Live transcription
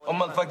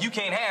motherfucker, you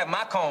can't have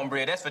my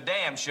cornbread. That's for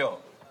damn sure.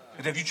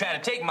 Because if you try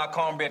to take my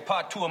cornbread,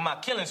 part 2 of my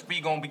killing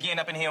spree gonna begin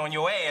up in here on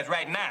your ass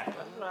right now.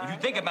 If you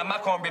think about my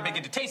cornbread,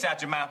 get the taste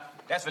out your mouth.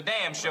 That's for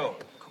damn sure.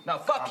 Now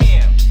fuck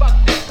him, fuck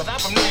that, because I'm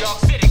from New York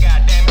City,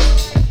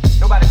 goddammit.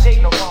 Nobody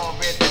take no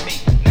cornbread from me.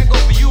 That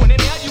goes for you and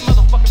any other you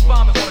motherfucking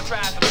farmers wanna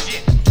try some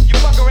shit. You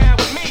fuck around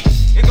with me,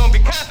 it's gonna be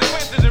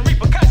consequences and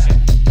repercussions.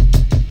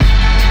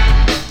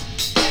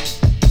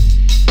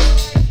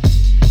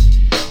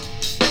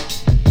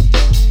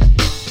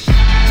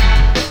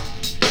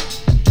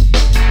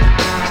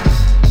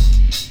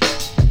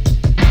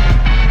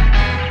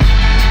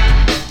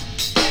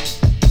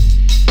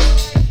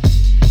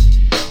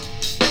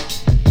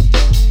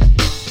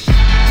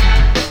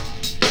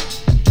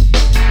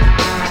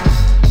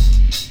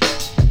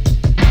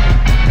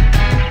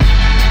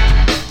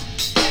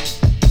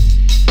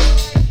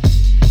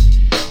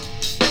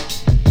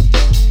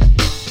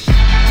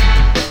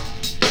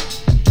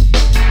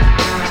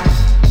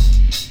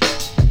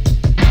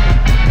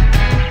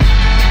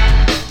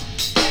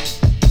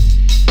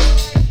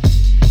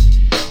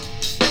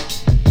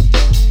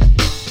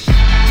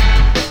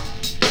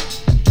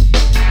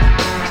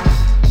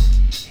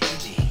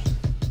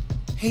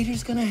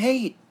 Haters gonna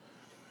hate.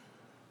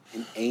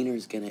 And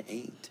ain'ters gonna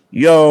ain't.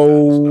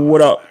 Yo,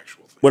 what up?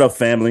 What up,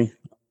 family?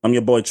 I'm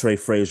your boy Trey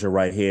Frazier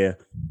right here.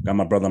 Got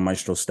my brother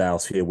Maestro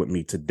Styles here with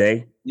me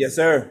today. Yes,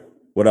 sir.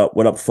 What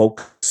up,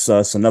 folks?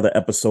 It's another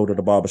episode of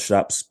the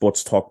Barbershop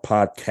Sports Talk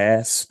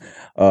Podcast.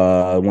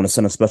 I want to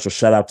send a special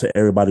shout out to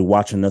everybody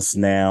watching us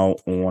now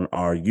on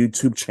our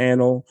YouTube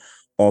channel,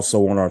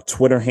 also on our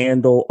Twitter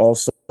handle,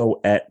 also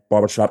at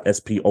Barbershop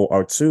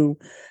SPOR2.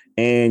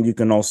 And you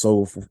can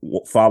also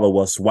follow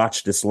us,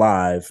 watch this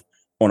live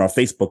on our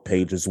Facebook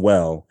page as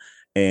well.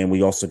 And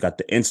we also got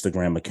the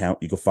Instagram account.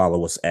 You can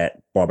follow us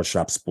at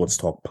Barbershop Sports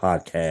Talk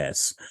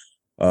Podcast.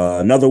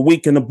 Another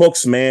week in the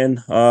books,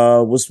 man.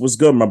 What's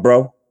good, my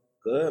bro?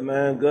 Good,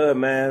 man. Good,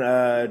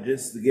 man.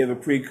 Just to give a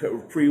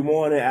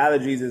pre-warning,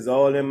 allergies is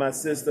all in my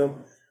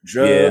system.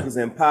 Drugs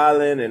and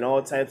pollen and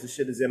all types of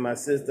shit is in my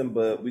system.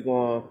 But we're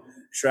going to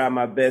try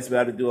my best. We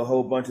got to do a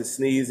whole bunch of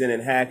sneezing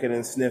and hacking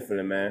and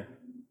sniffling, man.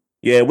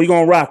 Yeah, we're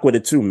going to rock with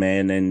it too,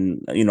 man.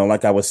 And, you know,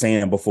 like I was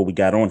saying before we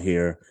got on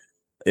here,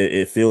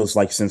 it feels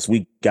like since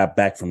we got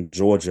back from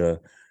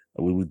Georgia,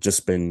 we've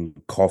just been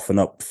coughing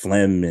up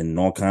phlegm and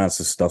all kinds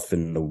of stuff.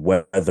 And the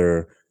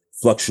weather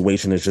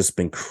fluctuation has just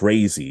been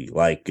crazy.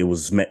 Like it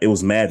was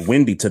mad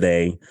windy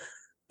today,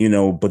 you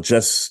know, but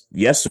just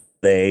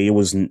yesterday it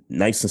was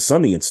nice and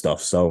sunny and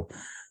stuff. So,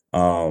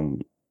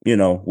 you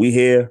know, we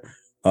here,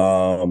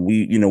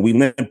 we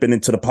limping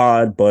into the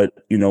pod, but,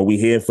 you know, we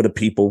here for the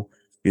people.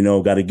 You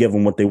know, got to give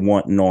them what they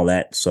want and all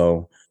that.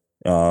 So,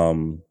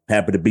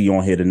 happy to be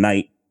on here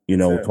tonight. You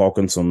know,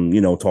 talking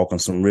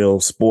some real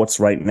sports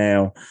right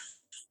now.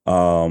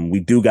 We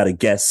do got a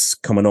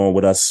guest coming on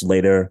with us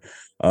later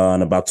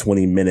in about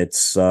 20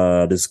 minutes.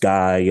 This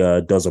guy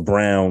does a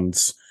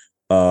Browns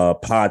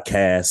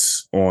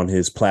podcast on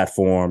his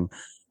platform.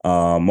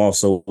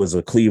 Also is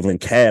a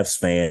Cleveland Cavs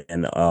fan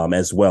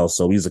as well.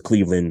 So he's a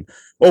Cleveland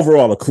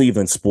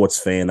sports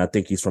fan. I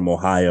think he's from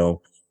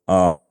Ohio.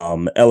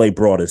 LA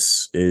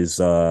Broadus is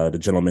the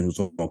gentleman who's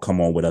going to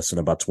come on with us in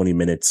about 20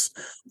 minutes.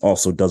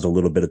 Also does a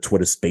little bit of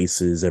Twitter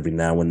Spaces every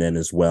now and then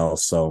as well.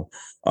 So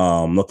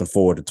looking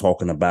forward to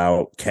talking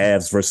about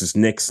Cavs versus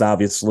Knicks,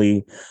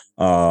 obviously.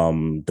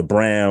 The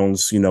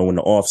Browns, you know, in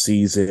the off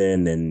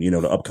season, and, you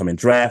know, the upcoming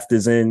draft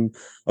is in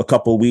a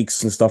couple of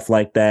weeks and stuff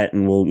like that.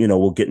 And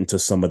we'll get into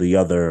some of the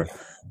other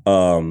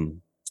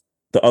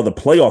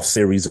playoff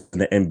series in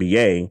the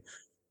NBA.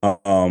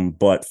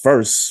 But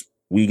first,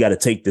 we got to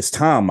take this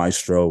time,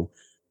 Maestro,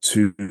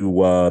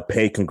 to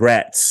pay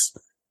congrats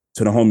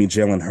to the homie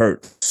Jalen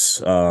Hurts.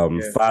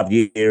 5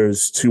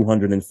 years,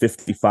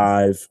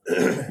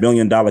 $255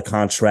 million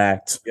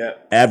contract,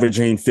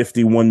 averaging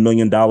 $51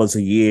 million a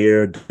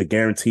year. The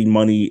guaranteed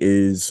money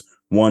is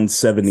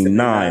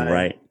 $179,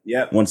 right?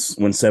 Yep.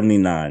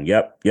 179.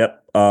 Yep.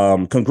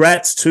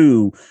 Congrats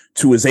to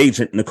his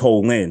agent,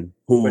 Nicole Lynn,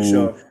 who for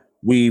sure.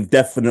 we've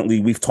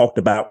talked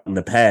about in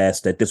the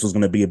past that this was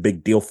going to be a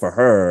big deal for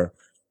her.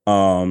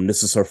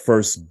 This is her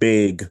first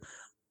big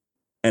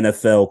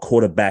NFL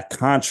quarterback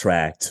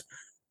contract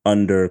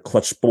under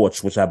Clutch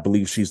Sports, which I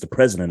believe she's the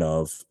president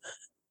of.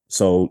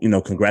 So, you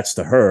know, congrats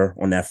to her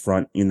on that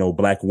front, you know,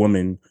 black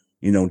woman,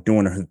 you know,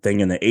 doing her thing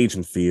in the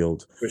agent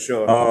field. For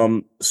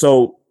sure.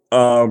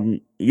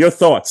 Your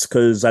thoughts,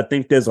 because I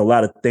think there's a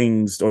lot of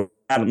things, or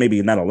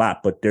maybe not a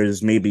lot, but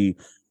there's maybe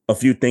a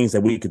few things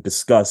that we could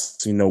discuss,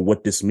 you know,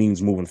 what this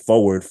means moving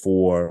forward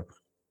for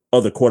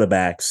other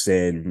quarterbacks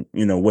and,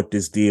 you know, what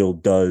this deal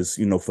does,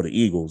 you know, for the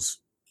Eagles.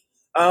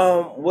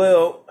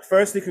 Well,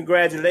 firstly,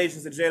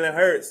 congratulations to Jalen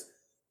Hurts.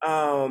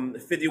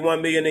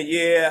 $51 million a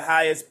year,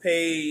 highest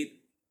paid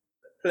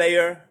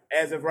player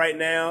as of right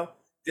now,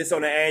 just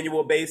on an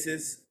annual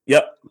basis.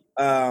 Yep.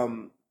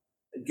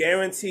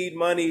 Guaranteed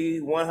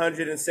money,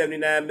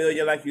 $179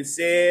 million, like you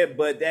said,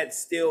 but that's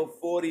still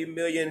 $40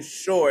 million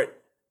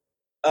short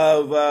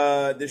of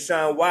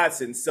Deshaun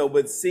Watson. So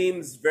it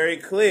seems very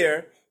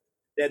clear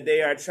that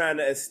they are trying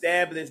to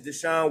establish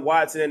Deshaun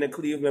Watson and the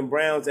Cleveland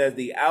Browns as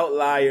the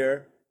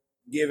outlier,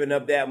 giving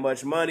up that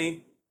much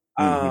money.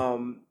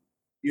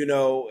 You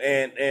know,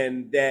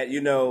 and that, you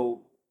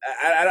know,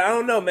 I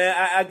don't know, man.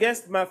 I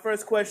guess my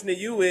first question to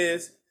you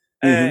is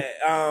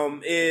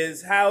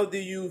how do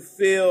you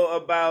feel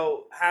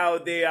about how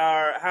the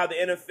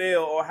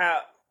NFL, or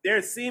how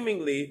they're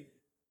seemingly,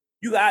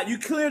 you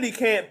clearly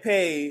can't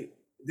pay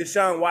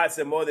Deshaun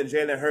Watson more than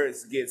Jalen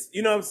Hurts gets.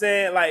 You know what I'm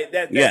saying? Like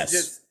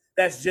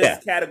that's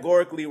just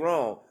categorically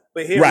wrong.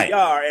 But here we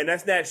are, and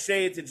that's not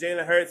shade to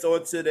Jalen Hurts or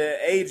to the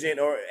agent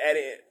or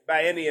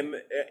by any,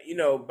 you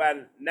know,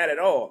 by not at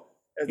all.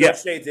 There's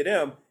no shade to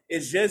them.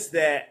 It's just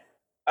that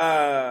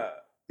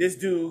this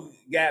dude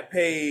got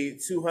paid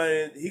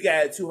 200. He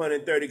got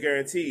 230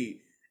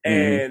 guaranteed,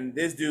 and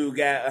this dude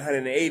got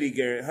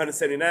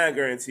 179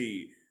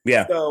 guaranteed.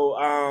 Yeah.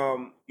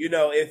 So you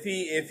know, if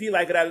he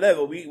like at that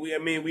level, we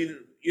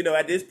you know,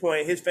 at this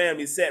point his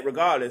family's set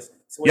regardless.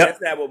 So that's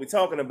not what we're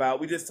talking about.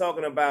 We're just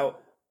talking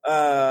about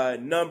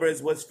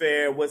numbers, what's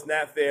fair, what's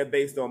not fair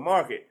based on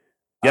market.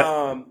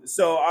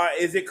 So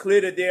is it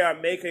clear that they are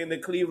making the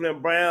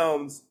Cleveland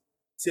Browns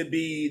to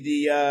be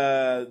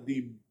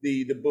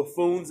the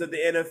buffoons of the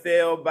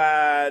NFL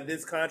by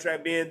this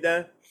contract being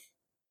done?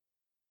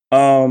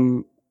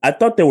 I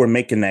thought they were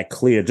making that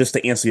clear. Just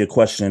to answer your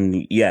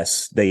question,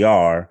 yes, they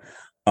are.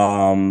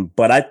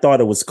 But I thought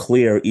it was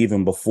clear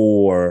even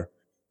before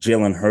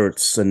Jalen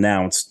Hurts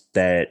announced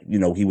that, you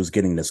know, he was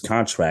getting this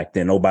contract.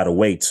 And oh, by the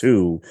way,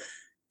 too,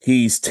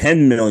 he's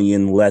 $10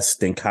 million less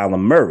than Kyler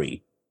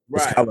Murray.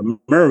 Right. Kyler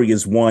Murray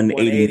is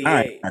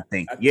 189, I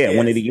think.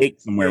 188,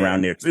 somewhere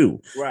around there,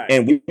 too. Right.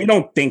 And we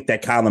don't think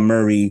that Kyler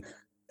Murray,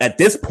 at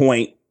this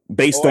point,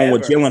 based on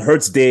what Jalen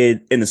Hurts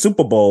did in the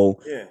Super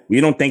Bowl, we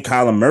don't think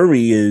Kyler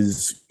Murray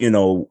is, you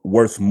know,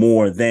 worth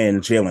more than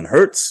Jalen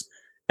Hurts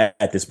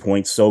at this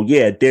point. So,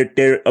 yeah,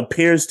 there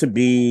appears to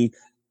be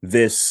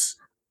this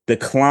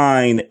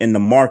decline in the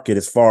market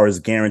as far as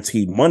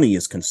guaranteed money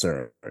is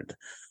concerned.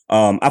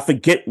 I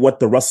forget what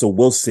the Russell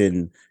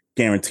Wilson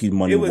guaranteed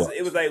money was.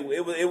 It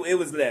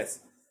was less.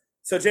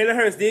 So Jalen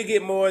Hurts did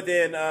get more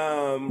than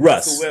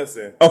Russell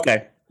Wilson.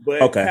 Okay.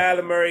 But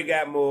Kyler Murray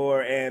got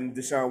more, and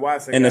Deshaun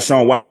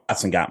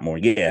Watson got more.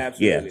 Yeah,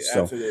 absolutely, yeah.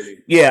 So, absolutely.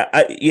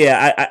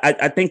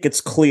 I think it's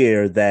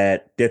clear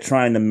that they're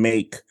trying to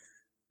make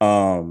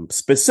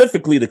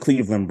specifically the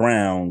Cleveland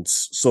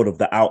Browns sort of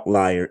the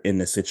outlier in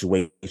the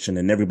situation,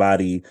 and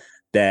everybody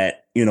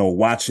that, you know,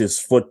 watches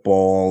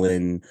football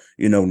and,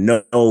 you know,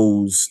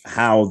 knows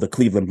how the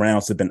Cleveland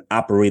Browns have been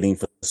operating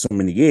for so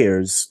many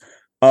years.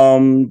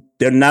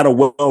 They're not a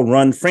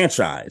well-run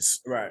franchise.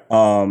 Right.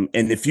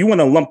 And if you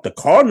want to lump the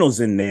Cardinals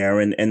in there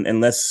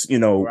and let's, you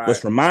know,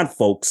 let's remind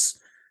folks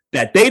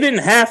that they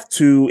didn't have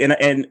to,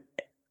 and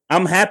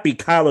I'm happy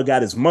Kyler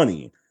got his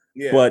money,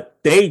 but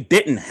they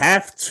didn't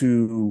have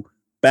to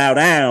bow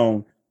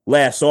down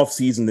last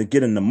offseason to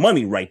get in the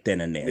money right then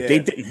and there. Yeah. They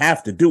didn't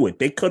have to do it.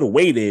 They could have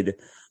waited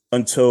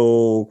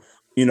until,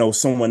 you know,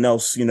 someone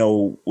else, you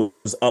know,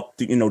 was up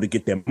to, you know, to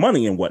get their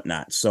money and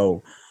whatnot.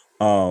 So,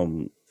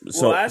 even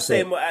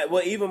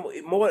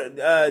more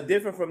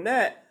different from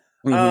that.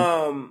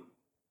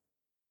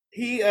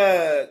 He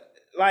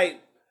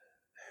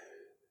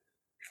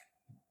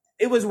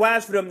it was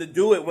wise for them to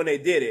do it when they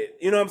did it.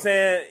 You know what I'm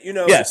saying? You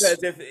know, because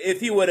if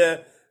he would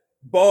have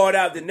balled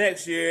out the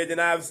next year, then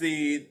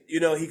obviously, you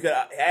know, he could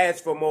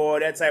ask for more,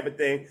 that type of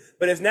thing.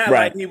 But it's not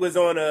like he was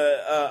on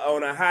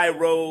a high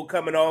road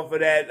coming off of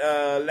that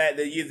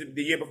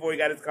the year before he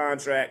got his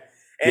contract.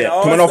 And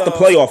also, coming off the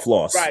playoff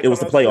loss. Right, it was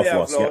the playoff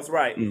loss.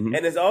 Right. And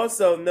there's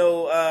also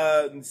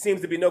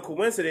seems to be no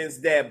coincidence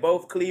that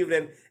both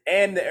Cleveland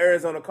and the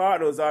Arizona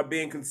Cardinals are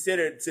being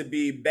considered to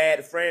be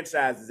bad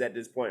franchises at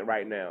this point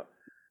right now.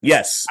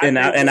 Yes,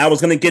 I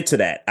was going to get to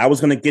that. I was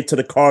going to get to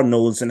the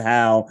Cardinals and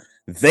how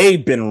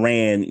they've been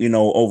ran, you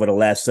know, over the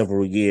last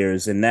several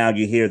years. And now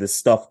you hear the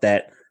stuff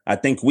that I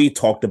think we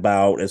talked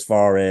about as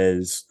far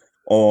as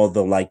all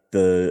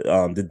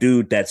the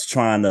dude that's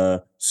trying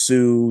to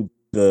sue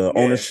the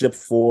ownership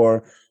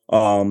for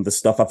the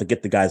stuff. I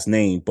forget the guy's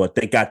name, but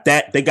they got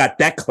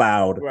that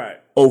cloud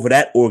over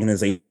that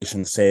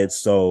organization said.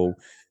 So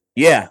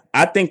yeah,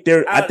 I think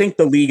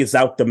the league is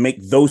out to make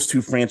those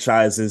two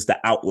franchises the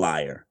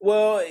outlier.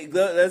 Well,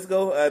 let's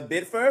go a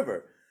bit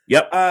further.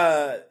 Yep.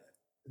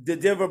 The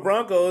Denver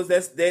Broncos,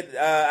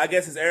 I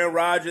guess it's Aaron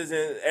Rodgers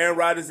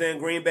in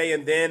Green Bay,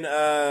 and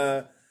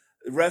then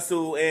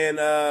Russell in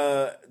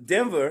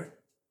Denver.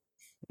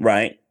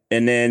 Right.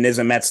 And then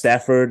isn't Matt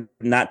Stafford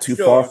not too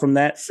far from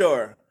that?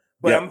 Sure.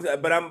 But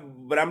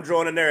I'm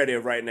drawing a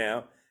narrative right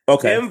now.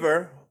 Okay.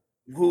 Denver,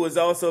 who is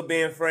also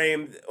being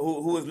framed,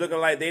 who is looking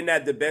like they're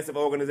not the best of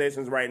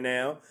organizations right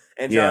now,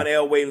 and John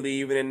Elway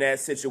leaving in that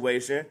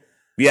situation.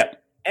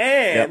 Yep.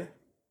 And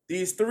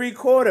these three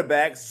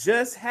quarterbacks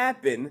just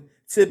happen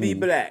to be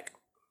black.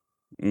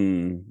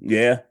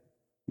 Yeah.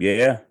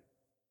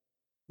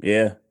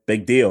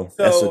 Big deal.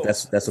 So,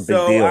 that's a big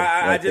deal.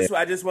 I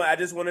just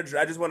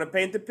want to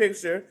paint the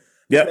picture.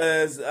 Yep.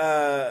 Because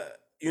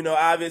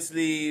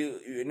obviously,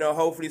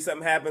 hopefully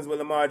something happens with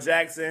Lamar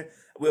Jackson.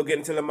 We'll get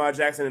into Lamar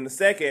Jackson in a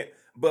second.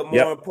 But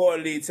more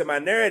importantly, to my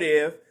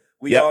narrative,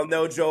 we all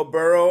know Joe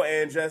Burrow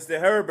and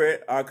Justin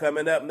Herbert are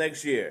coming up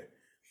next year.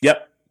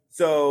 Yep.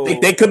 So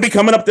they could be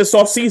coming up this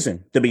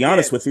offseason, to be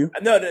honest with you.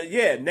 No,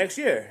 next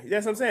year.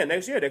 That's what I'm saying.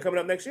 Next year. They're coming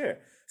up next year.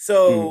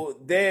 So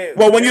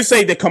when you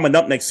say they're coming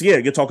up next year,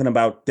 you're talking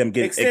about them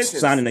getting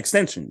signing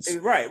extensions.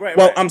 Right.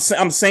 Well, I'm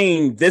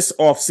saying this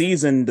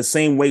offseason, the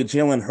same way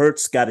Jalen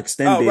Hurts got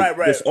extended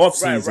this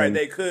offseason. Right.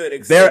 They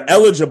could they're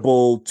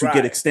eligible to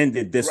get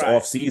extended this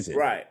offseason.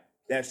 Right.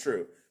 That's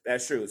true.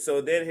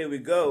 So then here we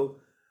go.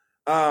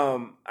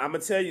 I'm gonna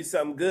tell you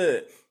something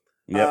good.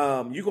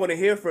 Yep. You're gonna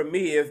hear from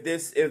me if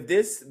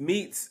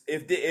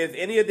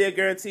any of their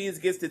guarantees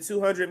gets to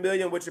 $200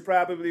 million, which it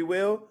probably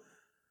will.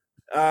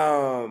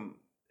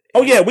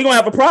 We're gonna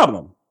have a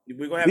problem.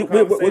 We're gonna have a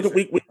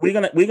conversation.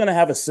 We're gonna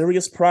have a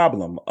serious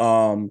problem.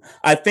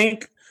 I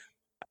think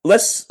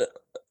let's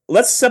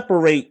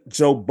separate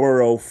Joe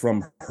Burrow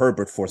from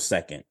Herbert for a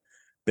second,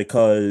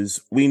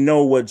 because we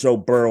know what Joe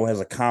Burrow has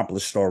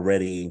accomplished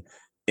already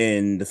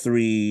in the 4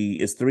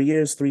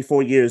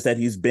 years that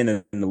he's been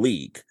in the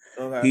league.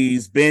 Okay.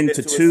 He's been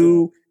to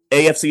 2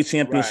 AFC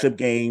championship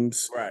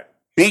games,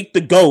 beat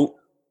the GOAT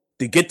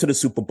to get to the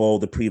Super Bowl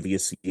the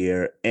previous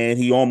year. And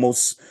he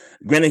almost,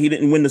 granted, he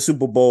didn't win the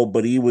Super Bowl,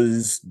 but he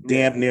was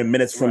damn near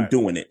minutes from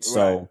doing it.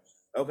 So,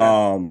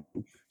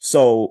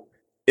 so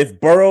if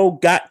Burrow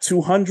got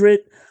 200,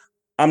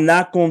 I'm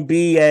not going to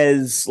be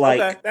as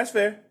that's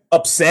fair.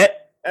 Upset.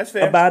 That's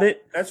fair. About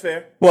it. That's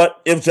fair. But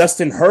if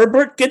Justin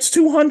Herbert gets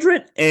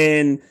 200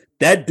 and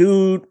that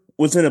dude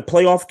was in a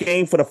playoff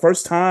game for the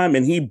first time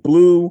and he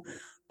blew,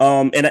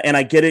 and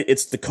I get it,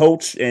 it's the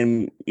coach,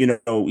 and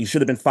he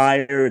should have been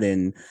fired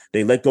and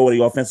they let go of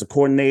the offensive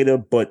coordinator,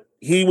 but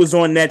he was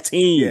on that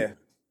team. Yeah.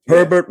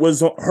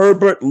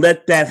 Herbert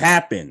let that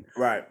happen.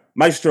 Right.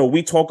 Maestro,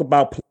 we talk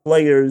about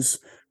players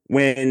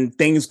when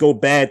things go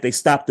bad, they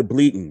stop the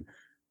bleeding.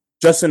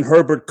 Justin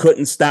Herbert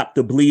couldn't stop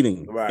the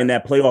bleeding in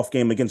that playoff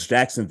game against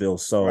Jacksonville.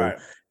 So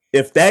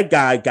if that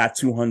guy got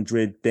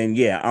 200, then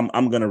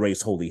I'm gonna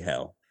raise holy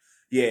hell.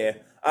 Yeah.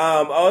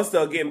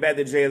 Also, getting back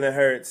to Jalen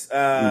Hurts,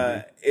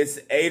 it's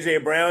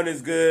AJ Brown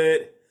is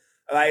good.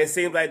 Like, it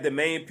seems like the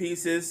main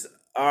pieces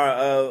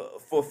are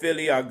for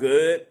Philly are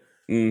good.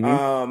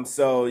 Mm-hmm.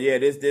 So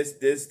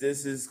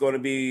this is going to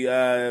be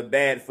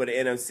bad for the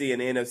NFC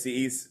and the NFC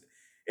East.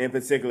 In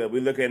particular,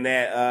 we're looking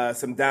at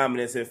some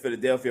dominance in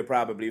Philadelphia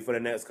probably for the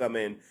next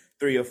coming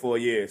 3 or 4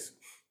 years.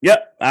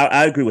 Yep,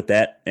 I agree with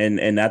that,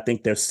 and I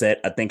think they're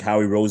set. I think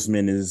Howie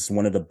Roseman is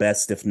one of the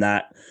best, if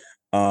not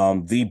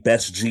the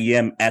best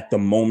GM at the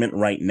moment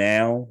right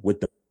now with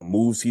the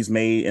moves he's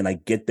made. And I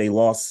get they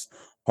lost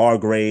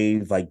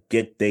Hargrave, I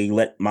get they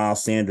let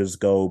Miles Sanders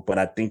go, but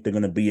I think they're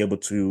going to be able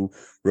to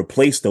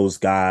replace those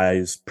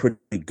guys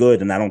pretty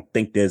good, and I don't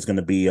think there's going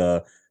to be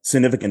a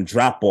significant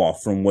drop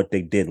off from what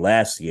they did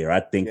last year.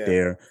 I think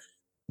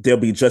they'll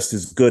be just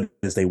as good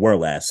as they were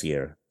last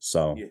year.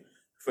 So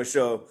for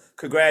sure.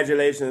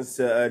 Congratulations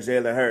to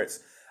Jalen Hurts.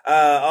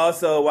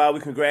 Also, while we're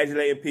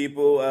congratulating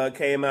people,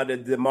 came out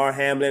that DeMar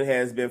Hamlin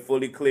has been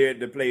fully cleared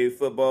to play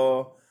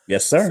football.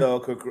 Yes, sir. So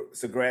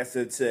congrats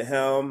to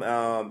him.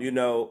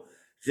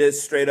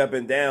 Just straight up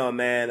and down,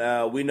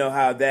 man. We know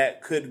how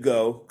that could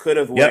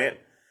have went.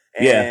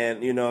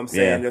 And, what I'm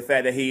saying, the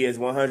fact that he is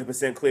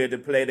 100% cleared to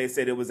play, they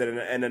said it was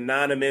an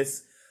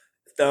anonymous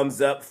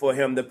thumbs up for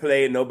him to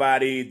play.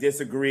 Nobody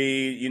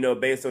disagreed,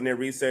 based on their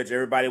research.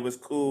 Everybody was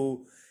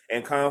cool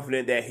and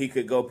confident that he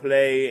could go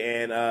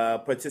play and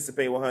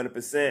participate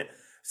 100%.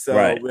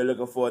 So we're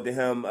looking forward to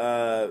him,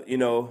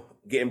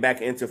 getting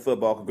back into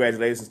football.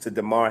 Congratulations to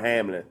DeMar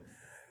Hamlin.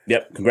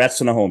 Yep, congrats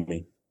to the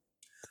homie.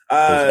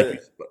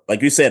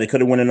 Like you said, it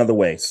could have went another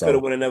way. So could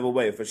have went another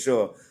way for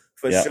sure.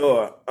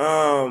 Sure.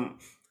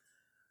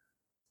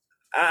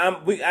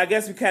 I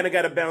guess we kind of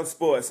got to bounce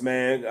sports,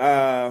 man.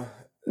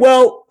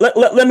 Well,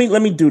 let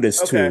me do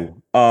this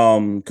too,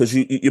 because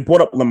you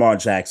brought up Lamar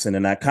Jackson,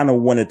 and I kind of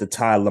wanted to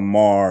tie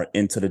Lamar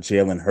into the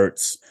Jalen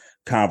Hurts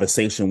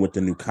conversation with the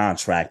new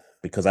contract,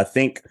 because I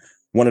think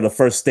one of the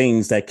first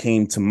things that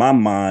came to my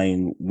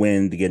mind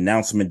when the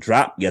announcement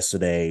dropped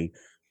yesterday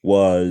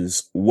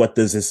was, what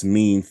does this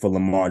mean for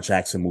Lamar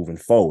Jackson moving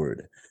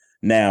forward?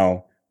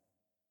 Now,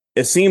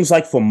 it seems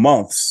like for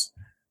months,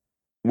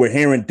 we're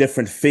hearing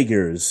different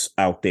figures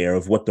out there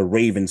of what the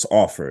Ravens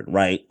offered,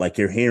 right? Like,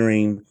 you're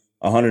hearing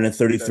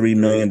 $133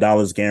 million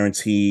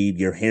guaranteed.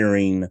 You're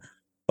hearing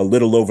a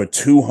little over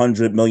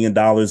 $200 million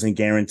in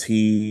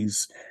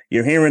guarantees.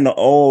 You're hearing a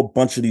whole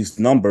bunch of these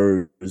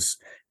numbers.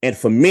 And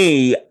for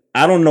me,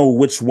 I don't know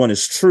which one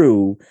is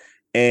true.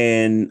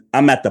 And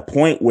I'm at the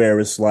point where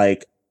it's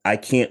like, I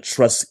can't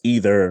trust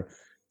either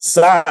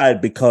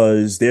side,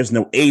 because there's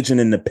no agent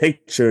in the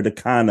picture to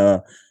kind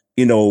of,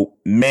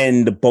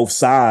 mend both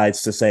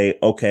sides to say,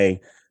 okay,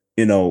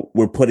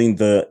 we're putting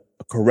the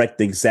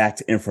correct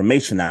exact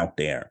information out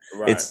there.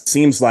 Right. It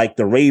seems like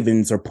the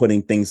Ravens are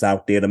putting things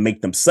out there to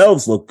make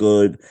themselves look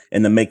good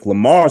and to make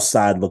Lamar's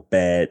side look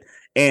bad,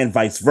 and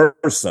vice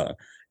versa.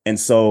 And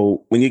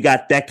so when you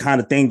got that kind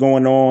of thing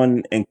going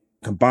on, and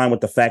combined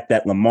with the fact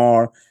that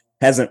Lamar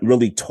hasn't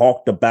really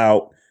talked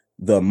about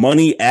the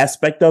money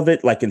aspect of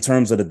it, like in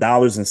terms of the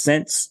dollars and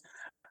cents,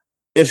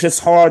 it's just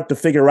hard to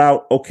figure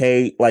out,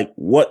 okay, like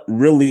what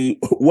really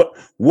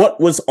what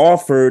was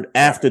offered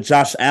after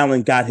Josh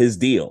Allen got his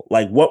deal?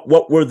 Like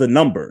what were the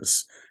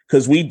numbers?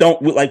 Because we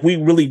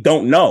really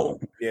don't know.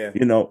 Yeah.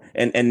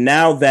 And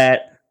now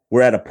that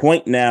we're at a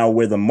point now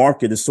where the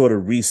market is sort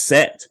of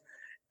reset,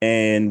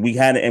 and we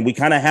kind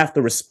of have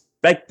to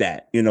respect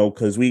that,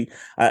 because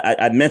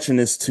I mentioned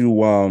this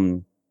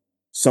to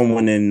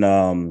someone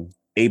in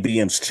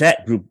ABM's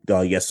chat group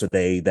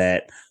yesterday,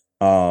 that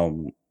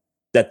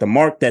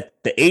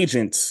the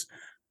agents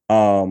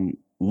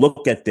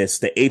look at this,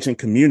 the agent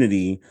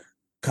community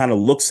kind of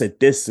looks at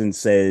this and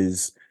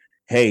says,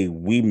 hey,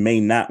 we may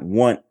not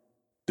want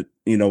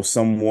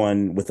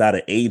someone without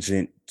an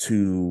agent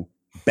to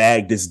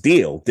bag this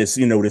deal,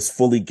 this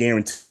fully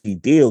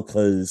guaranteed deal,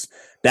 because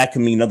that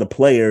can mean other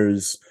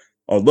players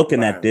are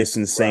looking at this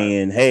and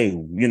saying, hey,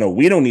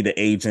 we don't need an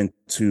agent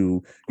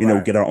to,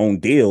 get our own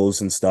deals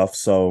and stuff.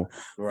 So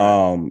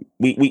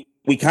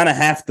we kind of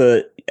have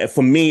to,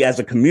 for me as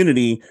a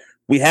community,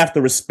 we have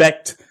to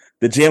respect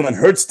the Jalen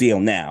Hurts deal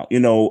now.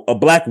 A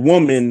black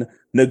woman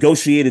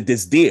negotiated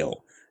this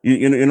deal.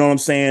 You know what I'm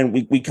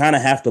saying? We kind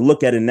of have to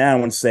look at it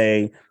now and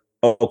say,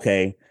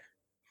 okay,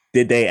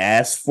 did they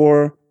ask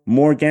for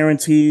more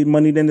guaranteed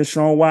money than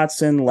Deshaun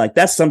Watson? Like,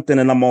 that's something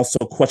that I'm also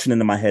questioning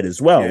in my head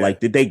as well. Yeah. Like,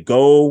 did they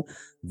go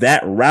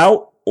that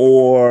route,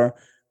 or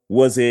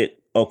was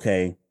it,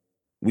 okay,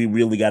 we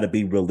really got to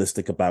be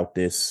realistic about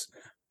this.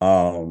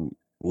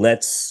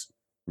 Let's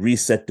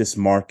reset this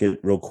market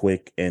real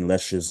quick and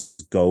let's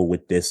just go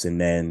with this,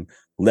 and then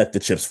let the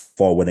chips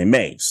fall where they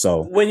may.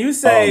 So when you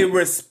say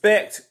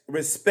respect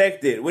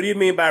it, what do you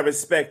mean by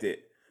respect it?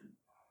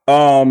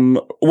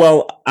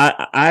 Well,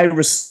 I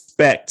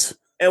respect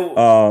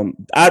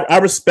I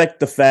respect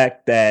the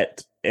fact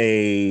that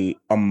a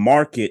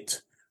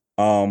market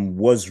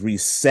was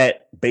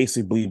reset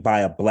basically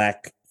by a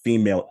black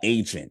female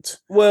agent.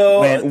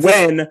 Well,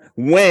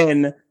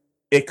 when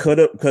it could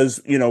have,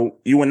 because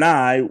you and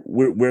I,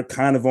 we're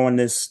kind of on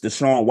this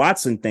Deshaun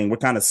Watson thing. We're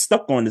kind of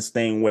stuck on this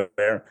thing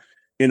where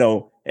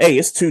hey,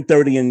 it's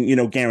 230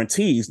 and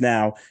guarantees.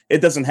 Now, it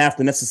doesn't have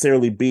to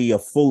necessarily be a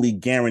fully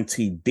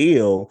guaranteed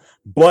deal,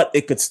 but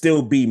it could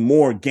still be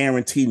more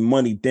guaranteed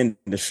money than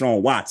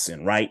Deshaun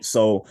Watson, right?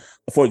 So,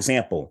 for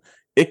example,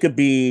 it could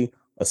be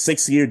a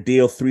 6-year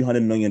deal,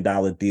 $300 million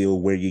deal,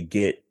 where you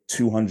get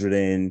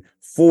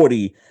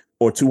 240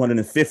 or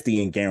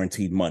 250 in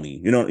guaranteed money.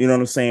 You know what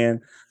I'm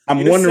saying?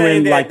 I'm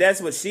wondering, like,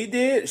 that's what she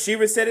did. She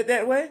reset it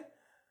that way.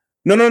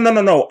 No.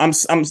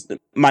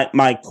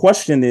 My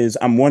question is,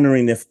 I'm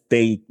wondering if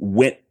they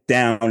went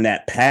down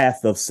that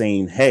path of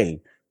saying,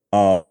 hey,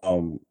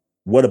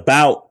 what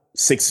about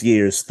 6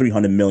 years,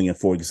 300 million,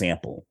 for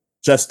example,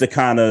 just to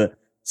kind of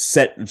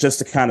set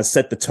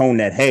the tone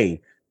that,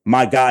 hey,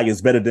 my guy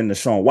is better than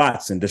Deshaun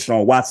Watson.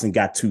 Deshaun Watson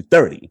got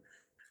 230. You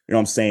know what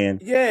I'm saying?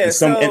 Yeah.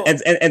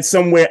 And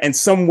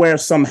somewhere,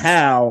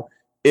 somehow,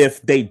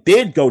 if they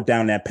did go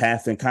down that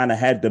path and kind of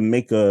had to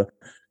make go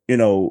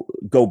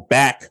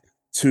back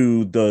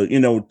to the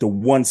the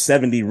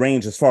 170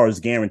 range as far as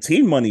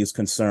guaranteed money is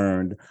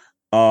concerned,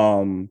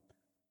 I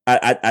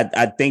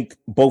think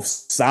both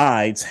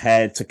sides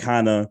had to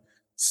kind of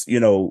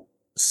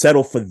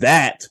settle for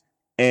that,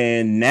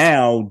 and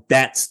now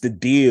that's the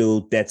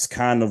deal that's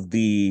kind of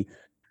the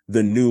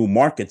new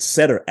market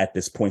setter at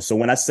this point. So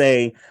when I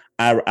say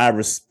I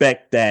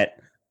respect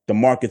that the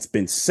market's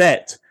been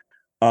set,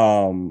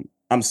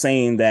 I'm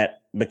saying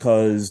that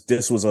because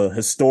this was a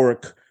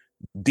historic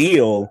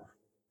deal.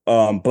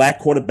 Black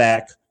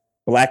quarterback,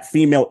 black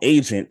female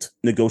agent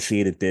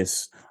negotiated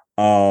this.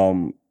 We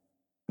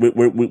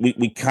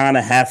kind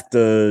of have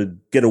to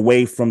get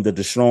away from the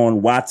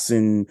Deshaun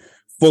Watson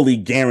fully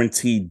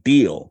guaranteed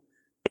deal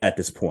at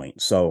this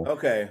point. So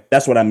okay,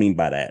 that's what I mean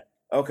by that.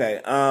 Okay.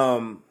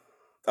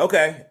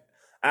 Okay.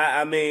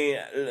 I mean,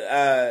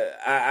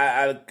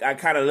 I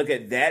kind of look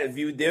at that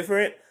view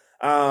different.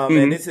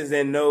 And this is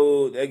in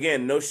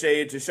no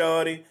shade to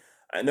Shorty,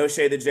 no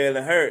shade to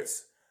Jalen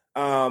Hurts.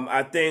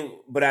 I think,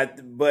 but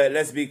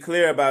let's be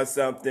clear about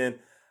something.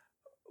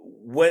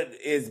 What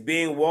is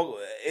being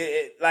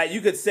like you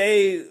could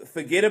say,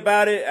 forget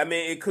about it. I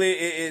mean,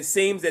 it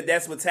seems that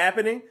that's what's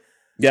happening.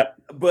 Yep.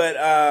 But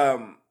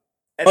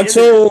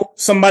until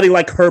somebody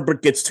like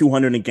Herbert gets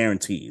 200 in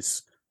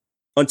guarantees,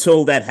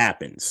 until that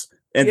happens,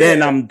 and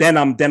then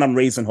I'm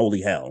raising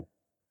holy hell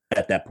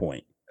at that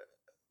point.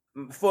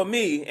 For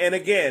me, and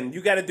again,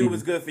 you got to do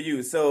what's good for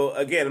you. So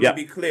again, let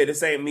me be clear: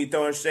 this ain't me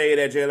throwing shade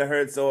at Jalen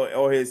Hurts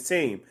or his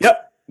team.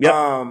 Yep.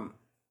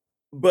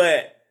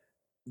 But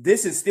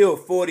this is still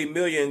 $40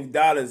 million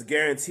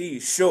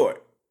guaranteed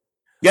short.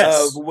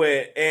 Yes.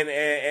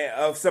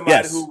 Of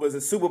somebody who was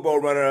a Super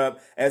Bowl runner-up,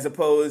 as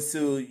opposed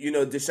to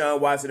Deshaun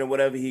Watson and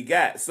whatever he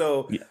got.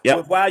 So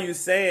while you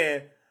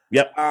saying we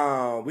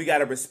got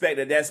to respect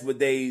that that's what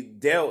they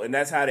dealt and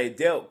that's how they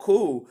dealt,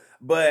 cool.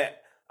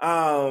 But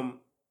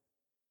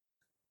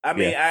I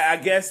mean, I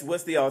guess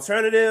what's the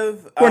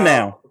alternative? For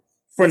now.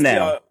 For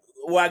now.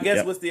 I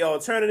guess what's the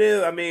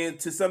alternative? I mean,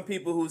 to some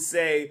people who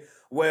say,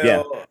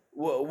 will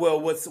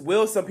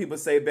some people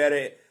say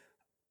better?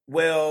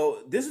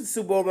 Well, this is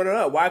Super Bowl runner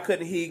up. Why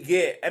couldn't he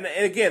get? And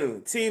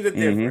again, teams are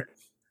different.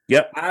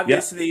 Yep.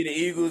 Obviously, the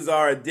Eagles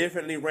are a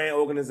differently ran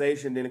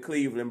organization than the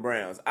Cleveland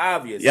Browns.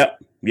 Obviously.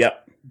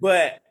 Yep.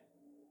 But,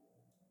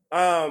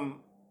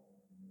 and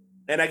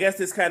I guess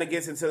this kind of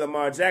gets into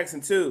Lamar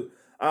Jackson too.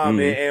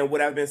 And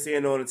what I've been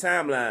seeing on the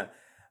timeline.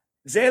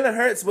 Jalen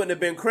Hurts wouldn't have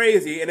been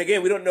crazy. And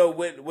again, we don't know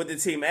what the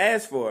team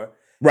asked for.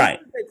 Right. It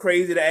would have been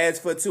crazy to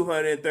ask for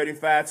 $235,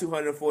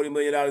 $240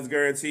 million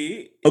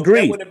guaranteed.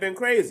 Agreed. That would have been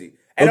crazy.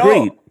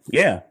 All.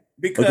 Yeah.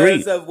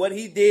 Because of what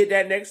he did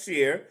that next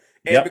year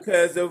and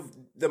because of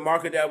the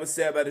market that was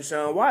set by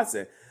Deshaun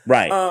Watson.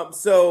 Right.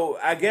 So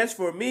I guess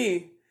for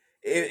me,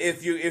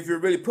 if you're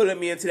really pulling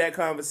me into that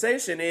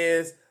conversation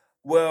is,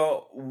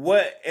 well,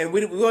 what, and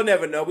we'll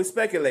never know. We're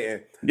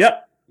speculating.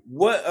 Yep.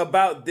 What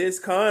about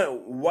this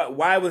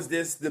why was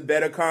this the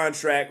better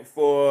contract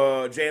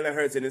for Jalen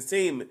Hurts and his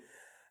team?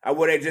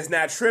 Were they just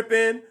not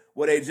tripping?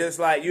 Were they just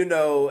like,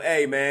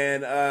 hey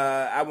man,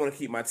 I want to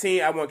keep my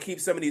team. I want to keep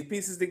some of these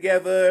pieces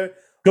together.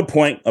 Good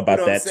point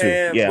about that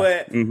too.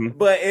 Yeah.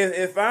 But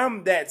if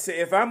I'm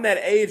that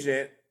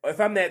agent, if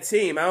I'm that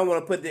team, I don't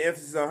want to put the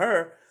emphasis on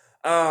her.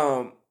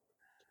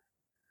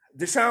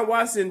 Deshaun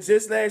Watson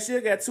just last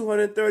year got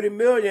 $230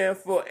 million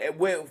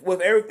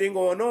with everything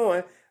going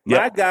on.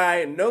 My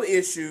guy, no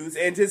issues,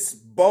 and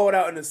just balled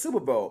out in the Super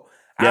Bowl.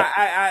 Yep.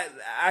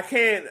 I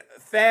can't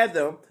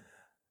fathom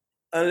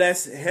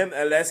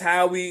unless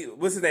Howie,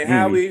 what's his name,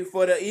 Howie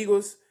for the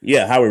Eagles.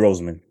 Yeah, Howie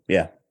Roseman.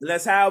 Yeah.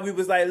 Unless Howie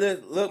was like,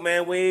 look,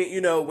 man, we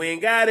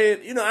ain't got it.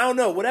 I don't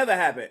know, whatever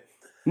happened.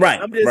 Right.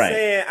 I'm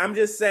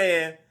just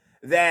saying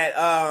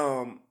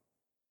that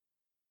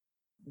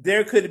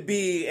there could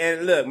be,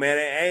 and look,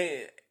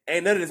 man,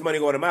 ain't none of this money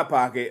going in my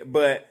pocket,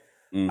 but.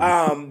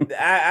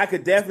 I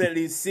could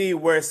definitely see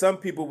where some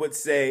people would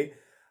say,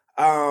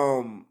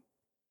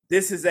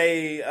 this is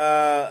we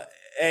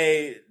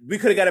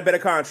could have got a better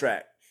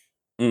contract.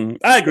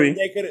 I agree.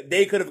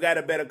 They could have got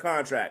a better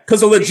contract.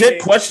 Because a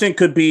legit question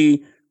could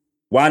be,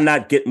 why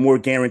not get more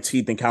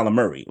guaranteed than Kyler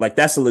Murray? Like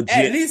that's a legit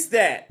at least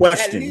that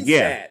question. At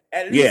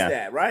least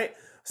that, right?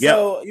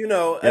 So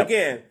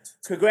again,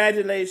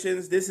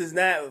 congratulations. This is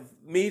not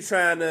me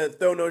trying to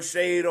throw no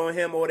shade on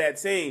him or that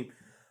team.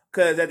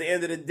 Because at the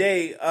end of the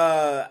day,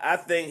 I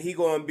think he's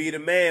going to be the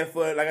man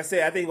for, like I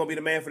said, I think he's going to be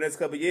the man for the next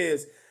couple of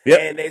years. Yep.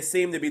 And they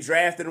seem to be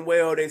drafting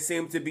well. They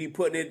seem to be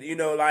putting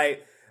it,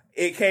 like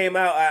it came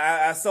out.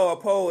 I saw a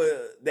poll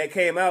that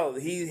came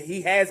out.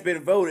 He has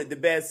been voted the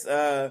best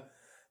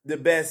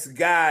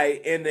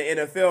guy in the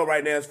NFL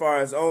right now as far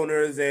as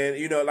owners and,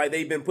 like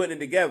they've been putting it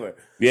together.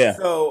 Yeah.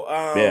 So,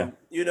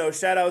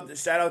 shout out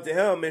to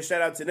him and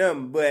shout out to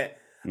them. But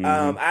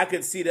I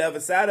could see the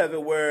other side of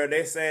it where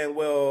they're saying,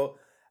 well,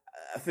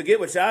 forget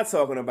what y'all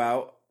talking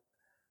about.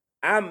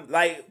 I'm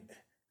like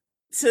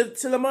to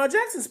Lamar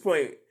Jackson's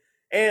point,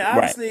 and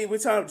obviously we're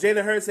talking.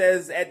 Jalen Hurts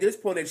has at this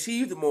point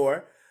achieved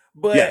more,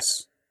 but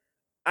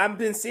I've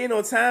been seeing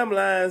on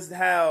timelines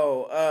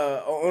how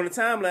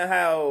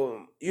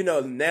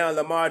now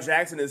Lamar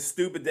Jackson is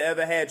stupid to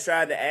ever had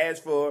tried to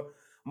ask for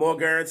more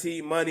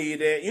guaranteed money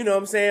than what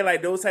I'm saying,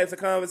 like those types of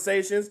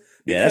conversations.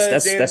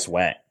 That's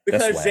whack.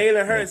 Because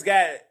Jalen Hurts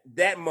got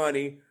that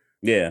money.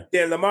 Yeah.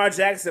 Then Lamar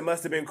Jackson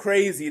must have been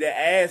crazy to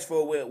ask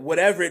for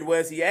whatever it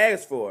was he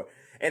asked for.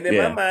 And in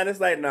my mind, it's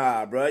like,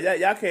 nah, bro,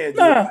 y'all can't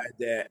do it like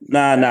that.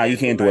 Nah, you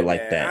can't do it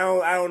like that.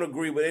 I don't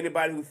agree with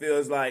anybody who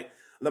feels like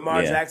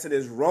Lamar Jackson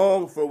is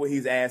wrong for what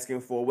he's asking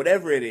for,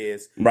 whatever it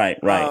is. Right.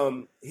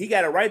 He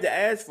got a right to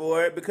ask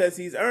for it because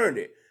he's earned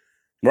it.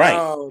 Right.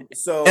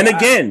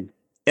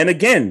 And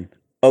again,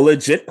 a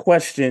legit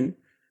question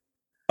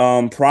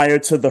prior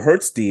to the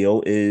Hurts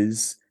deal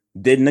is,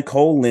 did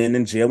Nicole Lynn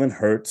and Jalen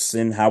Hurts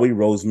and Howie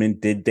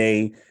Roseman, did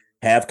they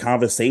have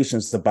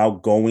conversations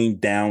about going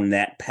down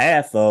that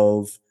path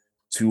of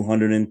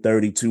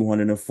 230,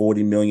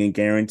 240 million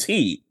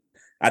guaranteed?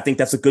 I think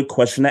that's a good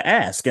question to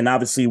ask. And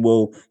obviously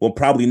we'll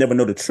probably never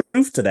know the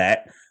truth to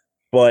that.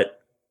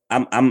 But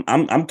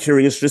I'm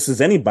curious just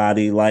as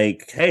anybody,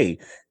 like, hey,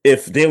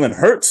 if Jalen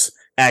Hurts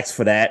asked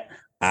for that,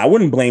 I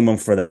wouldn't blame him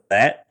for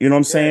that. You know what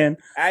I'm saying?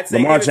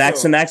 Lamar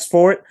Jackson asked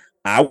for it.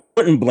 I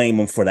wouldn't blame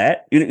him for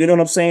that. You know what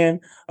I'm saying?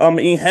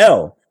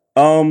 Joe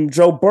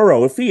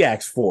Burrow, if he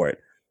asked for it,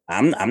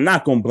 I'm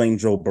not going to blame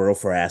Joe Burrow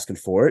for asking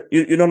for it.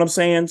 You know what I'm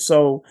saying?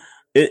 So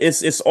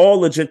it's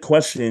all legit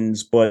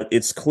questions, but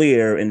it's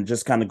clear. And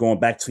just kind of going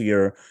back to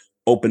your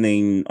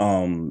opening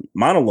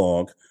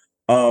monologue,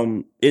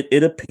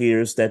 it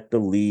appears that the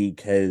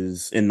league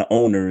has and the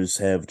owners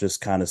have just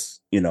kind of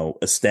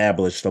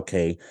established,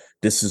 okay,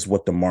 this is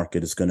what the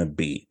market is going to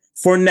be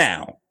for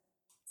now.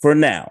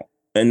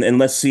 And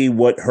let's see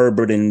what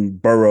Herbert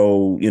and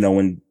Burrow,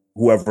 and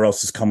whoever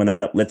else is coming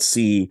up. Let's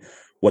see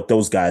what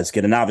those guys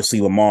get. And obviously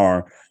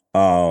Lamar,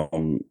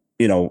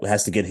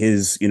 has to get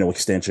his,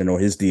 extension or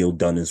his deal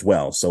done as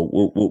well.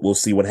 So we'll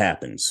see what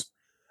happens.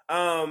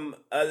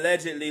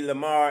 Allegedly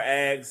Lamar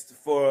asked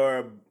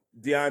for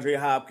DeAndre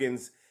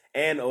Hopkins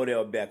and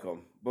Odell Beckham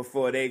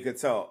before they could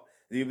talk.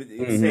 You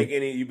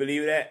You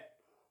believe that?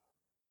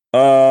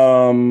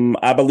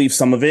 I believe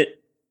some of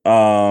it.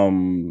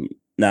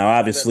 Now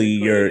obviously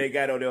they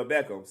got Odell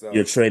Beckham, so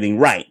you're trading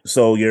right.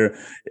 So you're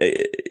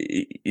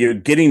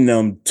getting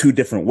them two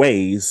different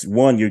ways.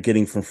 One you're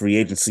getting from free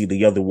agency.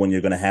 The other one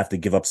you're going to have to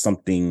give up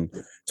something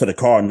to the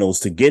Cardinals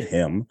to get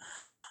him.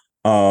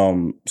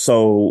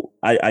 So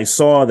I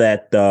saw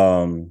that.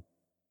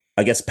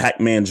 I guess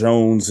Pac-Man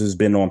Jones has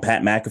been on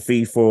Pat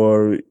McAfee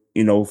for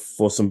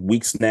some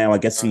weeks now. I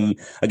guess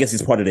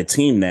he's part of the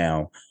team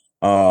now.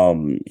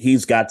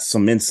 He's got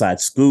some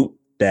inside scoop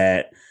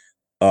that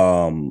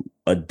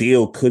a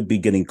deal could be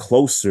getting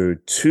closer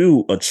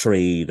to a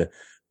trade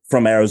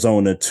from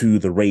Arizona to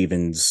the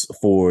Ravens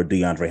for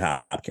DeAndre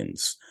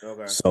Hopkins.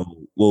 Okay. So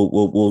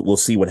we'll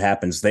see what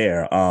happens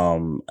there.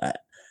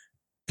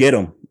 Get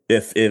him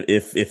if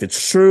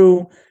it's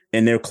true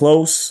and they're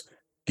close.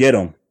 Get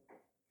him.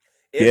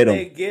 If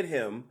they get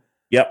him,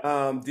 yep.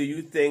 Do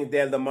you think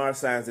that Lamar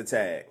signs a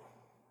tag?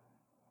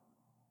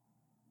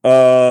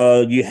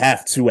 You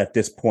have to at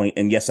this point,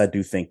 and yes, I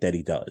do think that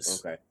he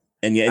does. Okay.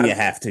 And you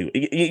have to.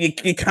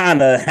 You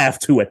kind of have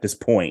to at this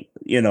point,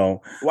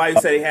 Why you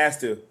say he has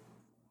to?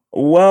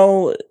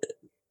 Well,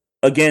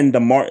 again,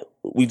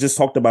 we just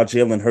talked about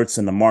Jalen Hurts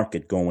in the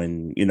market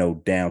going,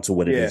 down to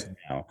what it is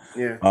now.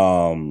 Yeah.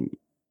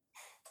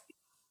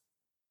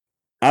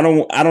 I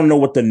don't know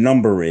what the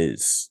number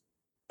is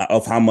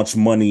of how much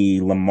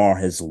money Lamar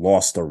has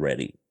lost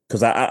already.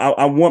 Because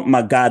I want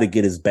my guy to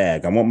get his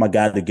bag. I want my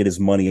guy to get his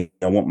money.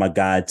 I want my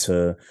guy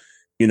to,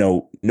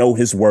 know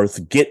his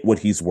worth, get what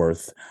he's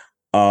worth.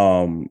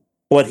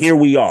 But here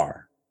we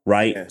are,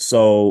 right? Yeah.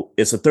 So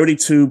it's a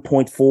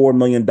 $32.4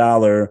 million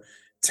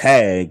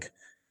tag.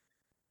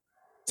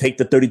 Take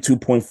the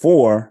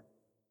 32.4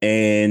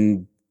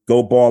 and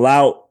go ball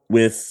out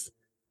with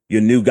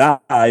your new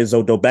guys,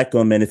 Odell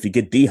Beckham. And if you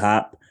get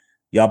D-Hop,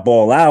 y'all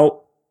ball out.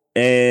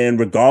 And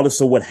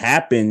regardless of what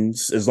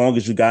happens, as long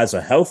as you guys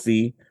are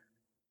healthy,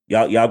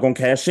 y'all gonna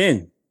cash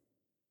in.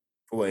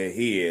 Well,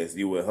 he is.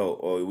 You would hope,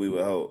 or we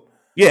would hope.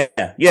 Yeah.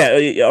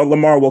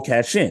 Lamar will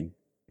cash in.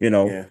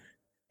 Yeah.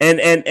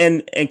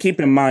 And keep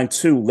in mind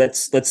too.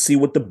 Let's see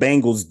what the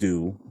Bengals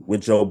do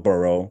with Joe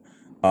Burrow,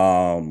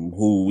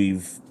 who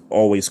we've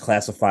always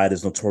classified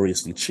as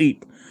notoriously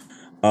cheap.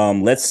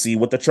 Let's see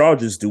what the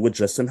Chargers do with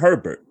Justin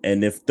Herbert,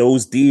 and if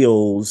those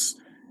deals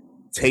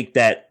take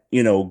that.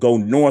 Go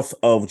north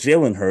of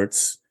Jalen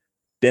Hurts,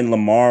 then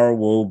Lamar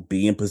will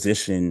be in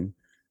position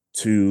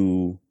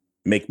to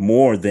make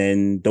more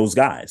than those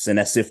guys. And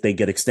that's if they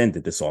get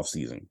extended this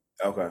offseason.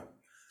 Okay.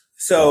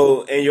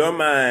 So in your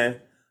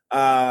mind,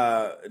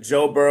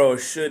 Joe Burrow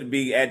should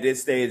be at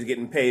this stage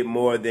getting paid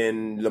more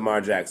than Lamar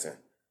Jackson.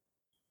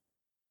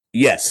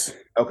 Yes.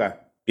 Okay.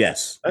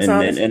 Yes. And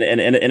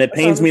it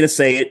pains me to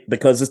say it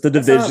because it's the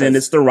division,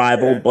 it's the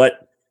rival,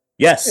 but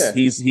yes,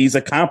 he's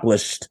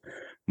accomplished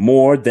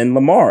more than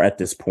Lamar at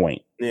this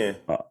point. Yeah.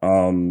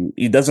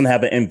 He doesn't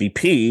have an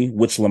MVP,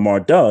 which Lamar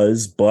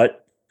does,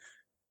 but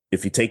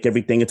if you take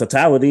everything in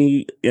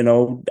totality,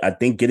 I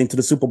think getting to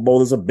the Super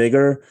Bowl is a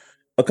bigger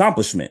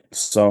accomplishment.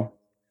 So,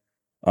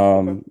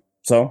 there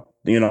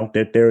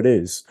it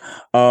is.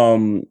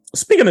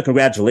 Speaking of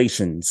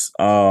congratulations,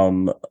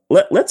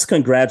 let's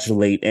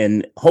congratulate,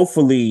 and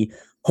hopefully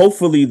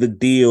the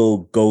deal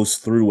goes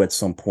through at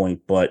some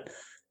point, but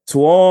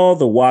to all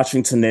the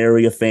Washington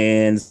area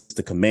fans,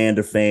 the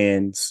Commander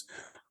fans,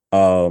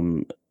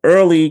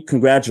 early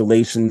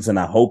congratulations, and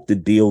I hope the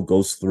deal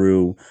goes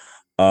through.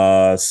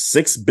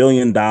 $6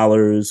 billion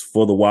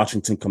for the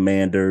Washington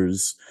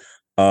Commanders.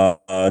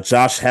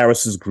 Josh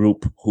Harris's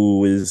group,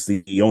 who is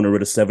the owner of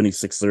the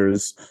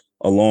 76ers,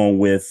 along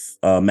with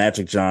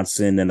Magic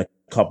Johnson and a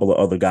couple of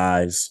other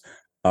guys,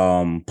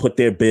 put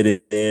their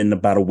bid in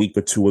about a week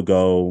or two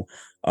ago.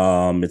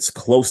 It's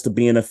close to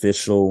being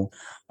official.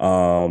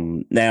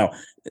 Now,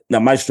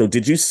 Maestro,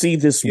 did you see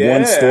this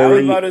one story? I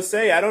was about to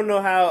say, I don't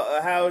know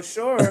how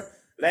sure.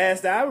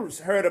 Last I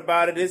heard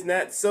about it, it's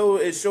not so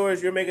as sure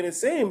as you're making it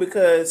seem,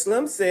 because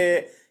Slim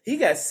said he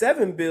got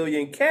 $7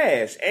 billion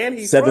cash, and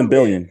he's $7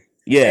 billion.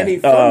 Yeah, and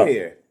he's from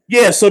here.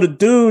 Yeah, so the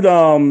dude,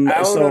 I don't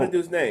know the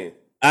dude's name.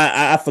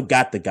 I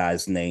forgot the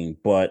guy's name,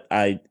 but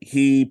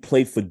he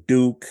played for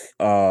Duke.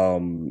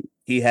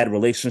 He had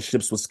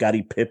relationships with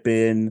Scottie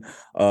Pippen.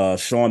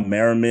 Sean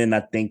Merriman,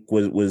 I think,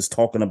 was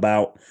talking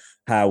about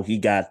how he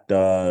got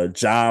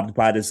jobbed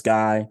by this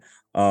guy.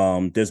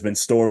 There's been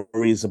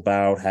stories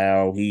about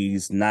how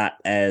he's not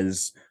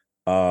as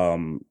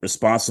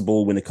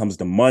responsible when it comes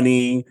to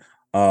money.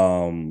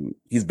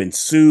 He's been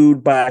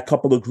sued by a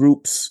couple of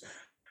groups.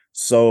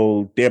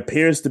 So there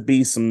appears to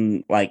be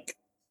some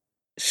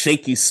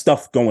shaky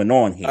stuff going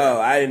on here. Oh,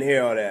 I didn't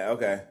hear all that.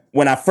 Okay.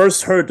 When I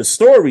first heard the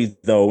story,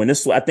 though, and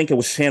I think it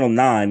was Channel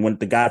 9, when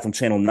the guy from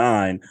Channel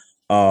 9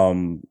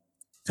 kind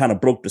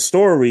of broke the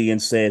story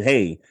and said,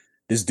 hey,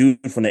 this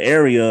dude from the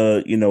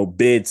area,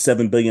 bid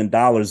 $7 billion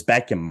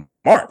back in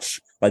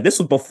March. This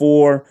was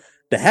before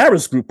the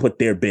Harris Group put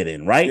their bid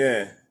in, right?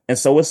 Yeah. And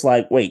so it's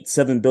like, wait,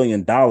 $7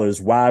 billion.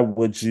 Why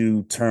would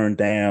you turn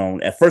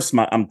down? At first,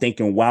 I'm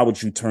thinking, why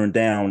would you turn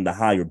down the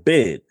higher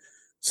bid?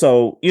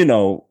 So,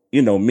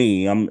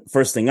 me,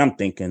 first thing I'm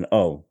thinking,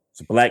 oh,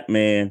 it's a black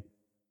man.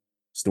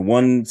 It's the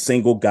one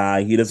single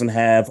guy. He doesn't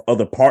have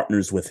other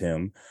partners with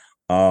him.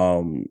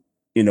 The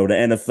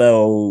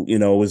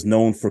NFL, is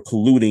known for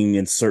colluding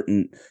in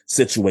certain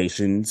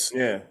situations.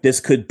 Yeah. This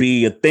could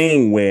be a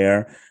thing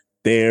where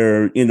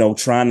they're,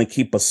 trying to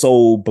keep a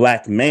sole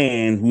black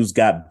man who's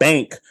got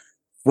bank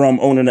from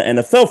owning the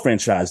NFL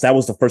franchise. That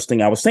was the first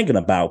thing I was thinking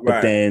about.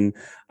 But then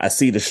I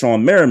see the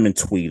Sean Merriman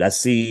tweet. I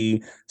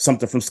see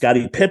something from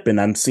Scottie Pippen.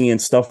 I'm seeing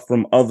stuff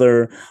from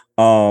other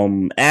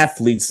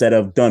athletes that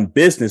have done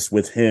business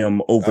with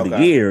him over the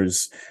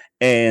years.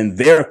 And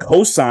they're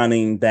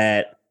co-signing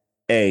that,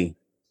 hey,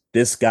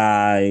 this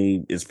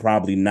guy is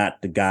probably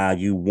not the guy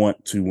you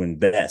want to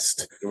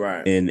invest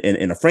in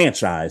a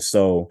franchise.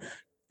 So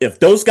if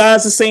those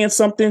guys are saying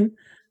something,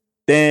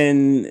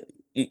 then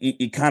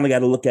you kind of got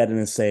to look at it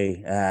and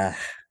say,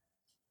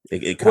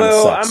 it kind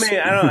of sucks.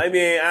 I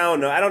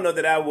don't know. I don't know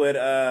that I would.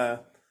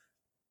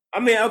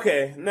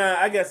 Okay. Nah,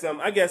 I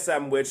guess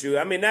I'm with you.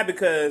 I mean, not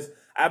because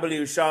I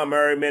believe Sean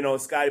Merriman or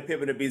Scottie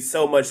Pippen to be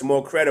so much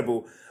more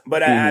credible,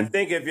 but I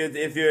think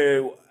if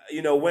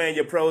you're weighing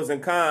your pros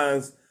and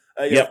cons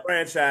of your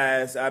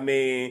franchise, I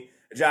mean,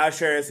 Josh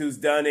Harris, who's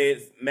done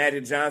it,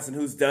 Magic Johnson,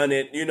 who's done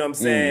it, you know what I'm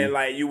saying?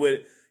 Like you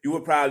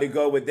would probably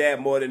go with that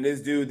more than this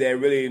dude that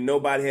really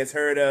nobody has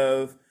heard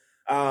of.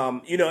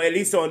 At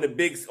least on the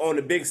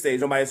big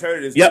stage, nobody's heard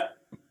of this. Yep.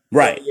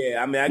 Right. So,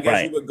 yeah. I mean, I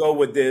guess you would go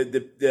with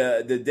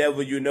the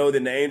devil you know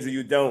than the angel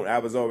you don't. I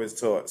was always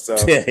taught. So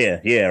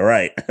yeah.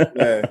 Right.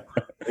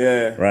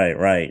 yeah.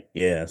 Right.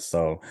 Yeah.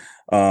 So,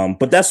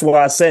 but that's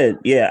why I said,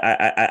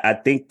 I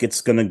think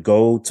it's gonna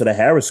go to the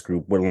Harris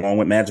Group along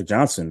with Magic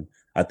Johnson.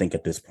 I think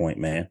at this point,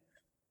 man,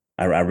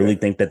 I really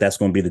think that's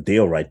going to be the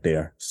deal right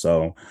there.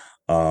 So.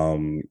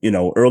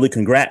 Early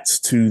congrats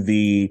to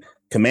the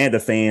Commander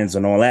fans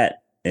and all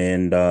that.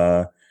 And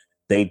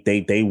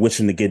they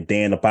wishing to get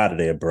Dan up out of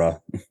there,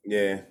 bro.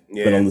 Yeah.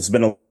 It's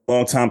been a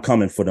long time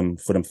coming for them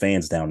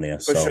fans down there.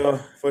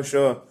 For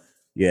sure.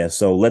 Yeah,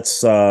 so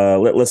let's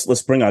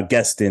bring our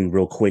guest in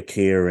real quick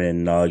here.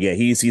 And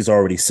he's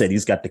already said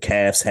he's got the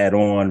Cavs hat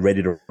on,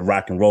 ready to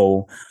rock and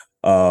roll.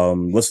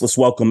 Let's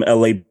welcome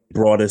LA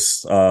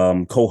Broadus,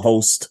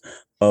 co-host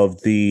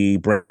of the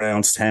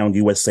Brownstown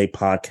USA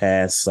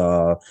podcast,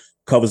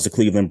 covers the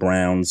Cleveland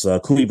Browns,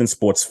 Cleveland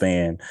sports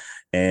fan.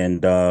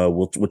 And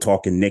we're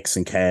talking Knicks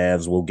and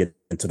Cavs. We'll get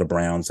into the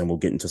Browns and we'll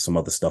get into some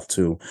other stuff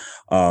too.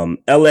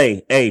 LA,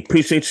 hey,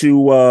 appreciate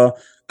you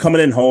coming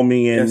in,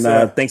 homie,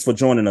 and thanks for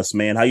joining us,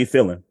 man. How you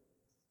feeling?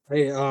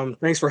 Hey,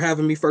 thanks for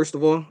having me, first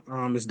of all.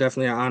 It's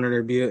definitely an honor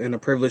to be and a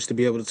privilege to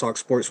be able to talk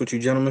sports with you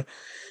gentlemen.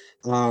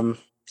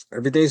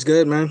 Everything's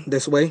good, man,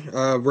 this way.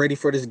 Ready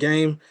for this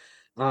game.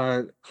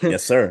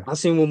 Yes, sir. I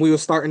seen when we were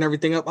starting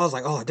everything up, I was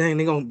like, oh dang,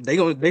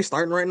 they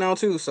starting right now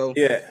too. So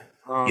yeah.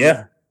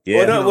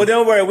 Well,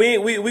 don't worry.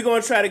 We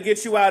gonna try to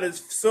get you out as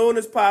soon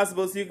as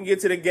possible so you can get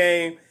to the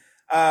game.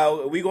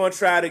 We gonna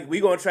try to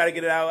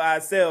get it out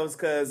ourselves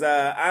because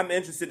I'm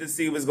interested to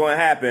see what's going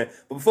to happen.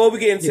 But before we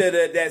get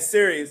into that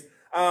series,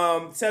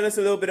 tell us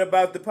a little bit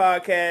about the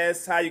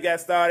podcast, how you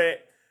got started.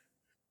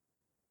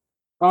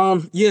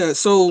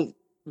 So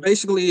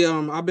basically,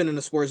 I've been in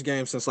the sports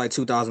game since like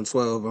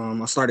 2012.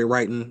 I started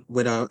writing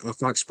with a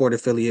Fox Sport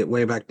affiliate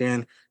way back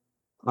then,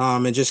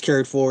 and just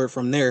carried forward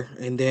from there.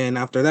 And then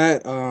after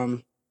that,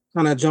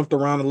 kind of jumped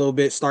around a little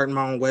bit, starting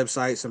my own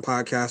websites and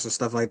podcasts and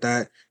stuff like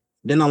that.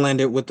 Then I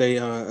landed with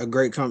a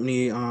great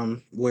company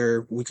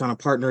where we kind of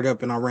partnered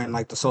up, and I ran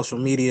like the social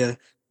media,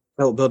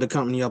 helped build the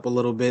company up a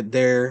little bit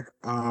there.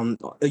 On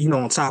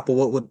top of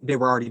what they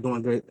were already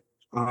doing good.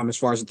 As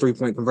far as the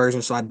 3-point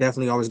conversion. So I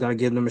definitely always got to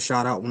give them a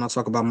shout out when I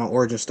talk about my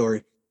origin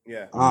story.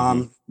 Yeah.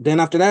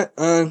 Then after that,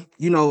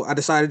 I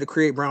decided to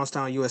create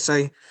Brownstown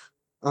USA.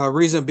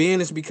 Reason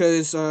being is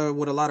because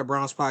with a lot of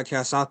Browns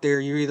podcasts out there,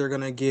 you're either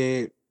going to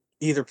get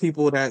either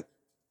people that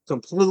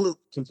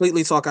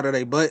completely talk out of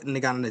their butt and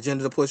they got an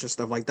agenda to push or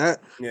stuff like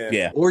that.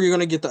 Yeah. Or you're going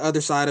to get the other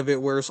side of it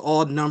where it's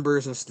all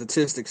numbers and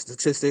statistics,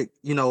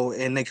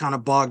 and they kind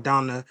of bog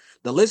down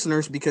the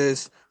listeners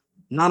because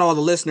not all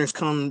the listeners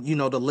come,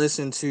 to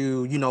listen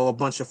to, a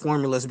bunch of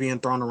formulas being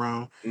thrown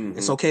around. Mm-hmm.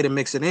 It's okay to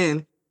mix it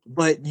in,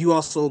 but you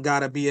also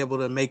got to be able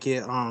to make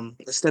it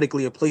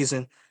aesthetically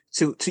pleasing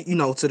to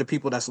the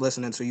people that's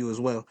listening to you as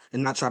well,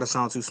 and not try to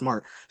sound too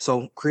smart.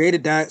 So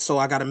created that. So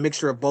I got a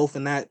mixture of both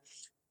in that.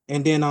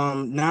 And then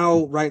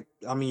now, right,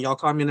 I mean, y'all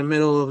caught me in the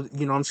middle of,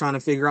 I'm trying to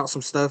figure out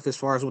some stuff as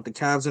far as with the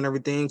Cavs and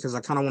everything, because I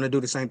kind of want to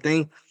do the same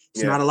thing.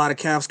 It's not a lot of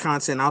Cavs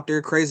content out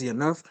there, crazy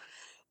enough.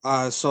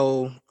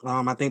 So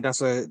I think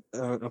that's a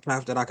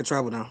path that I could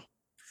travel down.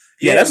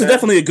 Yeah, that's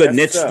definitely a good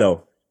niche,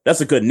 though.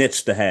 That's a good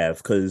niche to have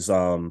because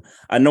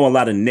I know a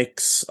lot of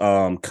Knicks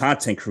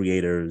content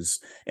creators,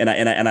 and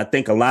I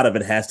think a lot of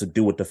it has to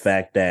do with the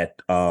fact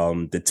that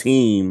the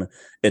team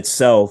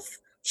itself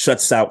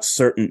shuts out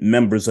certain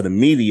members of the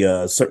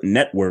media, certain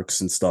networks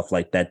and stuff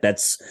like that.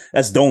 That's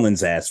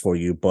Dolan's ass for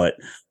you. But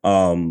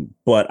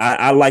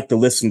I like to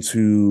listen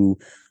to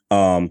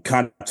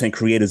content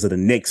creators of the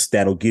Knicks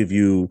that'll give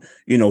you,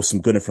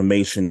 some good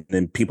information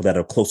and people that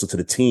are closer to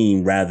the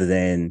team rather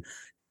than,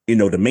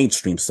 the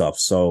mainstream stuff.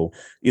 So,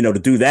 to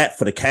do that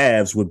for the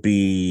Cavs would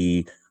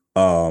be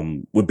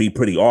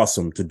pretty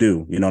awesome to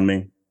do. You know what I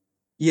mean?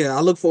 Yeah, I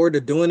look forward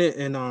to doing it.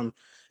 And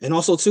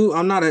also too,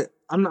 I'm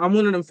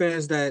one of them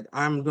fans that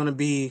I'm gonna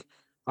be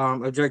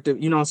objective,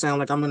 you know what I'm saying?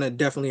 Like I'm gonna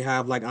definitely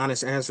have like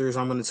honest answers.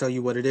 I'm gonna tell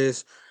you what it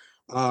is.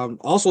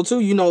 Also too,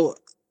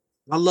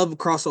 I love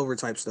crossover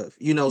type stuff,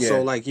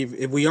 so like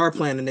if we are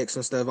playing the Knicks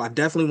and stuff, I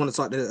definitely want to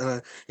talk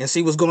to and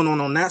see what's going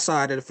on that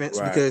side of the fence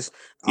because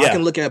I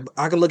can look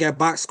at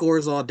box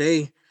scores all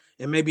day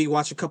and maybe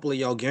watch a couple of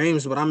y'all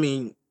games, but I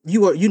mean,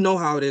 you know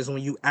how it is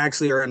when you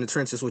actually are in the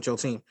trenches with your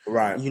team.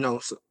 Right.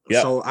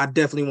 So I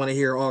definitely want to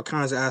hear all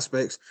kinds of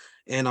aspects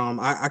and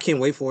I can't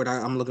wait for it.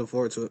 I'm looking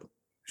forward to it.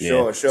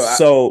 Sure.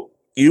 So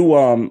you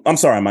I'm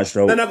sorry,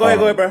 Maestro. No, go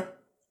ahead, bro.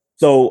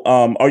 So,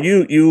 are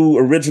you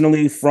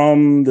originally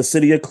from the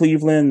city of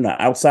Cleveland,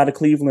 outside of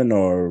Cleveland,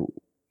 or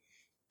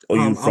are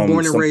you from? I'm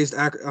born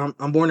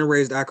and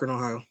raised Akron,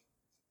 Ohio.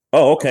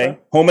 Oh, okay.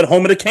 Home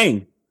of the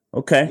King.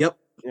 Okay. Yep.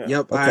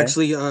 Okay. I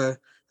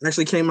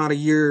actually came out a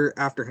year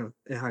after him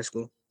in high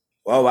school.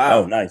 Oh wow.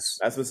 Oh, nice.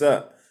 That's what's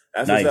up.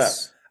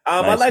 Nice.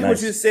 I like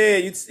what you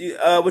said.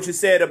 What you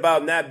said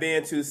about not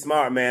being too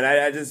smart, man.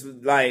 I just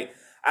like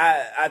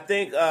I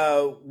think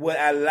what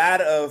a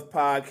lot of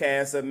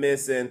podcasts are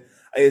missing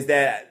is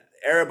that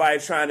everybody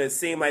trying to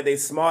seem like they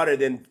smarter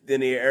than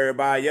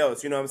everybody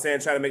else. You know what I'm saying?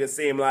 Trying to make it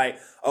seem like,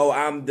 oh,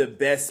 I'm the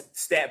best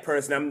stat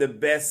person. I'm the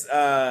best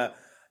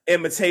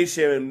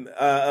imitation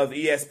of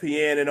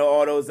ESPN and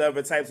all those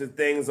other types of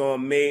things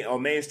on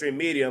mainstream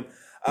media.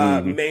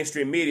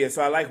 Mainstream media.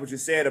 So I like what you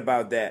said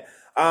about that.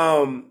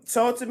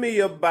 Talk to me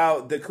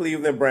about the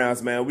Cleveland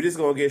Browns, man. We're just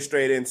gonna get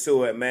straight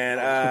into it,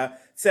 man.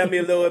 Tell me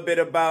a little bit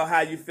about how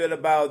you feel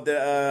about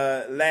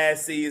the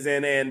last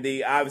season and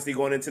the obviously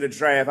going into the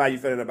draft. How you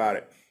feeling about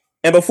it?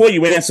 And before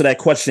you answer that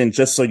question,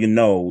 just so you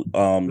know,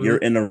 you're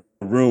in a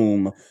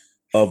room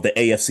of the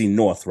AFC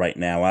North right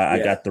now.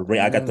 I got the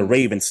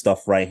Raven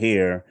stuff right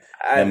here.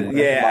 I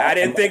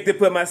didn't think to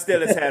put my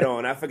Steelers hat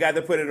on. I forgot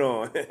to put it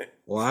on.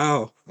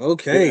 Wow.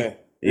 Okay.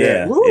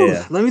 Yeah.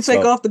 Let me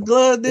take off the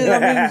glove. Then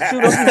I'm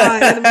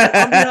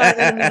behind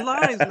enemy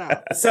lines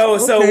now. So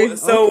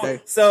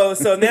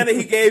now that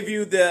he gave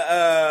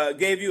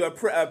you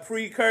a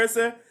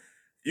precursor,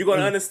 you're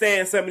gonna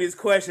understand some of these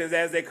questions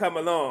as they come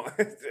along.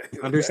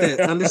 Understood.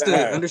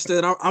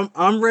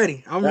 I'm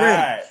ready. I'm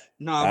ready.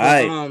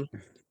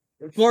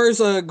 As far as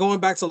going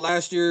back to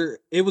last year,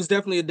 it was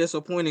definitely a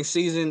disappointing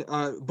season.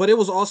 But it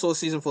was also a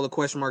season full of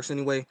question marks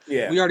anyway.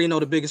 Yeah. We already know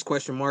the biggest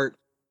question mark.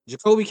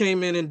 Jacoby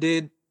came in and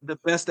did the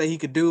best that he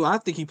could do. I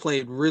think he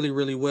played really,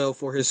 really well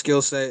for his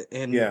skill set,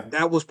 and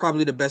that was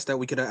probably the best that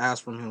we could have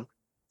asked from him.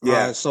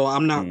 So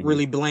I'm not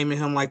really blaming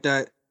him like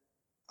that.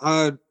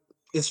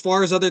 As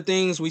far as other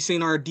things, we've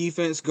seen our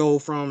defense go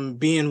from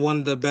being one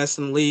of the best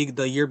in the league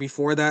the year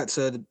before that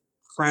to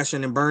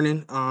crashing and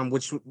burning,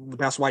 which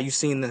that's why you've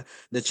seen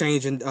the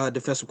change in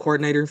defensive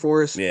coordinator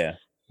for us. Yeah.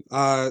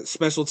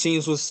 Special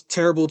teams was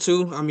terrible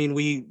too. I mean,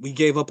 we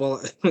gave up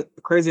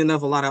crazy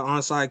enough a lot of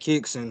onside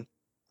kicks, and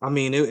I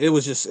mean, it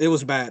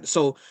was bad.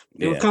 So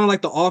it was kind of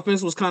like the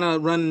offense was kind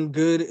of running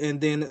good, and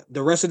then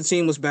the rest of the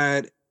team was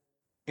bad.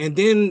 And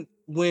then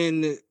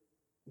when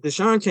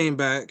Deshaun came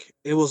back,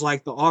 it was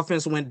like the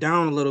offense went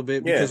down a little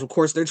bit because, of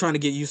course, they're trying to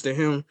get used to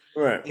him.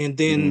 Right. And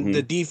then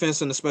the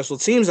defense and the special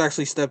teams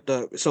actually stepped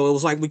up. So it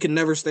was like we could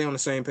never stay on the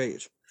same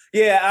page.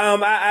 Yeah,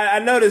 I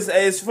noticed.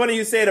 It's funny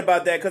you said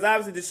about that because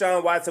obviously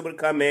Deshaun Watson would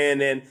come in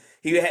and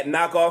he had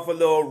knock off a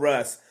little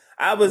rust.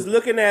 I was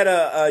looking at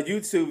a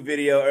YouTube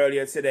video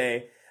earlier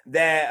today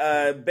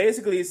that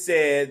basically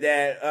said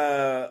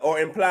that or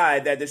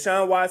implied that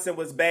Deshaun Watson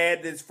was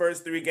bad his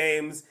first 3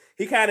 games.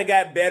 He kind of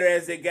got better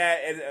as it got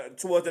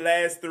towards the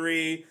last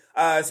 3.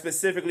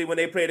 Specifically, when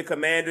they played the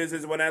Commanders,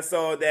 is when I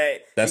saw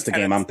that. That's the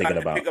game I'm thinking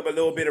about. Pick up a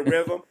little bit of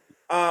rhythm,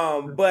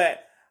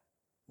 but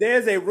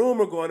there's a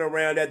rumor going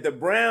around that the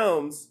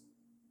Browns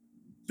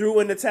threw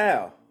in the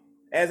towel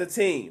as a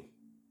team.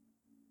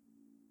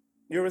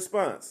 Your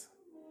response?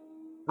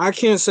 I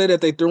can't say that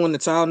they threw in the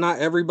towel. Not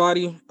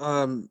everybody,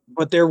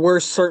 but there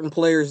were certain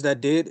players that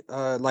did.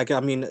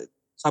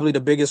 Probably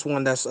the biggest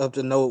one that's up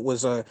to note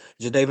was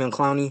Jadeveon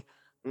Clowney.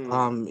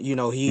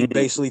 He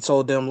basically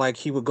told them like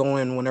he would go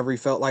in whenever he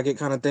felt like it,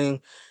 kind of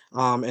thing.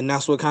 And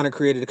that's what kind of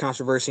created the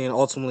controversy and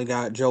ultimately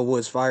got Joe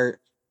Woods fired.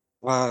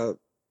 But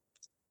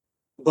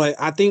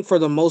I think for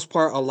the most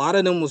part, a lot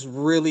of them was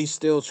really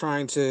still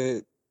trying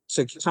to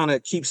kind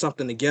of keep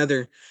something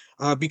together.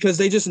 Because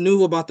they just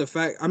knew about the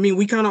fact. I mean,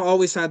 we kind of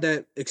always had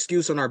that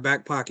excuse in our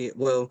back pocket.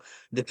 Well,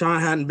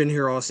 Deshaun hadn't been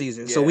here all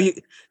season. So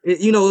it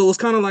was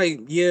kind of like,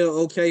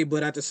 okay.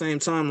 But at the same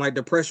time, like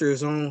the pressure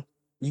is on.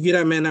 You get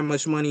that man that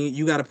much money,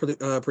 you got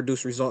to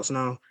produce results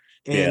now.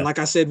 And like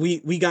I said,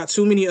 we got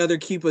too many other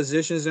key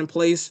positions in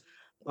place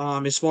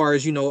As far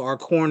as our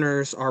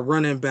corners, our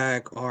running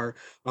back, our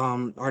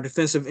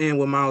defensive end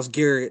with Miles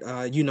Garrett.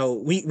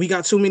 We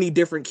got too many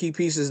different key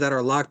pieces that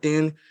are locked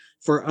in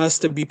for us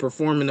to be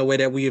performing the way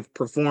that we have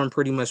performed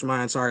pretty much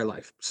my entire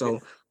life. So,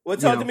 Well,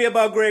 talk to me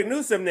about Greg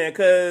Newsome then,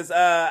 because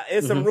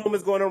there's some mhm,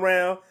 rumors going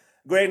around.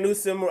 Greg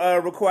Newsome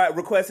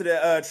requested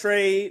a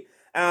trade.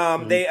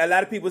 mhm, A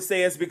lot of people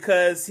say it's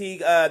because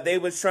they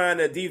was trying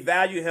to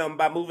devalue him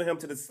by moving him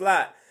to the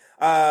slot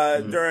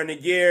mhm, during the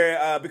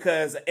year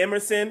because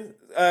Emerson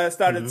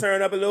started to mhm,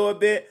 turn up a little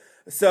bit.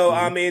 So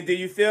I mhm. mean, do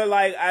you feel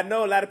like I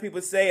know a lot of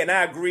people say, and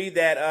I agree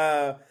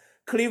that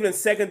Cleveland's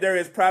secondary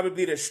is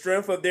probably the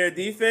strength of their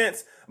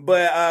defense,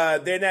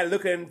 but they're not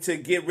looking to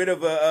get rid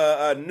of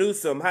a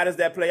Newsome. How does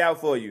that play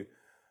out for you?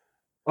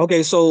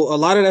 Okay, so a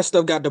lot of that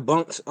stuff got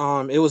debunked.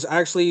 It was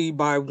actually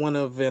by one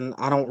of, and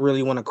I don't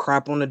really want to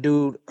crap on the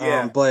dude,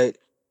 Yeah. but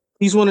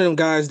he's one of them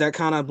guys that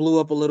kind of blew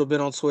up a little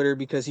bit on Twitter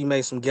because he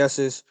made some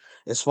guesses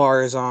as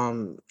far as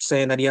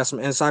saying that he has some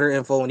insider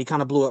info, and he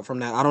kind of blew up from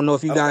that. I don't know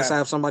if you guys Okay.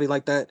 have somebody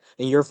like that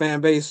in your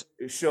fan base,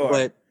 Sure.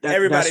 but that's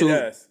Everybody who,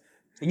 does.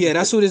 yeah,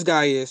 that's who this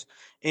guy is.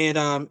 And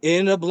it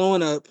ended up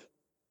blowing up.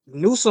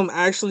 Newsom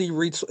actually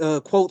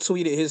quote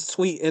tweeted his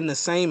tweet in the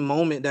same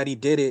moment that he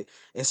did it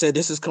and said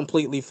this is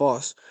completely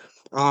false.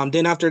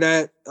 Then after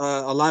that,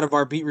 a lot of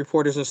our beat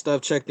reporters and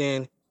stuff checked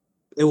in.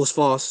 It was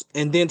false.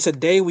 And then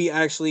today we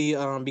actually,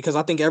 because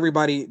I think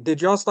everybody,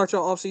 did y'all start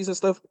your off season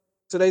stuff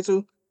today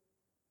too?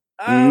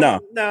 No.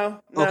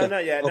 No, no, Okay,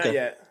 not yet, not okay.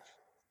 yet.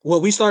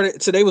 Well, we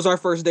started today was our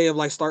first day of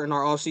like starting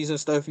our off season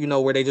stuff,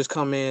 where they just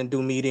come in,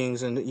 do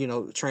meetings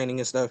and training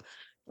and stuff.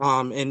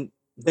 And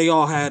they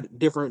all had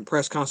different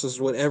press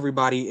conferences with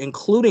everybody,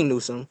 including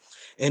Newsom.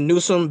 And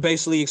Newsom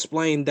basically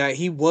explained that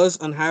he was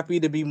unhappy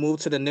to be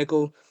moved to the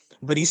nickel,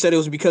 but he said it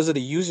was because of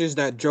the users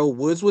that Joe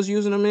Woods was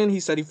using him in. He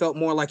said he felt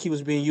more like he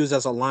was being used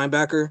as a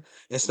linebacker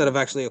instead of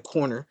actually a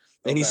corner.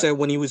 And he Okay. said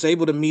when he was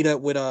able to meet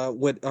up with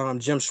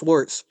Jim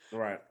Schwartz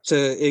Right.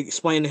 to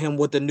explain to him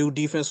what the new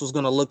defense was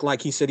going to look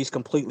like, he said he's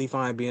completely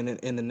fine being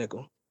in the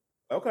nickel.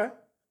 Okay.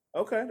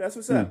 Okay. That's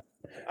what's Hmm. up.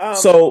 Um,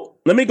 So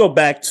let me go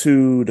back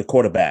to the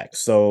quarterback.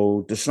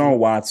 So Deshaun Mhm.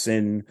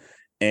 Watson,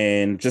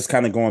 and just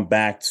kind of going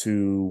back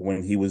to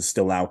when he was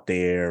still out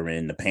there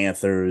and the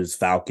Panthers,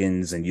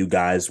 Falcons, and you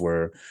guys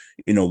were,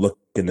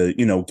 looking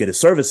to, get his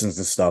services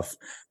and stuff.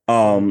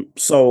 Mhm.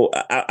 So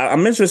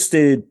I'm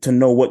interested to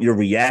know what your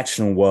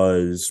reaction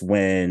was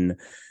when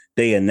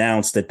they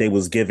announced that they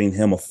was giving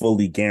him a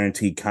fully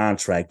guaranteed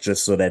contract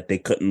just so that they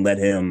couldn't let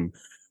him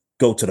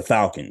go to the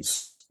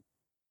Falcons.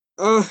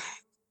 Uh,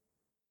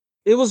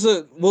 it was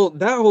that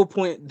whole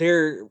point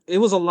there. It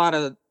was a lot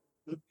of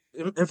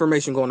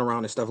information going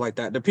around and stuff like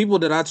that. The people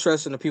that I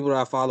trust and the people that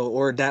I follow,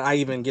 or that I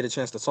even get a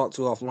chance to talk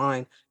to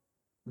offline,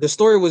 the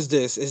story was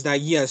this: is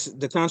that yes,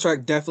 the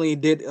contract definitely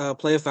did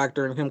play a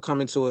factor in him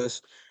coming to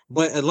us,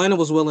 but Atlanta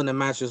was willing to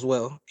match as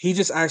well. He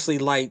just actually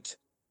liked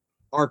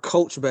our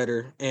coach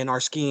better and our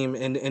scheme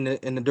and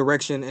in the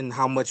direction and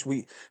how much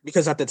we,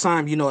 because at the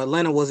time,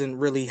 Atlanta wasn't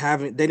really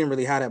having, they didn't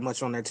really have that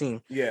much on their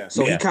team. yeah.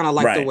 So he Yeah, kind of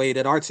liked the right. way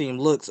that our team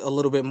looked a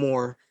little bit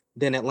more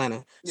than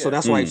Atlanta. So Yeah.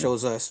 that's why he Mm,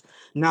 chose us.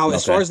 Now,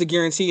 as far okay. as the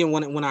guarantee, and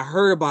when I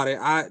heard about it,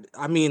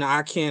 I mean,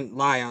 I can't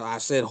lie. I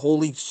said,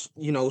 holy,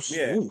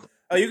 Yeah. ooh.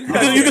 Oh, you can You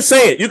cuss can, you can here.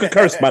 say it. You can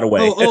curse, by the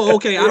way.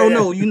 Okay. I Yeah, don't yeah.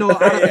 know.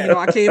 I don't,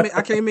 Yeah.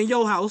 I came in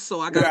your house,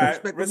 so I gotta Right.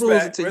 respect the rules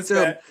Respect. until you tell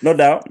me. Respect. No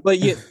doubt. But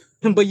yeah,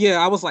 but yeah,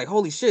 I was like,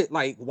 holy shit,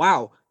 like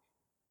wow.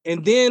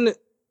 And then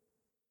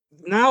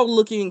now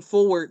looking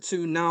forward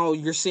to, now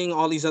you're seeing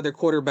all these other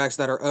quarterbacks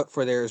that are up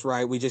for theirs,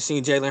 right? We just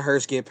seen Jalen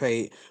Hurts get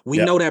paid. We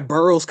Yep. know that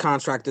Burrow's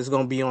contract is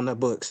going to be on the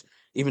books,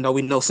 even though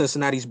we know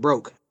Cincinnati's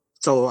broke.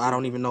 So I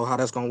don't even know how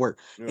that's going to work.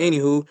 Right.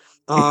 Anywho,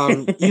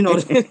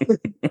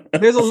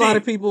 there's a lot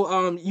of Cheap.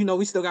 people.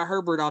 We still got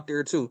Herbert out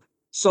there too.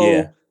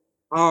 Yeah.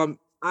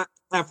 So,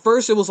 at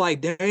first it was like,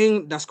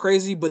 dang, that's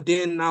crazy. But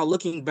then now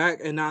looking back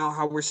and now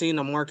how we're seeing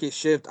the market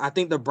shift, I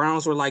think the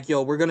Browns were like,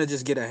 yo, we're gonna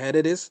just get ahead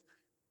of this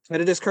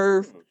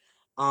curve,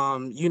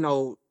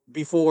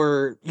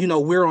 before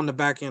we're on the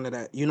back end of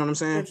that. You know what I'm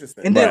saying?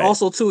 Interesting. And then Right.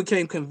 also too, it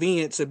came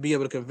convenient to be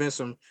able to convince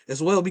them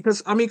as well.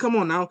 Because I mean, come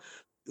on now,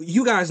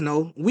 you guys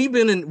know we've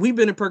been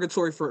in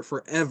purgatory for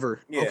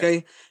forever. Yeah.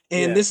 Okay,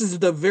 and Yeah. this is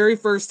the very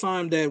first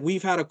time that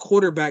we've had a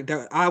quarterback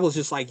that I was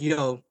just like,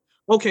 yo,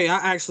 okay, I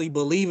actually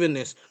believe in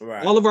this.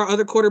 Right. All of our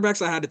other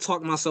quarterbacks, I had to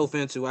talk myself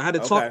into.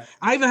 Okay.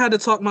 I even had to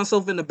talk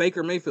myself into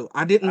Baker Mayfield.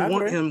 I didn't I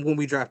want agree. him when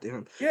we drafted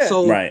him. Yeah.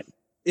 So Right.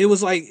 it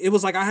was like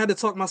I had to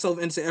talk myself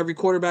into every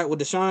quarterback with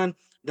Deshaun.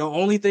 The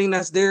only thing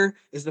that's there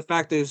is the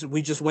fact is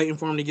we just waiting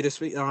for him to get his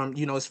feet,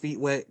 his feet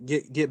wet,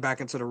 get back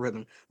into the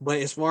rhythm. But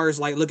as far as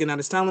like looking at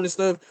his talent and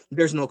stuff,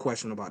 there's no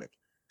question about it.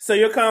 So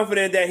you're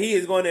confident that he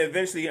is going to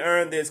eventually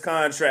earn this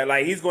contract?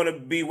 Like he's going to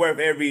be worth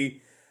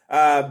every,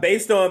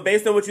 based on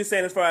what you're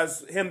saying as far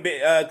as him,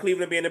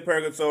 Cleveland being in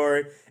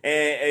purgatory,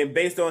 and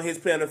based on his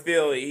play on the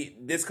field,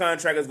 this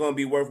contract is going to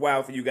be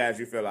worthwhile for you guys.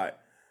 You feel like,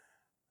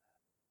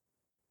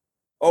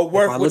 or If I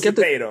worth what look you at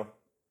the paid him?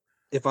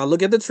 if I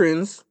look at the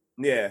trends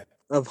Yeah.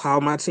 of how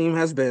my team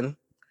has been,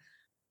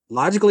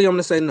 logically I'm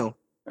gonna say no.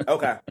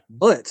 Okay.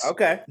 But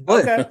Okay.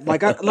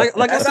 like I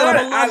said,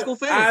 I'm a logical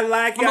fan. I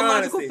like your I'm a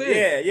logical honesty.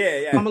 fan.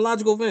 Yeah. I'm a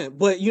logical fan.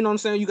 But you know what I'm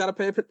saying? You got to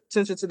pay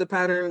attention to the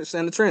patterns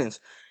and the trends.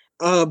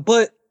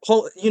 But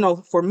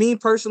for me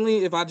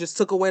personally, if I just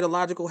took away the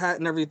logical hat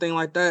and everything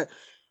like that,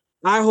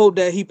 I hope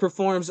that he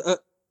performs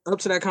up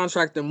to that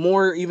contract and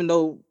more. Even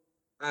though,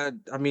 I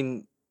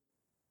mean,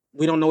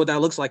 we don't know what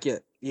that looks like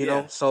yet. You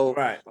know, so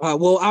right.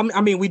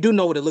 I mean, we do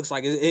know what it looks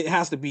like. It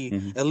has to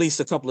be at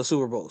least a couple of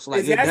Super Bowls.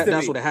 Like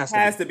that's what it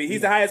has to be.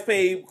 He's the highest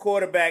paid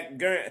quarterback.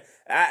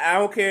 I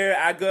don't care.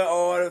 I got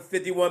all the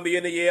 $51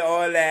 million a year,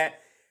 all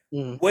that.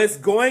 What's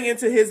going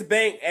into his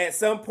bank at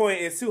some point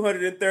is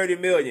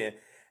 $230 million.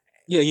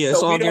 Yeah.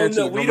 It's all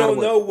guaranteed. We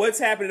don't know what's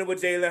happening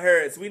with Jalen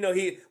Hurts. We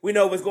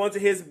know what's going to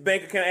his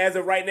bank account as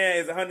of right now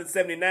is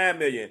 $179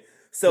 million.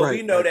 So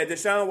we know that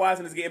Deshaun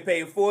Watson is getting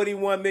paid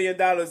 $41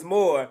 million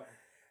more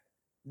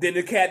than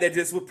the cat that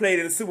just played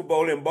in the Super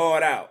Bowl and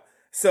balled out.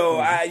 So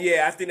I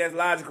think that's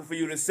logical for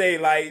you to say,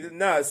 like,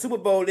 no, Super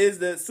Bowl is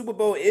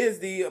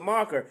the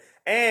marker.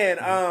 And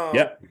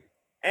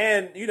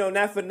and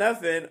not for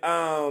nothing,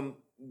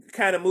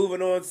 kind of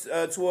moving on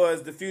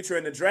towards the future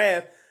in the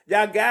draft,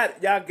 y'all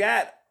got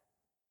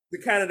the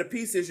kind of the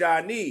pieces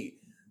y'all need.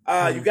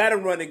 You got to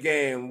run the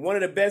game. One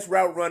of the best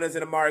route runners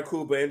in Amari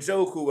Cooper and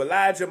Njoku,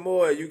 Elijah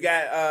Moore. You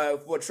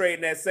got for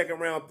trading that second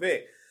round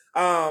pick.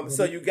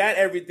 So you got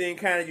everything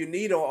kind of you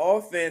need on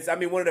offense. I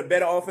mean, one of the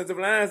better offensive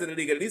lines in the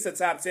league, at least a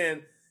top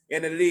 10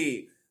 in the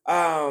league.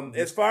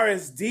 As far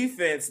as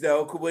defense,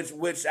 though,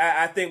 which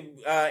I think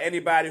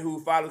anybody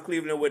who follows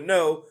Cleveland would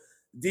know,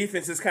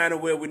 defense is kind of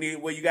where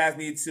you guys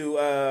need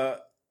to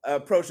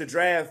approach the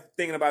draft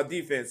thinking about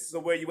defense. So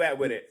where you at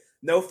with it?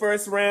 No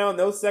first round,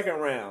 no second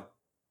round.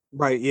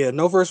 Right, yeah,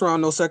 no first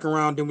round, no second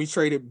round. Then we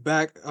traded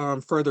back,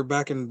 further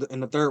back in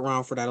the third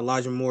round for that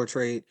Elijah Moore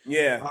trade.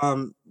 Yeah.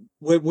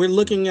 What we're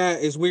looking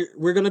at is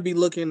we're going to be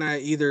looking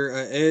at either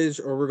an edge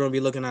or we're going to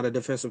be looking at a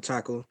defensive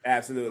tackle.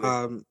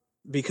 Absolutely.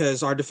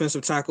 Because our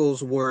defensive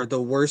tackles were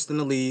the worst in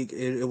the league.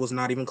 It was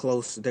not even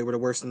close. They were the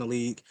worst in the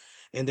league.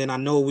 And then I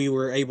know we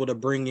were able to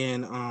bring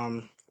in.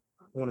 I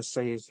want to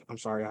say, I'm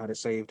sorry, I had it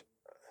saved.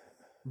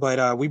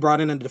 But we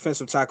brought in a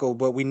defensive tackle,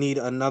 but we need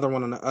another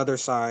one on the other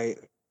side.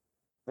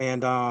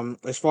 And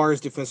as far as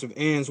defensive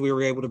ends, we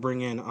were able to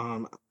bring in.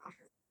 I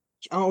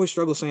always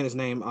struggle saying his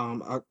name.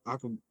 I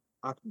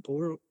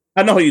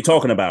know who you're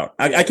talking about.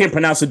 I can't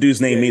pronounce the dude's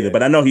name either,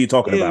 but I know who you're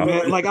talking about.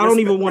 Man, like I don't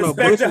even want to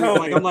butcher it.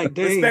 Like I'm like,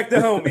 dang. Respect the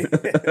homie.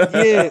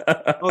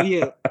 Yeah. Oh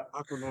yeah.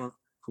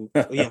 Cool.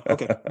 Yeah.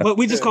 Okay. But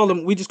we just call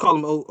him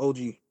OG.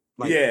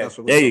 Like, that's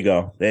what there you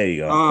go.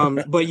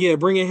 But yeah,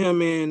 bringing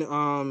him in.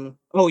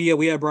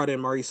 We had brought in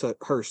Maurice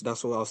Hurst.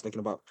 That's what I was thinking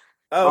about.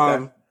 Oh,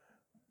 okay.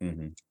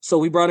 So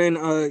we brought in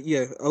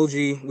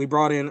OG. We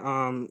brought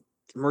in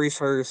Maurice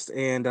Hurst,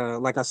 and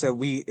like I said,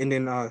 we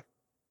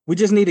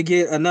just need to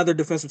get another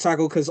defensive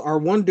tackle because our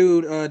one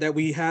dude that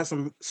we had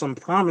some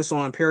promise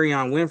on,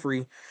 Perion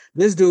Winfrey,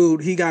 this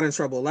dude, he got in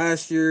trouble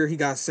last year. He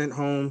got sent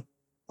home.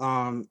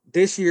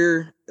 This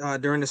year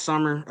during the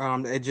summer,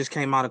 it just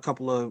came out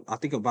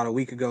about a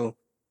week ago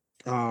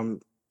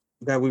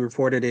that we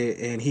reported it,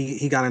 and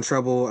he got in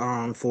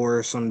trouble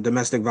for some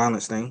domestic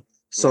violence thing.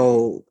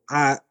 So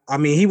I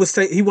mean he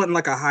wasn't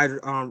like a high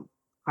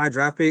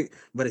draft pick,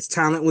 but his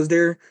talent was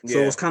there. So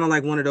it was kind of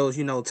like one of those,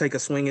 take a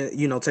swing at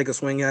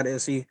it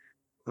and see.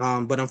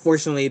 But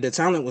unfortunately the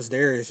talent was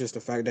there. It's just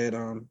the fact that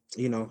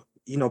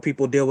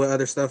people deal with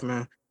other stuff,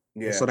 man.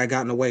 Yeah. So that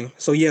got in the way.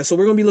 So so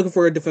we're gonna be looking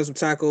for a defensive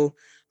tackle.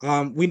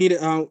 We need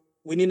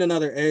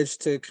another edge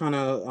to kind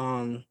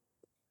of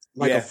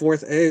a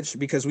fourth edge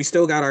because we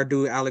still got our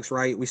dude Alex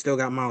Wright. We still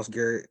got Myles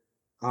Garrett.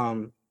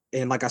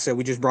 And like I said,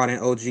 we just brought in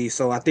OG.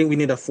 So I think we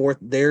need a fourth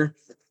there.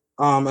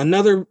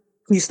 Another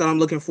piece that I'm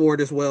looking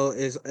forward as well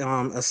is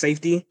a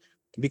safety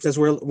because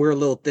we're a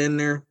little thin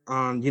there.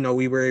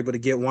 We were able to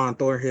get Juan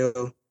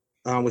Thornhill,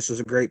 which was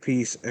a great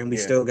piece, and we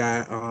still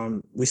got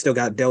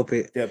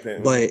Delpit.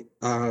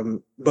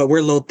 But we're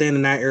a little thin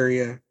in that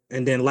area.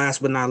 And then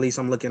last but not least,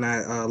 I'm looking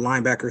at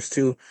linebackers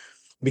too.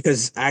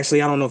 Because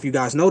actually, I don't know if you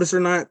guys noticed or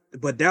not,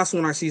 but that's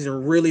when our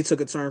season really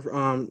took a turn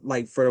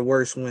for the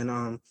worse when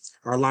our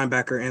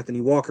linebacker Anthony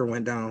Walker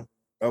went down.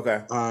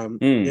 Okay.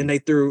 And they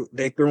threw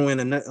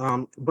in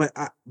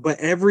but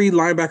every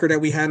linebacker that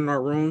we had in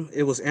our room,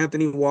 it was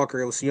Anthony Walker,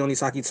 it was Sione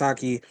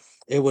Takitaki,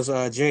 it was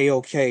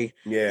JOK.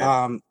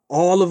 Yeah.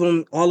 All of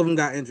them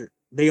got injured.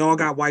 They all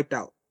got wiped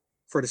out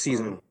for the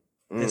season.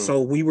 And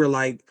so we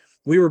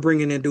were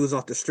bringing in dudes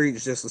off the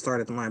streets just to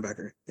start at the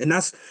linebacker. And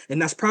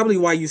that's probably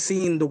why you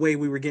seen the way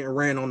we were getting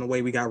ran on the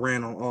way we got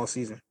ran on all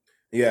season.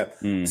 Yeah.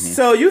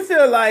 So you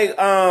feel like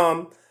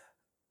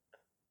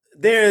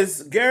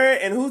there's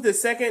Garrett and who's the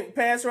second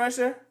pass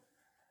rusher?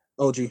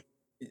 OG.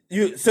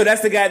 So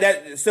that's the guy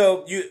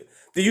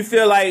do you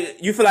feel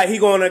like he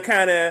gonna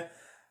kind of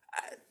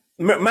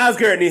Myles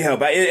Garrett need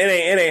help.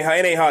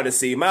 It ain't hard to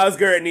see. Myles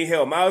Garrett need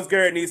help. Myles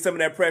Garrett needs some of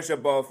that pressure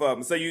off of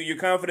him. So you're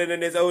confident in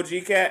this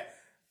OG cat?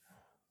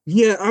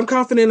 Yeah, I'm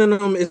confident in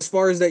him as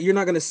far as that you're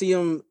not going to see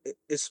him.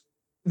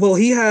 Well,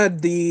 he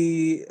had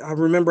I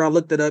remember I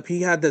looked it up.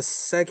 He had the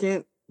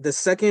second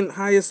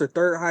highest or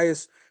third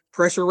highest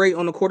pressure rate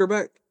on the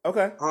quarterback.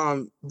 Okay.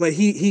 But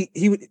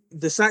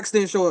the sacks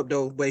didn't show up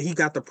though, but he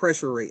got the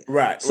pressure rate.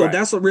 Right. So Right.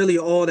 that's what really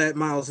all that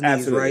Miles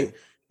needs, Absolutely. right?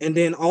 And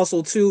then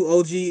also too,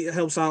 OG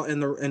helps out in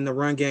the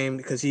run game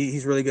because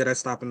he's really good at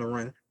stopping the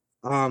run.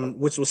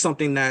 Which was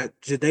something that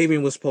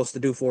Jadavian was supposed to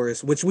do for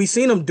us, which we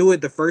seen him do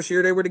it the first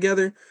year they were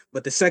together,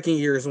 but the second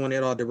year is when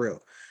it all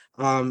derailed.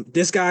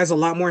 This guy's a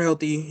lot more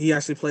healthy. He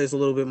actually plays a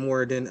little bit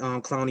more than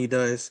Clowney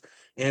does.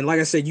 And like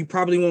I said, you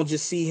probably won't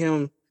just see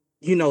him,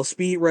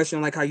 speed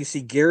rushing like how you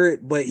see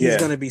Garrett, but he's Yeah.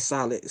 gonna be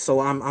solid. So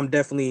I'm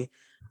definitely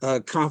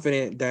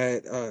confident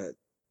that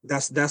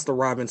that's the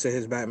Robin to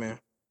his Batman.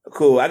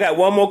 Cool. I got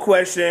one more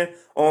question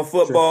on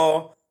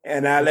football,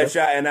 and I'll let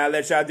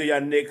Okay. y'all do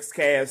your Knicks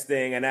Cavs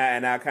thing, and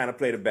I'll kind of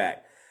play the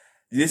back.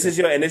 This is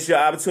your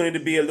opportunity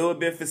to be a little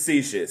bit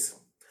facetious.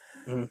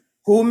 Mhm.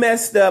 Who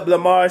messed up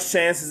Lamar's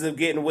chances of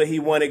getting what he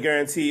wanted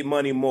guaranteed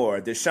money more,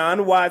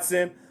 Deshaun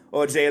Watson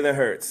or Jalen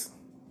Hurts?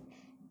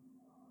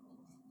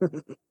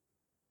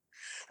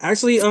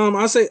 Actually,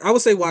 I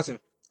would say Watson.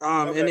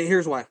 Okay. And then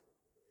here's why.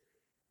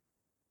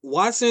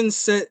 Watson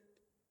set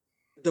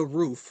the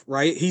roof,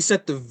 right? He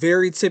set the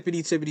very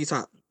tippity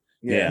top.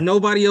 Yeah.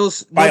 Nobody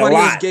else gave by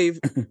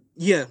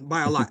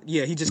a lot.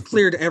 Yeah, he just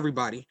cleared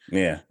everybody.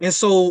 Yeah. And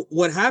so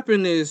what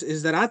happened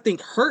is that I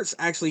think Hurts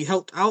actually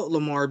helped out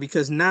Lamar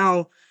because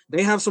now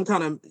they have some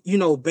kind of,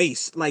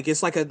 base. Like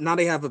it's like now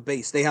they have a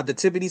base. They have the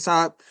tippity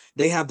top,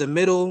 they have the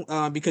middle,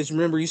 because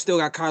remember you still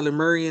got Kyler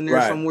Murray in there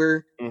Right.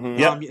 somewhere.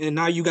 Mhm. And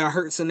now you got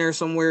Hurts in there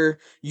somewhere.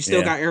 You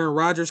still got Aaron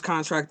Rodgers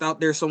contract out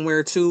there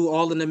somewhere too,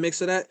 all in the mix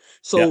of that.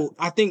 So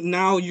I think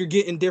now you're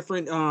getting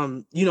different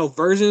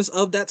versions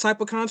of that type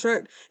of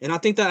contract. And I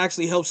think that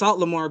actually helps out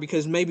Lamar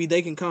because maybe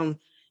they can come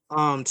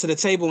to the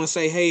table and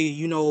say, hey,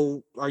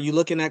 are you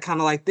looking at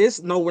kind of like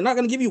this? No, we're not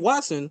going to give you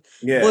Watson.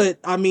 Yeah. But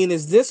I mean,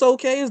 is this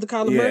okay? Is the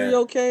Kyler Murray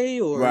okay?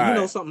 Or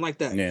Right. something like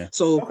that. Yeah.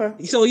 So Okay.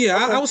 yeah,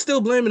 Okay. I was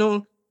still blaming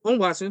on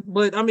Watson,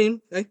 but I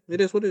mean, hey,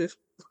 it is what it is.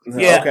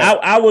 Yeah, Okay.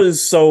 I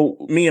was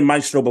me and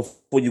Maestro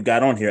before you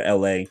got on here,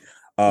 LA.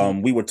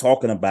 We were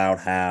talking about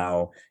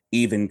how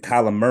even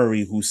Kyler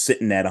Murray, who's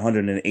sitting at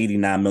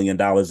 $189 million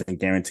in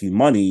guaranteed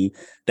money,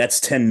 that's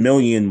 $10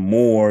 million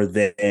more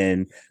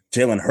than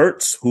Jalen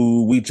Hurts,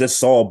 who we just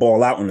saw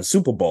ball out in the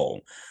Super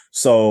Bowl.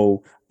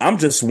 So I'm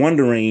just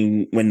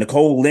wondering when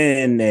Nicole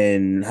Lynn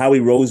and Howie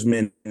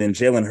Roseman and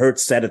Jalen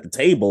Hurts sat at the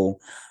table,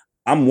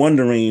 I'm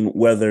wondering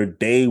whether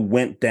they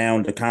went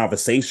down the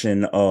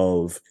conversation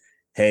of,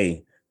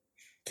 hey,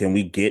 can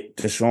we get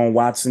Deshaun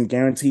Watson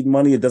guaranteed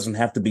money? It doesn't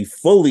have to be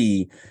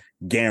fully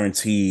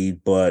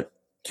guaranteed, but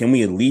can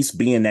we at least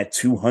be in that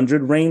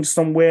 200 range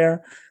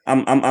somewhere?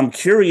 I'm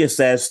curious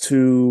as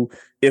to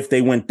if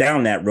they went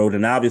down that road,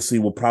 and obviously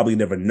we'll probably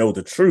never know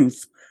the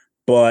truth.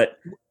 But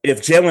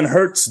if Jalen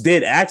Hurts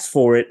did ask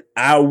for it,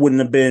 I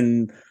wouldn't have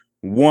been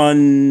I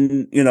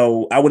wouldn't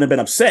have been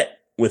upset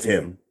with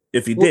him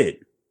if he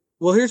did.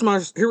 Well, here's my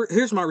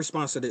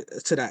response to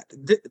that.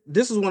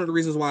 This is one of the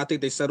reasons why I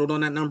think they settled on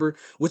that number,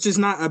 which is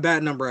not a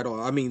bad number at all.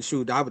 I mean,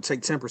 shoot, I would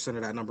take 10%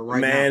 of that number right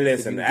now. Man,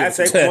 listen, I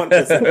take 1%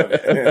 of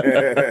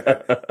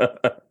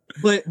it.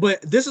 But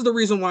this is the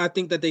reason why I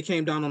think that they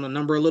came down on the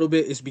number a little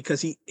bit is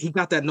because he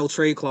got that no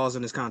trade clause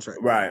in his contract.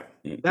 Right.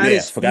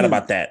 Forgot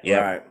about that. Yeah.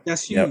 Right.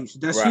 That's huge.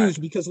 That's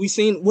huge because we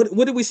seen what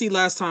did we see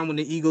last time when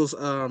the Eagles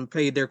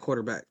paid their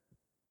quarterback?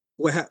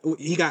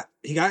 He got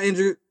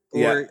injured.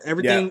 Or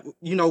everything,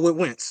 with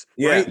Wentz,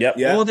 right?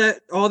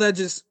 All that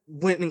just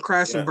went and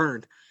crashed and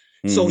burned.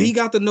 So he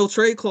got the no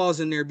trade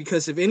clause in there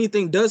because if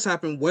anything does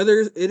happen,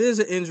 whether it is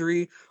an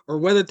injury or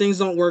whether things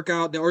don't work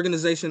out, the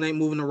organization ain't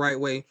moving the right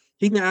way,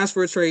 he can ask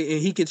for a trade and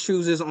he can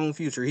choose his own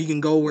future. He can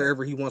go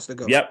wherever he wants to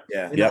go.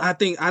 I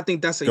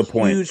think that's a Good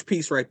point. huge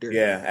piece right there.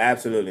 Yeah,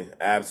 absolutely.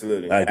 I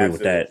agree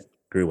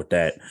with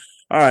that.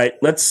 All right,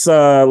 let's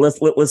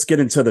get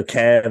into the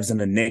Cavs and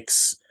the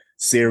Knicks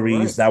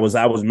series. Right. I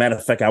was matter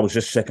of fact, I was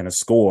just checking the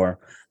score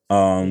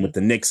with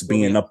the Knicks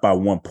being up by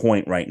 1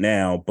 point right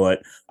now.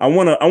 But I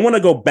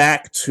wanna go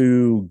back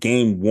to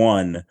game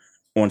 1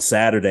 on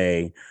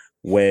Saturday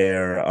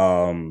where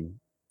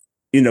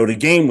the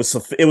game was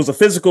a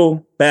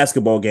physical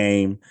basketball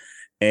game.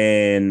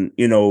 And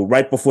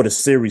right before the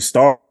series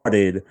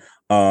started,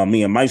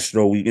 me and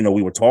Maestro,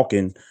 we were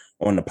talking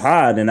on the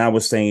pod, and I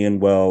was saying,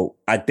 well,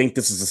 I think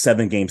this is a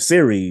 7-game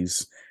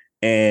series,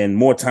 and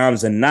more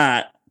times than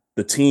not,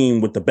 the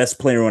team with the best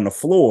player on the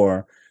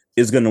floor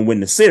is going to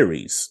win the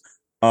series.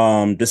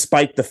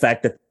 Despite the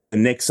fact that the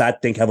Knicks, I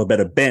think, have a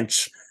better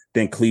bench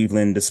than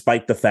Cleveland,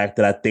 despite the fact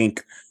that I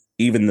think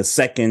even the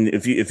second,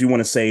 if you want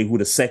to say who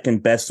the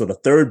second best or the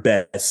third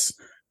best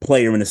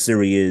player in the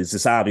series is,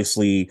 it's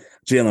obviously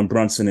Jalen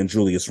Brunson and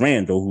Julius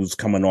Randle, who's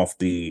coming off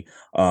the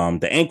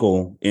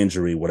ankle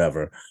injury,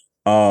 whatever.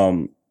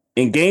 In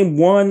game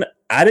 1,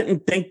 I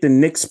didn't think the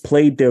Knicks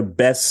played their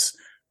best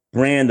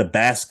brand of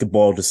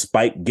basketball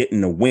despite getting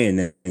the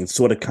win, and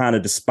sort of kind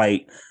of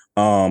despite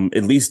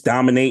at least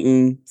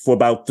dominating for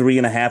about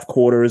 3.5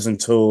 quarters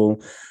until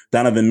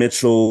Donovan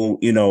Mitchell,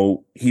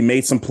 he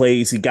made some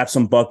plays. He got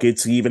some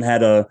buckets. He even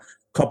had a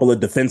couple of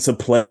defensive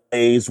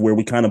plays where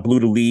we kind of blew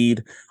the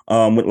lead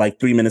with like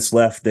 3 minutes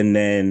left. And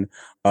then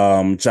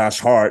Josh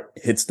Hart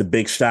hits the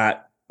big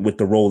shot with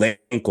the rolled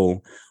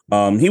ankle.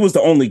 He was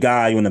the only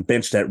guy on the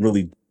bench that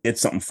really did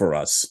something for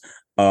us.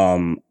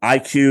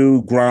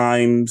 IQ,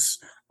 Grimes,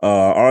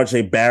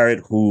 RJ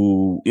Barrett,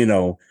 who,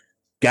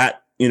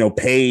 got,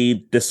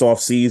 paid this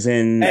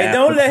offseason. Hey,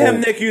 don't let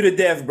him nick you to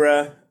death,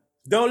 bruh.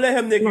 Don't let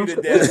him nick you to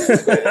death.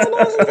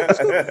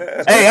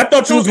 Hey, I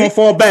thought you was gonna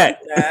fall back.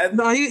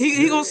 No,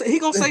 he gonna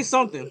say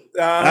something.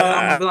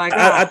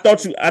 I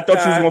thought you was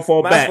gonna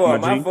fall back.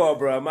 My fault,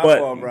 bro. My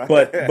fault, bro.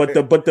 But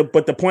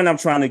the point I'm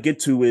trying to get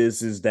to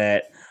is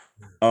that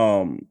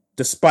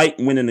despite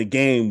winning the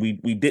game,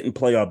 we didn't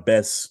play our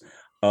best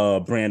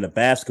brand of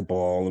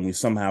basketball, and we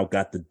somehow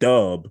got the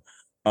dub.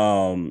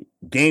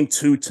 Game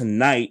 2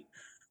 tonight.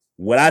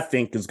 What I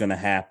think is going to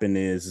happen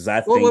is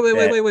I think. Wait. Go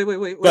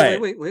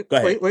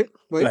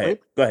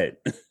ahead.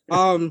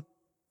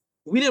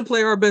 We didn't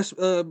play our best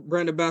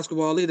brand of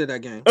basketball either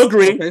that game.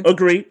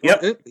 Agree.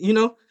 Yep.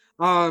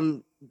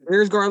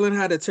 Darius Garland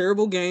had a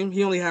terrible game.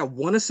 He only had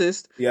 1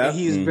 assist. Yeah. And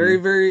he is very,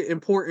 very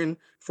important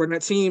for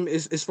that team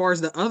as far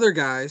as the other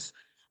guys.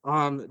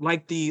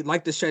 Like the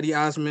Shetty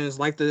Osmonds,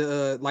 like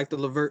the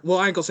LeVert. Well,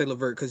 I ain't gonna say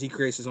LeVert because he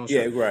creates his own shot.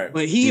 Yeah, right.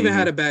 But he even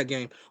had a bad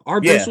game.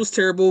 Our bench was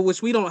terrible,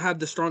 which we don't have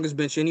the strongest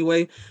bench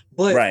anyway.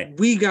 But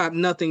we got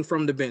nothing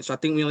from the bench. I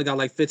think we only got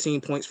like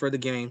 15 points for the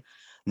game.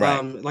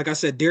 Right. Like I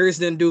said, Darius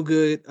didn't do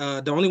good.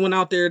 The only one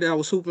out there that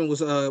was hooping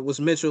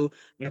was Mitchell.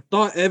 I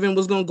thought Evan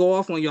was gonna go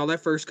off on y'all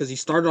at first because he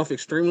started off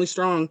extremely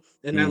strong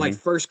in that like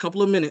first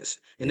couple of minutes,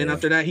 and then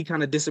after that he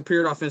kind of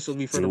disappeared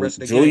offensively for the rest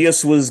of the game.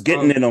 Julius was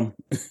getting in him.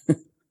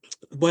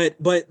 But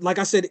like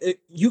I said,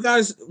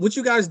 what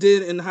you guys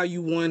did and how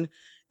you won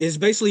is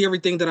basically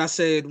everything that I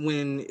said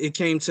when it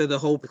came to the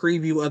whole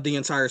preview of the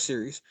entire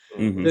series.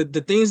 Mm-hmm.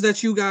 The things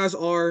that you guys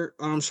are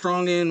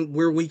strong in,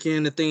 we're weak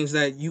in. The things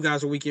that you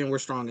guys are weak in, we're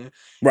strong in.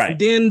 Right. And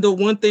then the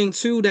one thing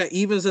too that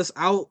evens us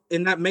out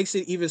and that makes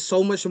it even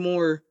so much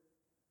more,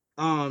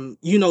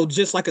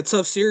 just like a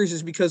tough series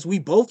is because we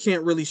both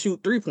can't really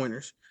shoot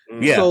 3-pointers.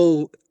 Yeah.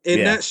 So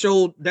that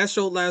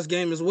showed last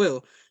game as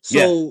well. So.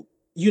 Yeah.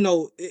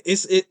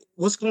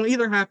 What's going to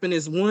either happen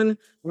is one,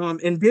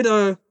 and did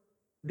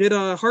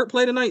Hart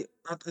play tonight?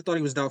 I thought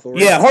he was doubtful.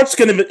 Right? Yeah, Hart's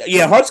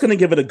gonna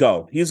give it a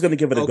go. He's gonna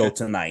give it a go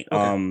tonight.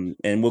 Okay.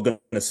 And we're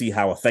gonna see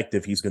how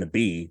effective he's gonna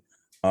be.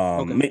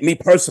 Me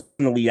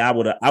personally, I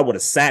would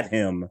have sat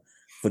him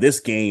for this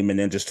game and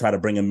then just try to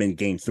bring him in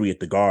game 3 at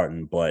the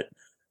Garden. But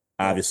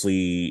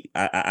obviously,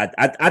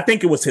 I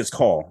think it was his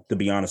call. To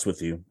be honest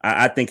with you,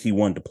 I think he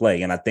wanted to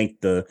play, and I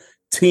think the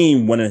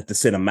team wanted to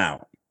sit him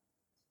out.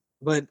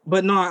 But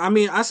no, I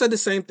mean, I said the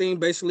same thing.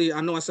 Basically, I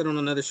know I said on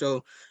another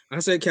show, I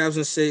said Cavs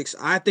in 6.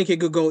 I think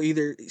it could go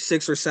either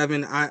 6 or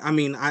 7.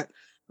 I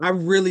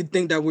really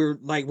think that we're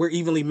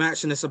evenly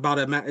matched, and it's about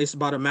a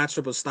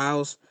matchup of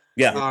styles.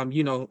 Yeah.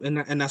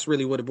 And that's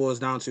really what it boils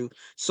down to.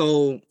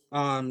 So,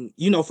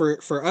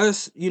 for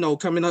us,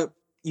 coming up,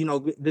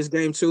 this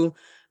game too,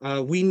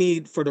 we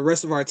need for the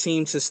rest of our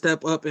team to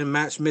step up and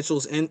match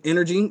Mitchell's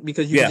energy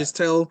because you can just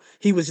tell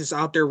he was just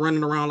out there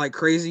running around like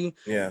crazy.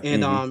 Yeah.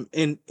 And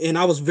and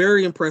I was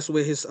very impressed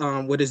with his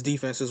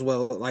defense as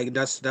well. Like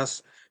that's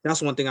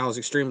one thing I was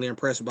extremely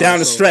impressed by. Down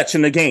the stretch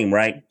in the game,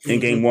 right? In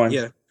game 1.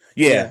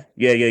 Yeah.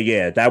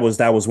 That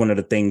was one of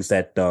the things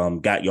that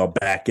got y'all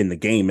back in the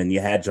game, and you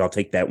had y'all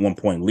take that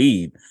 1-point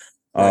lead.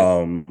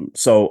 Right.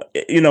 So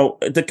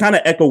to kind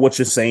of echo what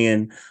you're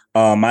saying,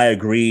 I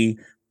agree.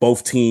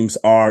 Both teams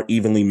are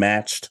evenly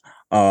matched.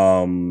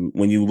 When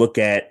you look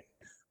at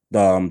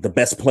the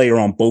best player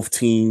on both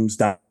teams,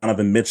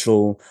 Donovan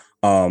Mitchell,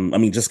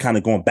 just kind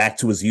of going back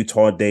to his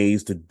Utah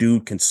days, the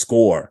dude can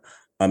score.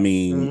 All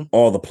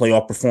the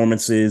playoff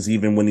performances,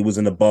 even when he was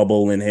in the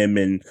bubble, and him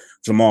and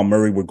Jamal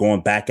Murray were going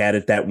back at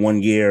it that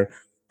one year.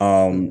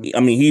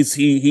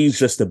 He's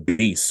just a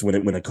beast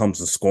when it comes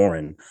to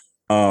scoring.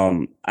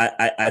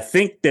 I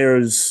think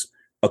there's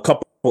a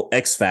couple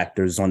X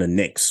factors on the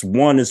Knicks.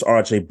 One is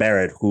RJ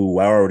Barrett, who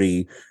I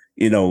already,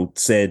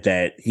 said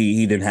that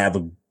he didn't have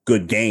a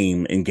good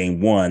game in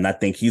game 1. I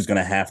think he's going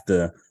to have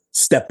to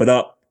step it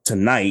up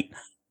tonight.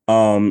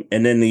 And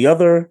then the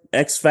other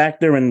X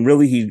factor, and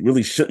really he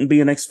really shouldn't be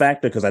an X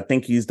factor because I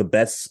think he's the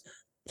best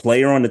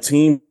player on the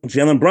team,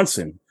 Jalen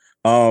Brunson.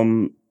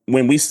 When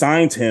we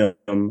signed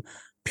him,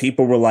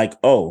 people were like,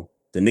 "Oh,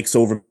 the Knicks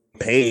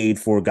overpaid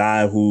for a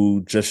guy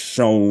who just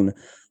shown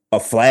a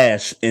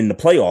flash in the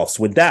playoffs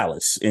with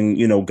Dallas and,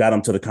 got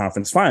him to the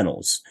conference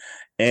finals."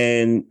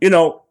 And,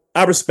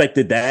 I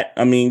respected that.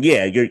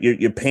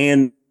 You're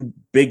paying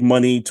big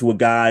money to a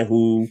guy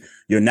who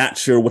you're not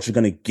sure what you're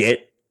going to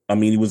get.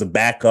 He was a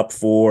backup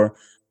for,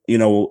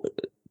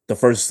 the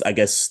first,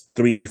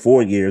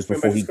 3-4 years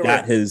before he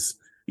got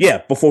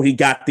before he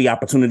got the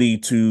opportunity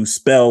to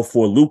spell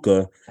for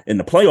Luka in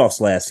the playoffs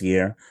last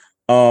year.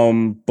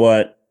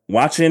 But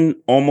watching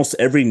almost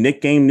every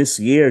Knick game this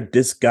year,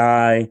 this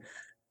guy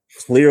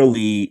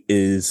clearly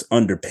is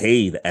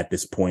underpaid at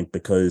this point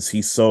because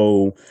he's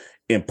so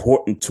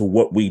important to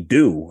what we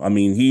do. I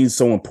mean, he's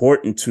so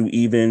important to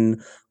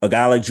even a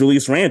guy like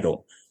Julius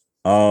Randle.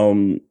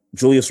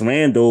 Julius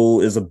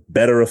Randle is a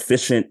better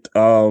efficient,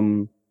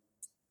 bucket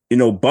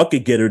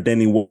getter than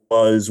he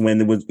was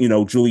when it was,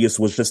 Julius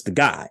was just the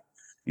guy.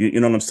 You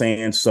know what I'm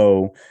saying?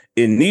 So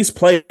in these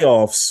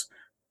playoffs,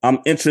 I'm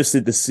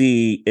interested to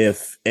see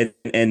if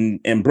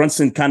and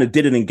Brunson kind of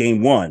did it in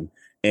game one,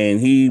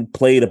 and he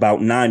played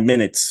about 9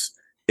 minutes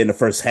in the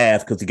first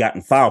half because he got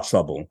in foul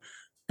trouble.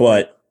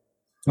 But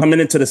coming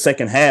into the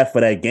second half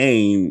of that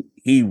game,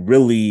 he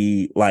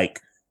really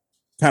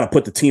kind of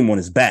put the team on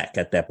his back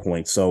at that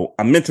point. So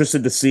I'm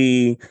interested to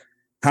see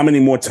how many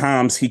more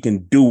times he can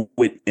do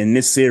it in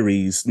this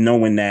series,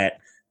 knowing that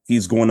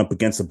he's going up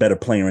against a better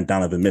player in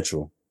Donovan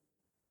Mitchell.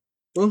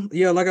 Well,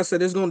 yeah, like I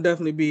said, it's going to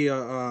definitely be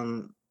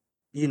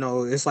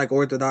it's like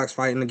orthodox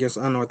fighting against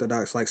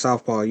unorthodox, like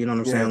southpaw. You know what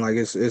I'm saying? Like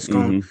it's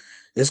going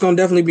to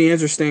definitely be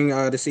interesting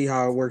to see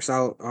how it works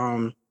out.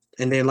 And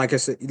then, like I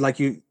said, like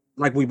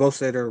we both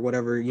said or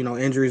whatever,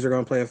 injuries are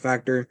going to play a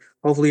factor.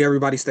 Hopefully,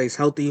 everybody stays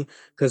healthy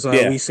because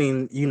we've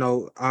seen,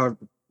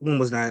 when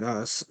was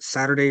that?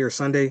 Saturday or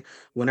Sunday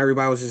when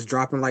everybody was just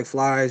dropping like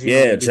flies.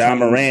 John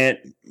Morant.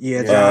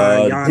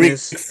 Giannis, Greek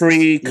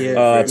Freak,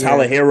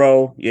 Tyler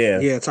Hero.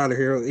 Tyler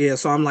Hero. Yeah,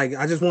 so I'm like,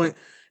 I just want.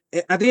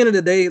 At the end of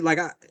the day, like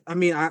I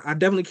mean, I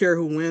definitely care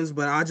who wins,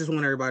 but I just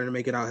want everybody to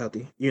make it out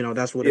healthy.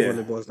 That's what it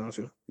really boils down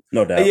to.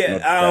 No doubt. Yeah,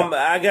 no doubt.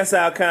 I guess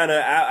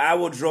I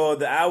will draw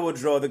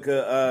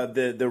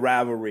the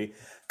rivalry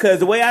because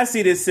the way I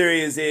see this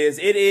series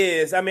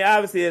is. I mean,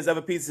 obviously there's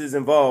other pieces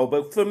involved,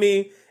 but for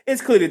me,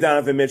 it's clearly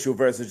Donovan Mitchell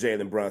versus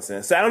Jalen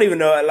Brunson. So I don't even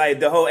know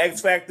the whole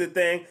X Factor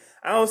thing.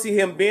 I don't see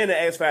him being an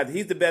X Factor.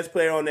 He's the best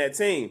player on that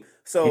team.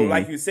 So,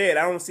 like you said,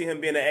 I don't see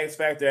him being an X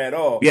factor at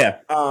all. Yeah.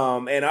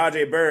 And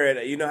RJ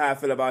Bird, you know how I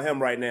feel about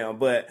him right now.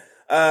 But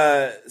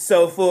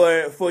so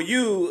for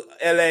you,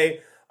 LA,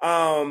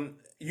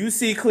 you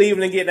see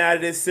Cleveland getting out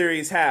of this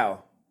series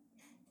how?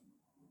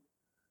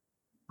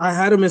 I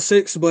had him in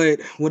 6, but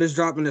with his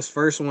dropping this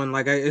first one,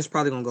 it's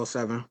probably gonna go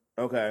 7.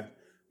 Okay,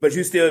 but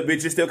you're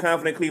still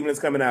confident Cleveland's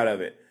coming out of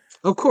it.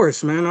 Of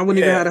course, man. I wouldn't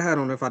even have a hat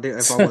on if I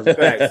wasn't.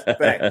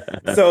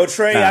 Facts. So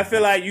Trey, I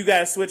feel like you got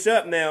to switch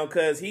up now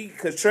because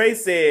Trey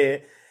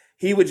said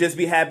he would just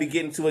be happy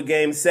getting to a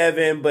game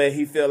 7, but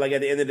he felt like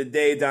at the end of the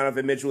day,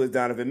 Donovan Mitchell is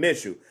Donovan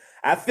Mitchell.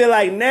 I feel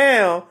like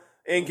now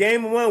in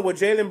game 1 with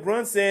Jalen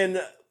Brunson,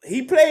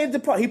 he played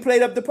up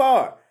the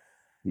par.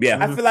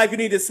 Yeah, I feel like you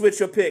need to switch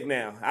your pick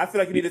now. I feel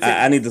like you need to.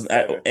 And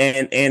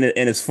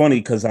it's funny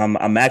because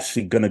I'm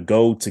actually gonna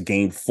go to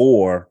game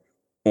 4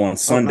 on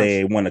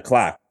Sunday at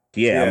 1:00.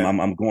 Yeah,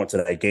 I'm going to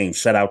that game.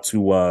 Shout out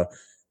to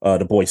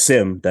the boy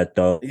Sim that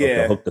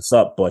hooked us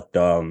up. But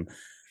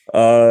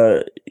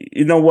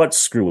you know what?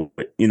 Screw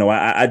it.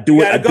 I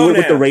do it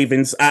with the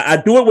Ravens. I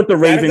do it with the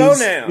Ravens.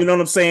 You know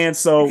what I'm saying?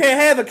 So you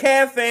can't have a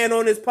Cavs fan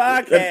on this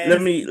podcast.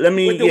 Let me.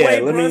 With the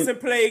way Brunson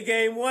played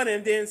game 1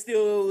 and then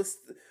still.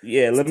 Tuck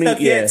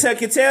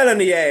your tail in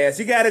the ass.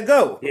 You gotta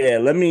go. Yeah,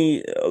 let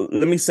me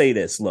say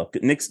this. Look,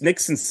 Knicks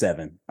in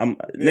 7.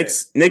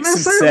 Knicks in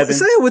 7.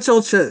 Say it with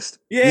your chest.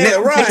 Yeah,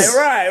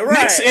 right.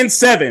 Knicks in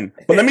 7.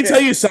 But let me tell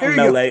you something,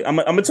 LA. I'm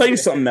gonna tell you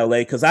something,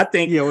 LA, because I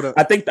think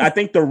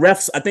the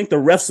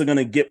refs are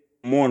gonna get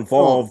more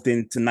involved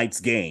in tonight's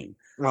game.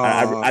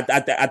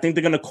 I think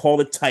they're gonna call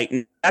it tight.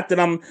 Not that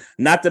I'm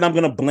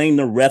gonna blame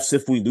the refs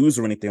if we lose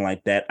or anything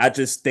like that. I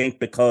just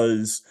think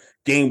because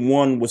game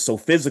 1 was so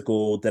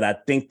physical that I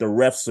think the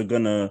refs are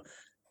gonna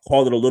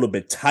call it a little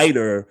bit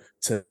tighter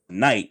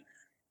tonight.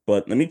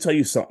 But let me tell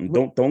you something.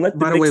 Don't let.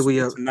 By the way, we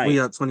up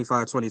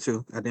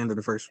 25-22 at the end of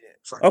the first.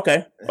 Sorry.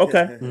 Okay.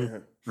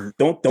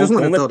 Don't just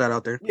want to let, throw that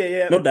out there.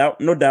 Yeah. No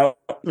doubt.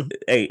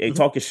 Hey,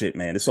 talk your shit,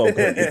 man. It's all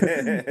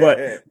good.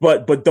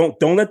 but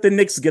don't let the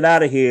Knicks get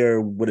out of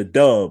here with a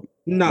dub.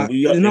 No.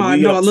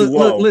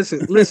 Look,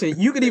 listen.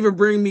 You could even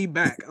bring me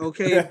back,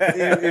 okay?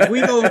 If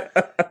we go,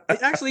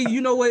 actually, you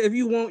know what? If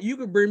you want, you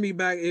could bring me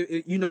back.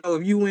 If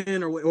you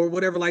win or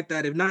whatever like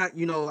that. If not,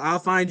 I'll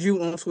find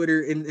you on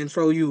Twitter and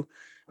troll you.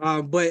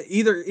 But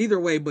either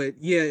way, but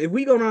yeah, if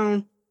we go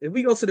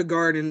to the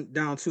Garden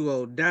down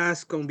 2-0,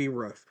 that's gonna be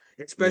rough.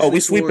 Especially we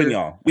sweeping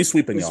y'all.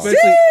 Especially,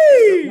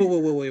 wait.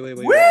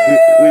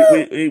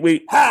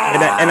 We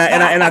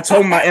and I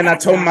told my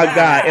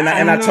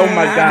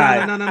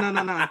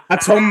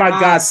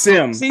guy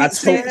Sim. See, you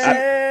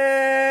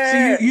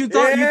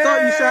thought you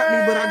shot me,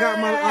 but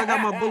I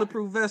got my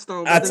bulletproof vest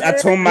on. I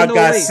told my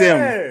guy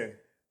Sim.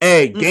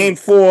 Hey, game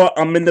 4,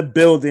 I'm in the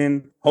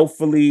building.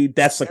 Hopefully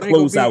that's a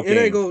closeout game.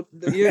 It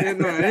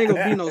ain't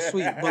gonna be no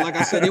sweep. But like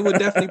I said, it'll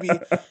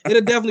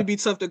definitely be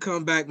tough to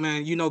come back,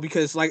 man.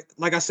 Because like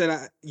I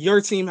said, your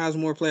team has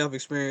more playoff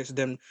experience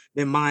than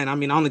mine. I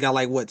mean, I only got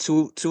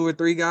two or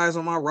three guys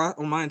on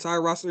my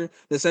entire roster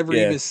that's ever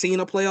even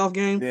seen a playoff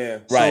game. Yeah,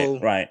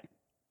 right.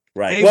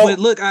 Hey, but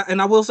look,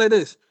 I will say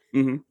this.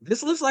 Mm-hmm.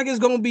 This looks like it's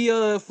gonna be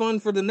fun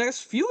for the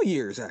next few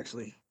years,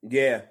 actually.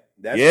 Yeah.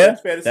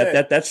 That's fair to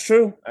say. That's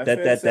true.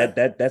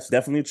 That's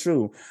definitely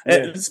true.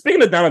 Yeah.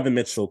 Speaking of Donovan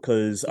Mitchell,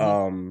 because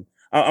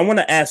I want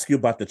to ask you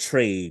about the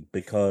trade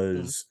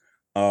because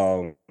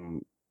all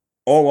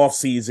off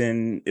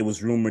season it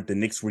was rumored the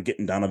Knicks were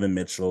getting Donovan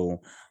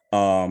Mitchell.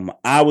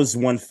 I was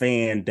one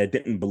fan that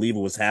didn't believe it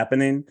was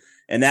happening,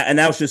 and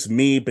that was just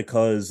me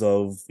because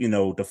of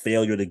the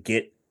failure to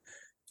get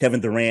Kevin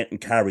Durant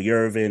and Kyrie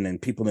Irving,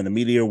 and people in the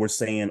media were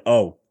saying,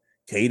 "Oh,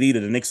 KD to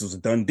the Knicks was a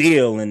done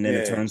deal," and then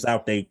it turns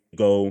out they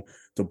go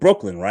to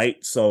Brooklyn, right?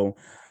 So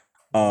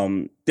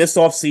this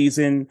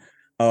offseason,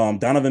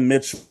 Donovan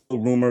Mitchell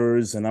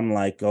rumors, and I'm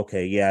like,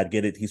 okay, yeah, I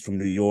get it. He's from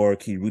New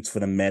York. He roots for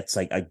the Mets.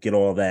 I get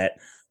all that,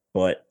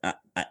 but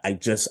I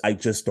just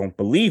don't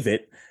believe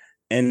it.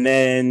 And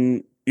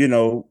then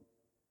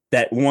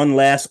that one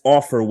last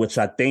offer, which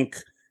I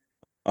think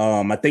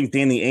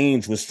Danny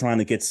Ainge was trying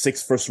to get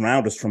 6 first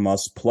rounders from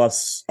us,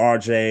 plus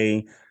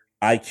RJ,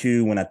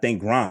 IQ, and I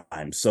think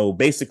Grimes. So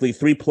basically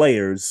 3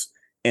 players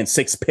and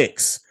 6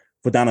 picks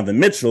for Donovan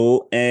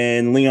Mitchell.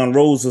 And Leon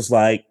Rose was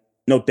like,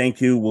 no, thank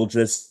you. We'll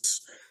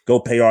just go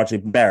pay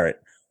RJ Barrett.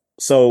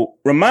 So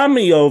remind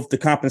me of the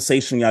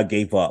compensation y'all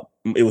gave up.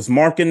 It was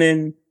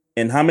marketing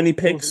and how many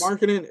picks?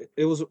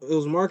 It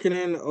was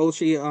marketing,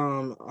 Ochi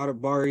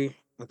Adebari.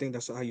 I think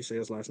that's how you say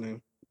his last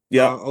name.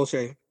 Yeah.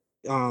 Oche.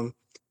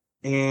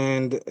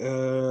 And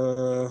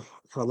I'll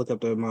look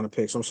up the amount of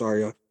picks. I'm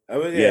sorry, y'all.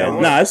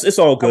 It's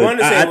all good.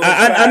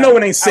 I know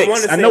it ain't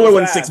 6. I know it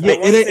wasn't 6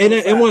 picks.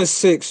 It wasn't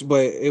 6,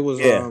 but it was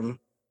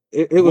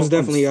it was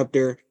definitely up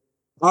there.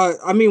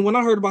 I mean, when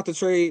I heard about the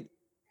trade,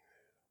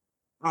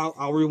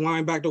 I'll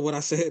rewind back to what I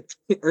said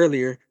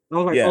earlier. I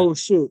was like, oh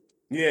shit.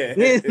 Yeah.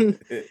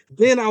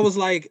 Then I was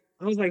like,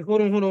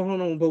 hold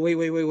on. But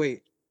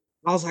wait.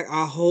 I was like,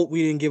 I hope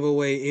we didn't give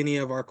away any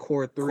of our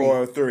core 3.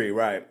 Core 3,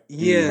 right?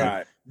 Yeah.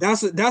 Right.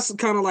 That's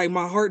kind of like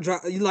my heart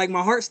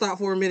my heart stopped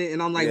for a minute,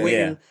 and I'm like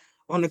waiting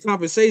on the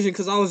compensation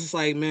because I was just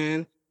like,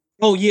 man,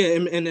 oh yeah,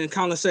 and then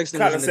Colin Sexton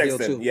was in the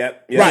deal too.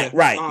 Yep.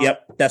 Right.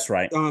 Yep. That's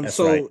right.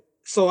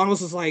 So I was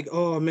just like,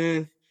 oh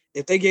man,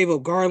 if they gave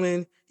up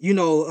Garland,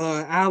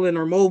 Allen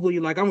or Mobley,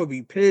 like I'm gonna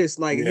be pissed.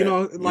 Like,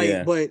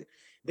 but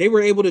they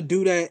were able to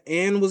do that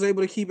and was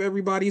able to keep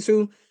everybody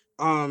too.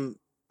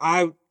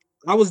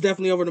 I was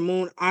definitely over the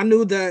moon. I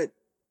knew that,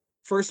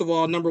 first of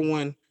all, number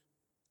one,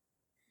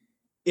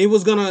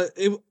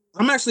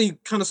 I'm actually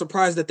kind of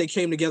surprised that they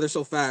came together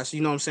so fast.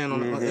 You know what I'm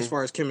saying? As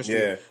far as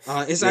chemistry,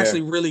 it's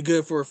actually really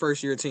good for a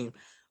first year team,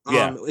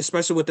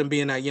 especially with them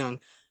being that young.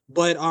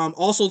 But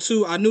also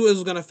too, I knew it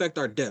was going to affect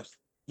our depth.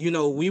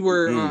 We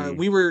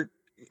were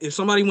if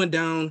somebody went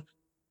down,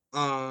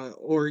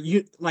 or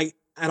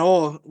at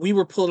all, we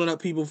were pulling up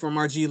people from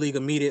our G League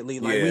immediately.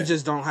 Like we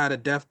just don't have a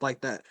depth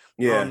like that.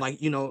 Yeah.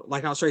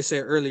 Like how Trey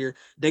said earlier,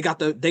 they got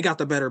the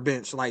better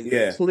bench. Like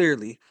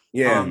clearly.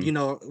 Yeah.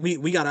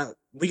 We got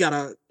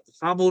a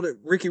hobbled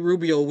Ricky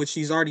Rubio, which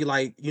he's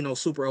already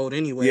super old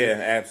anyway. Yeah,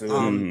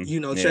 absolutely.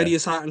 Chetty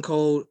is hot and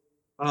cold.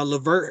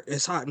 Levert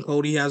is hot and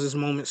cold. He has his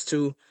moments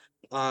too.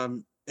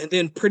 And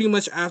then pretty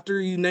much after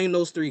you name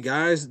those 3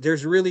 guys,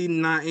 there's really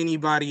not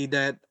anybody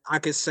that I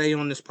could say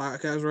on this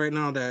podcast right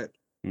now that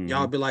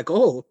y'all be like,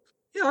 oh,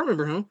 yeah, I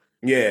remember him.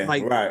 Yeah,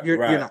 you're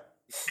not.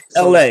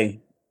 So, LA,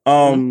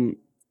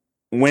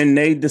 when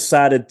they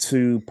decided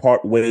to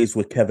part ways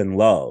with Kevin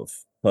Love,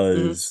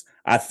 because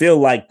I feel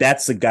like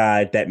that's a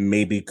guy that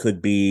maybe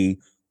could be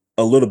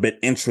a little bit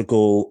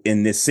integral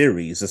in this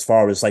series as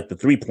far as like the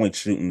 3-point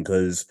shooting,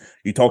 because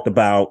you talked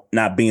about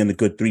not being a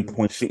good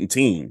 3-point shooting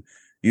team.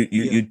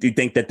 You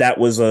think that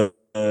was a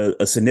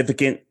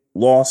significant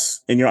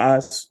loss in your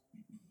eyes?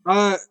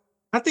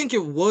 I think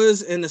it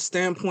was, in the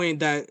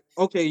standpoint that,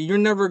 okay, you're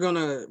never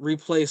gonna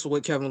replace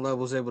what Kevin Love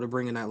was able to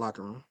bring in that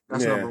locker room.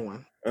 That's number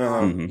one.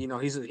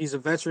 He's a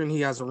veteran.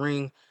 He has a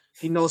ring.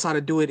 He knows how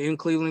to do it in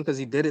Cleveland because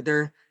he did it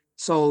there.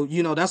 So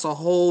that's a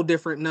whole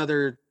different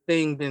another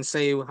thing than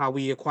say how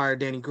we acquired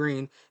Danny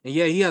Green. And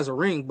yeah, he has a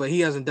ring, but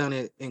he hasn't done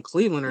it in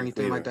Cleveland or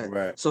anything like that.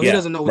 Right. So he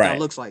doesn't know what that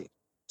looks like.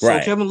 So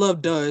Kevin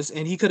Love does,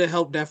 and he could have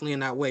helped definitely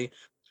in that way.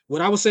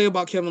 What I would say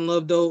about Kevin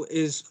Love though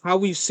is how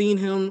we've seen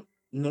him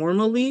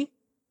normally.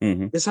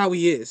 Is how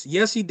he is.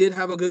 Yes, he did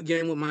have a good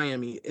game with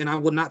Miami, and I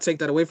would not take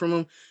that away from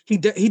him. He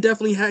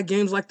definitely had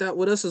games like that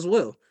with us as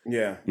well.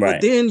 Yeah, but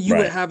then you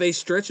would have a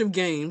stretch of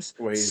games,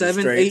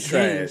 7, 8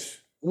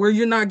 games, where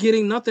you're not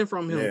getting nothing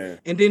from him. Yeah.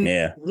 And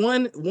then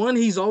one,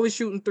 he's always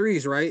shooting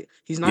threes, right?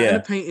 He's not in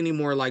the paint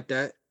anymore like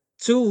that.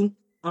 2,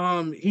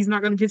 he's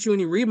not going to get you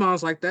any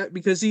rebounds like that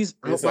because he's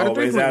out by the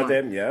 3-point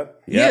line.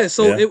 Yeah.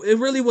 So it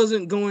really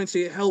wasn't going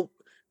to help.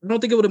 I don't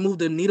think it would have moved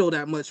the needle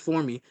that much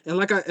for me. And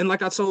like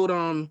I told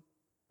one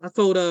of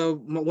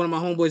my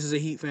homeboys is a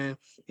Heat fan,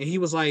 and he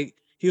was like,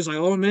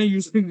 "Oh man, you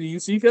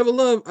see Kevin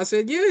Love?" I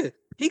said, "Yeah,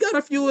 he got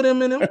a few of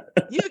them in him.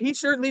 Yeah, he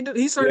certainly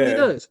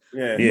does.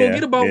 Yeah, you gonna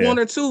get about 1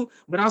 or 2,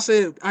 but I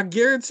said, I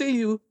guarantee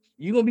you're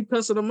gonna be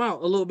cussing them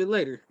out a little bit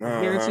later.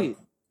 I guarantee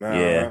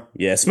it."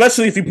 Yeah.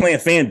 Especially if you're playing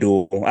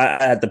FanDuel.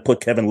 I had to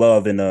put Kevin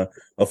Love in a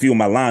few of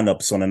my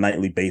lineups on a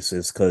nightly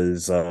basis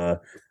because I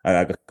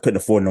couldn't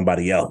afford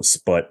nobody else.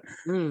 But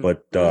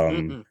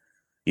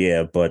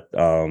Yeah, but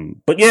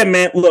yeah,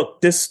 man.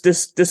 Look, this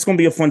gonna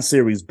be a fun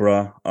series,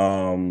 bruh.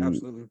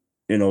 Absolutely.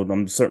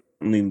 I'm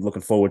certainly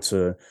looking forward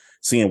to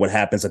seeing what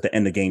happens at the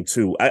end of game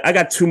two. I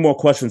got two more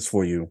questions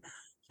for you.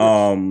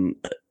 Sure.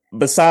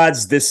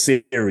 Besides this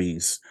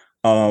series,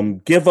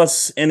 give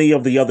us any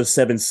of the other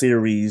 7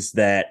 series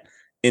that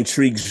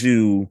intrigues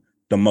you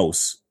the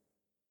most.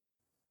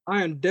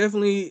 I am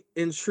definitely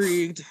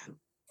intrigued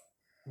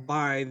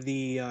by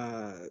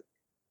the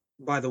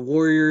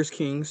Warriors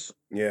Kings.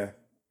 Yeah.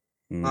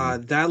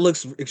 That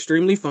looks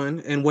extremely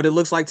fun. And what it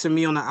looks like to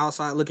me on the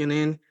outside looking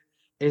in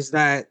is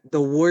that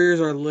the Warriors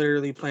are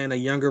literally playing a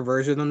younger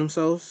version of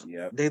themselves.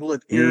 Yep. They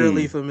look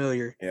eerily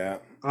familiar. Yeah.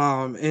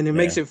 And it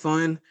makes it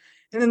fun.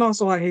 And then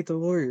also I hate the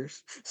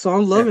Warriors. So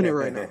I'm loving it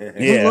right now.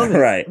 Yeah,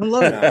 right. I'm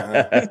loving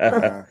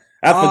it.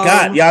 I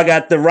forgot y'all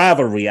got the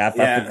rivalry. I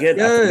forgot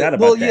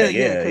about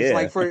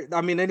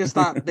that. Because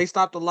they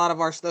stopped a lot of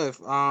our stuff.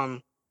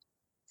 Let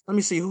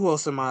me see, who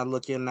else am I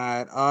looking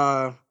at?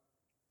 I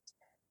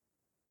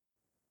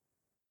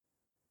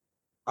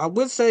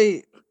would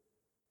say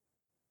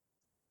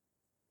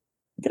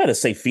You gotta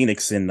say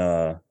Phoenix and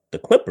the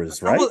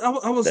Clippers, right?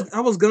 I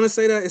was gonna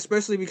say that,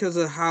 especially because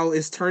of how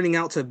it's turning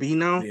out to be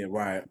now. Yeah,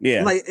 right.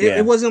 Yeah, like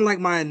it wasn't like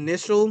my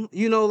initial,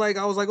 like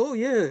I was like, oh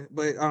yeah,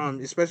 but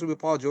especially with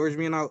Paul George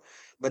being out.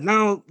 But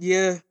now,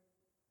 yeah,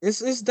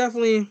 it's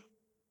definitely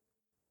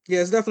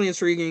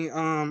intriguing.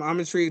 I'm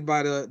intrigued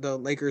by the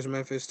Lakers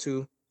Memphis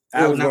too.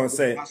 I was gonna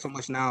say not so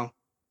much now.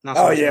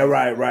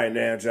 Right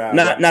now, John.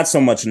 Not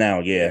so much now.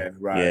 Yeah,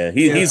 right. Yeah,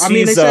 he's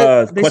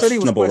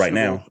questionable right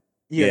now.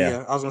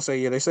 Yeah. I was gonna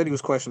say, they said he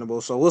was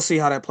questionable, so we'll see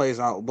how that plays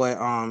out. But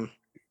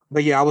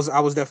yeah, I was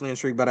definitely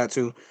intrigued by that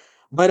too.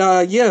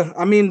 But yeah,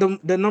 I mean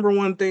the number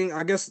one thing,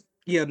 I guess,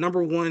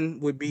 number one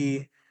would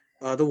be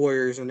the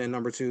Warriors, and then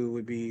number two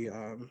would be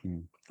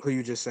who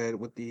you just said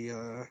with the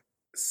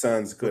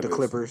Suns, Clippers. With the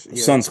Clippers.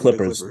 Yeah, Suns,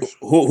 Clippers.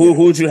 Who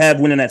would you have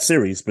winning that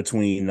series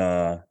between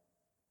the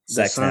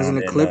Suns and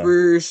the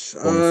Clippers?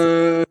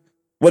 You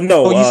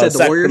said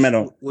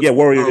Sacramento.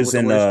 Warriors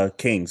and Warriors.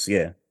 Kings.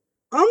 Yeah.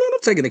 I'm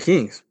taking the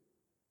Kings.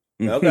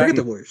 Okay. Forget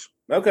the Warriors.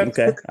 Okay.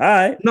 All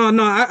right. No,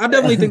 I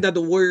definitely think that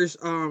the Warriors.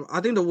 I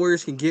think the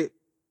Warriors can get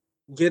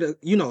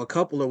a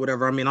couple or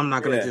whatever. I mean, I'm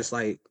not gonna just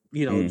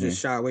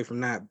just shy away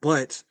from that.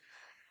 But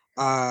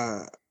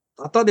I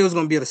thought they was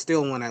gonna be able to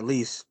steal one at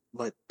least,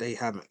 but they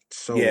haven't.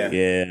 So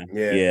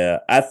yeah.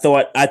 I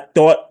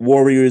thought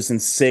Warriors in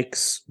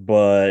 6,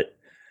 but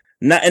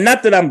not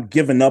that I'm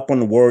giving up on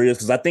the Warriors,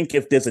 because I think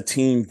if there's a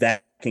team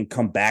that can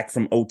come back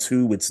from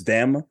 0-2, it's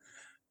them.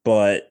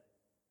 But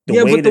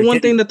the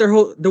one thing that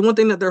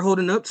they're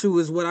holding up to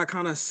is what I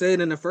kind of said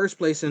in the first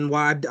place, and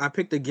why I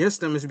picked against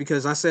them is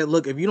because I said,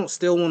 look, if you don't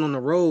steal one on the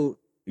road,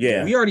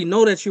 we already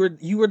know that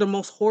you were the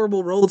most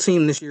horrible road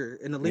team this year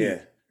in the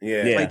league.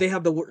 Yeah. Like they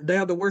have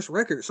the worst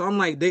record. So I'm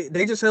like,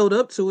 they just held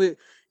up to it,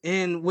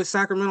 and with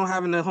Sacramento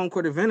having the home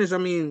court advantage, I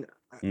mean,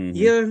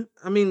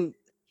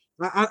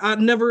 I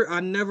never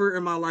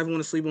in my life want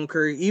to sleep on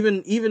Curry.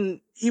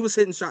 Even he was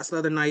hitting shots the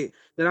other night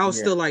that I was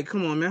still like,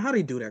 come on, man, how do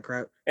you do that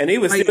crap? And he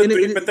was still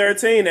 3 for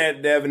 13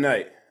 that the other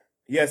night.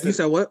 Yes, you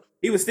said what?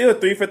 He was still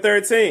 3 for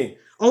 13.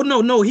 Oh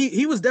no,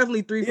 he was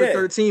definitely 3 for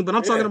 13. But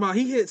I'm talking about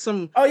he hit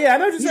some. Oh yeah, I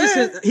know what you're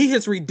saying. He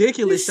hits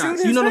ridiculous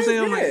shots. You know what I'm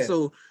saying? Like,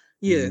 so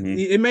yeah,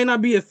 it may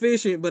not be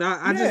efficient, but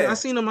I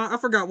seen him. I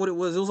forgot what it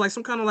was. It was like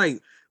some kind of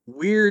like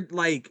weird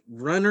like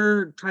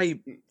runner type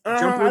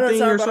jumper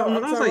thing or something.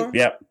 And I was like,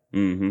 yep.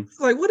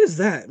 Mm-hmm. Like, what is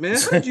that, man?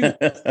 How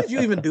did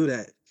you even do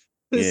that?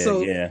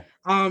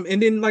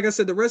 And then like I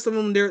said, the rest of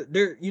them, they're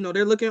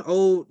looking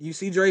old. You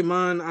see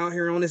Draymond out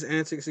here on his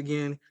antics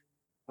again.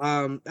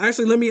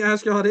 Actually, let me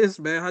ask y'all this,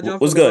 man. How'd y'all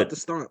feel about the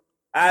stomp?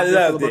 I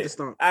loved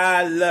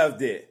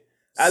it.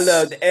 I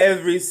loved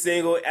every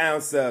single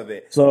ounce of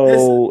it.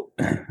 So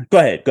go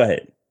ahead.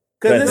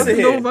 Because listen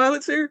here, no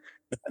violence here.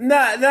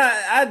 Nah,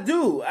 I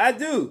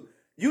do.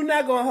 You're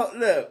not gonna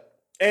look.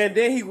 And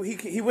then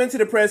he went to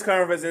the press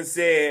conference and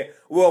said,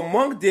 "Well,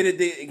 Monk did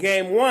it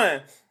game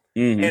 1,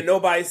 and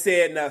nobody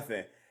said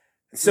nothing."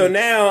 So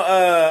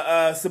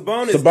now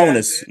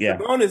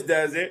Sabonis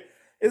does it.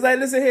 It's like,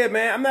 listen here,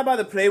 man. I'm not about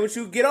to play with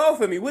you. Get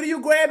off of me. What are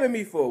you grabbing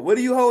me for? What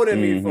are you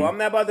holding me for? I'm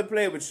not about to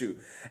play with you.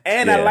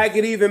 And I like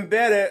it even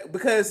better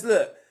because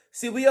look,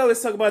 see, we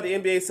always talk about the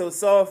NBA so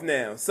soft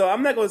now. So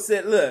I'm not gonna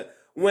say, look,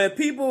 when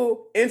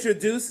people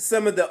introduce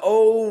some of the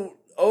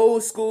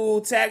old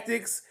school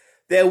tactics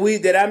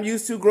that I'm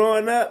used to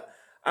growing up,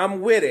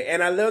 I'm with it.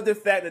 And I love the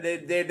fact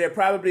that they're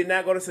probably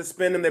not going to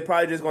suspend him. They're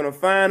probably just going to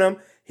fine him.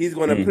 He's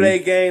going to play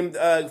game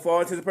for all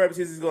intents and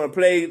purposes. He's going to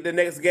play the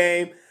next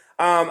game.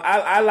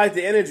 I like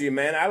the energy,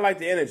 man. I like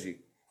the energy.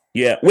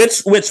 Yeah,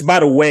 which by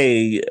the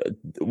way,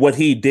 what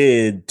he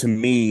did to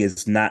me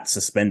is not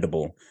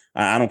suspendable.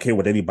 I don't care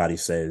what anybody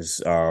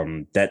says.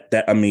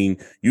 That I mean,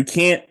 you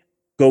can't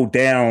go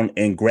down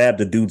and grab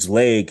the dude's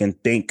leg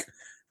and think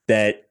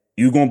that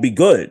you're gonna be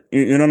good.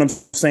 You know what I'm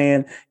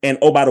saying? And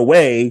oh, by the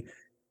way,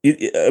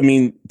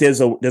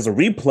 there's a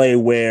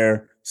replay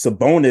where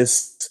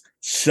Sabonis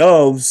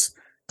shoves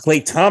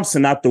Klay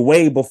Thompson out the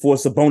way before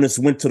Sabonis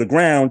went to the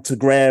ground to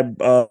grab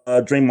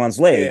Draymond's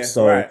leg.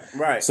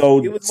 Right.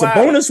 So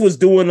Sabonis was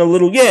doing a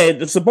little,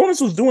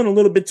 Sabonis was doing a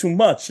little bit too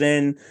much.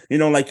 And,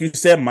 like you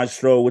said,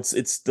 Maestro,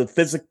 it's the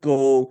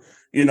physical,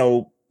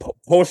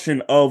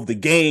 portion of the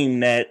game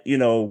that,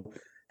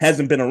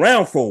 hasn't been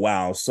around for a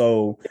while.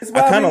 So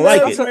I kind of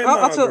like it.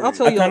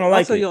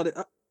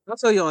 I'll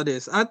tell y'all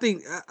this. I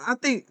think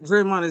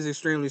Draymond is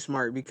extremely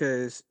smart,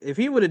 because if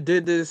he would have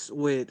did this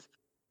with,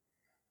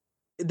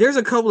 there's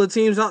a couple of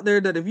teams out there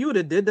that if you would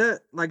have did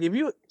that, like can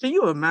you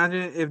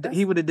imagine if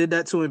he would have did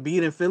that to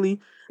Embiid in Philly?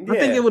 I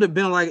think it would have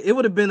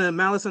been a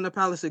Malice in the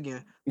Palace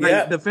again.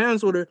 Like the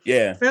fans would have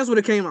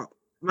came out.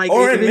 Like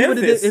if he would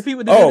have did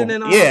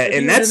it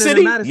in that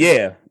city,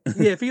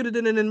 if he would have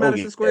did it in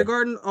Madison Square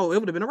Garden, it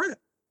would have been a wrap.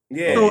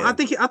 Yeah. So I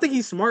think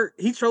he's smart.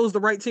 He chose the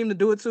right team to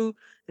do it to,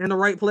 and the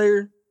right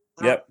player.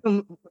 Yep.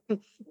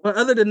 But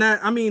other than that,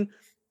 I mean,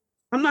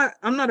 I'm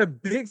not a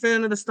big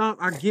fan of the stomp.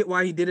 I get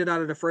why he did it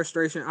out of the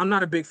frustration. I'm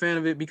not a big fan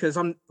of it, because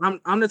I'm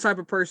the type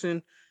of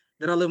person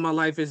that I live my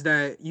life is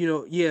that,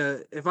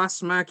 if I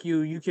smack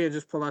you, you can't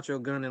just pull out your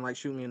gun and like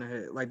shoot me in the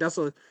head. Like that's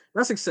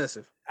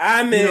excessive.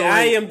 I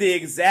am the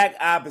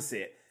exact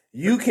opposite.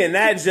 You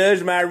cannot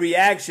judge my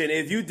reaction.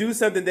 If you do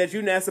something that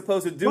you're not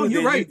supposed to do, then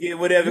you get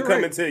whatever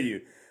coming to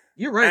you.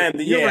 You're right.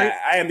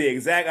 I am the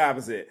exact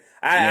opposite.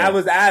 I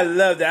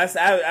love that.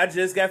 I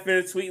just got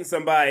finished tweeting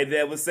somebody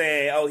that was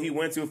saying, "Oh, he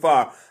went too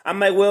far." I'm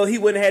like, well, he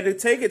wouldn't have had to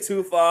take it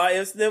too far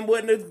if them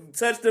wouldn't have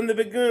touched them to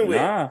begin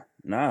with.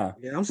 Nah.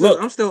 Yeah,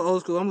 I'm still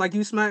old school. I'm like,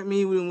 you smack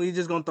me when we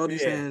just gonna throw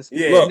these hands.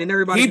 Yeah. Look, and then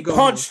everybody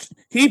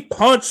he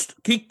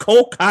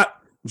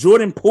cold-cocked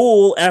Jordan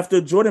Poole after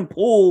Jordan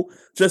Poole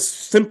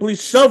just simply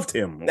shoved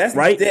him. That's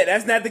right.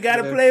 That's not the guy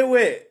to play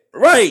with.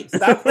 Right.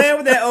 Stop playing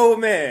with that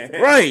old man.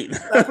 Right.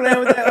 Stop playing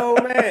with that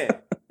old man.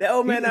 That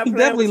old man not he playing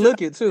definitely with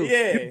look it too.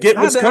 Yeah. You get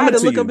what's coming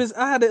to you.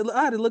 I had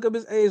to look up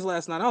his age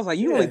last night. I was like,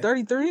 you only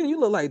 33 and you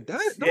look like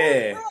that?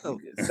 Yeah.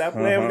 Stop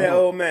playing with that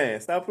old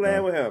man. Stop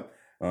playing with him.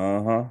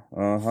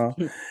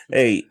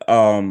 Hey,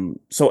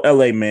 so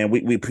LA man,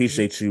 we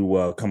appreciate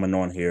you coming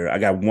on here. I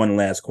got one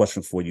last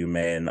question for you,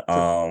 man.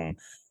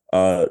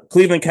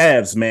 Cleveland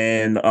Cavs,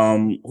 man.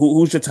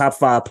 Who's your top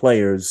 5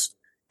 players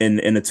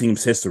in the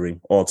team's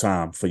history all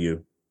time for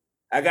you?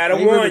 I gotta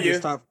warn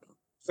you.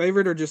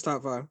 Favorite or just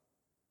top 5?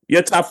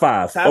 Your top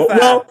 5. Top 5.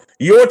 Well,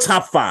 your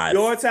top 5.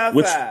 Your top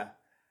 5.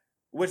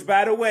 Which,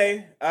 by the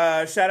way,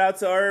 shout out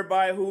to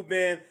everybody who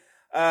been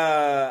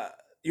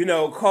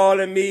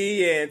calling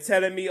me and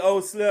telling me,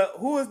 "Oh, Slut,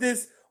 who is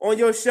this on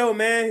your show,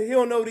 man? He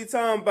don't know what he's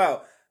talking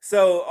about."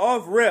 So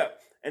off rip,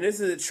 and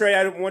this is a Trey.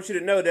 I want you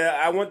to know that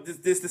I want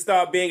this to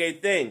start being a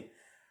thing.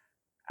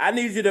 I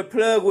need you to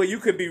plug where you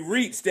could be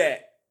reached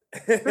at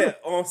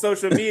on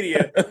social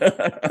media,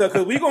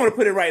 because we're going to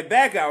put it right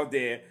back out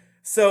there.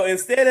 So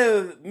instead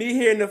of me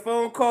hearing the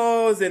phone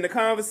calls and the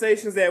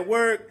conversations at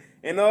work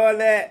and all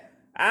that,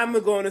 I'm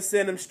going to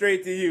send them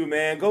straight to you,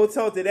 man. Go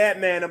talk to that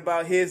man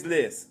about his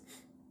list.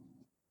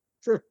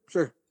 Sure.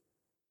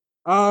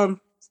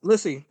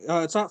 Let's see.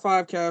 Top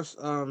 5 Cavs.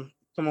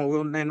 Come on,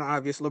 we'll name the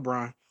obvious.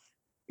 LeBron.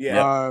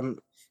 Yeah.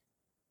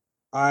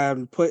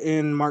 I'm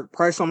putting Mark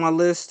Price on my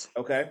list.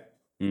 Okay.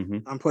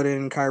 Mm-hmm. I'm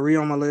putting Kyrie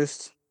on my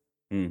list.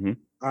 Mm-hmm.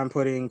 I'm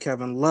putting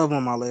Kevin Love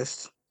on my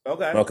list.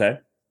 Okay.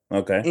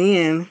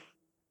 And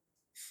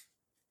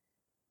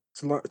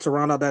to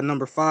round out that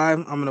number 5,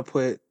 I'm gonna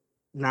put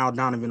now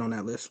Donovan on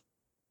that list.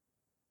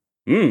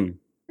 Okay.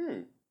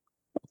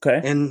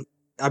 And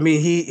I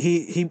mean,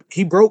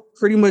 he broke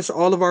pretty much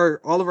all of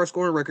our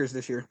scoring records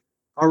this year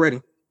already.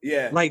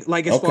 Yeah.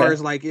 Like as far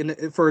as like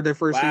for the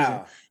first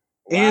season.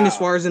 And as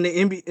far as in the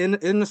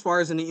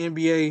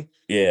NBA,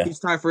 he's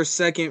tied for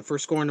second for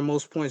scoring the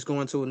most points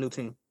going to a new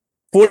team.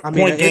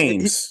 40-point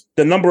games.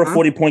 The number of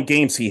 40-point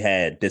games he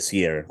had this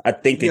year, I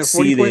think,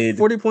 exceeded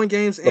 40-point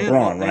games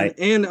LeBron, and, right?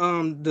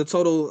 And the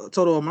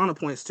total amount of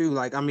points too.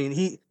 Like, I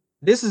mean,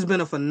 this has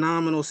been a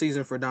phenomenal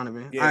season for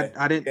Donovan.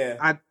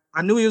 Yeah.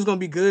 I knew he was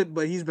gonna be good,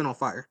 but he's been on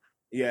fire.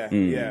 Yeah.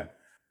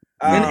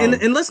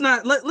 And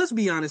let's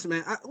be honest,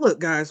 man. Look,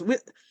 guys, we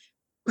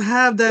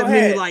have that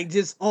many like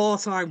just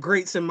all-time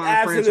greats in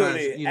my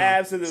franchise.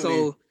 Absolutely.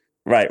 So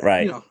right.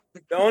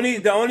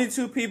 The only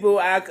 2 people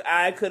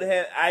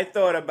I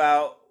thought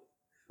about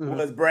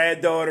was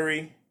Brad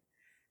Daugherty.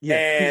 Yeah,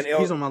 and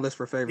he's on my list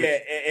for favorites. Yeah,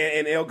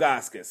 and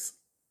Ilgauskas.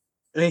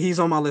 And he's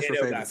on my list for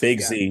favorites.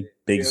 Big Z.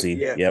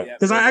 Yep.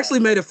 Because I actually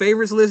made a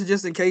favorites list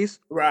just in case.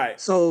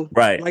 Right. So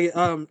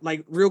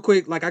like real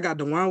quick, like I got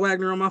DeJuan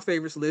Wagner on my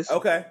favorites list.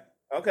 Okay.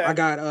 I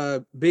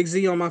got Big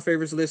Z on my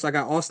favorites list. I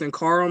got Austin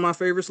Carr on my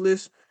favorites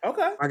list.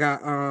 Okay. I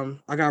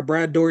got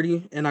Brad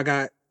Daugherty, and I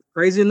got,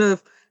 crazy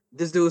enough,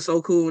 this dude was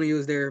so cool when he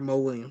was there, Mo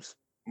Williams.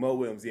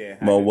 Okay.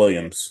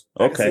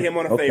 I can see him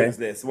on the favorites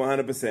list,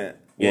 100%.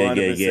 Yeah.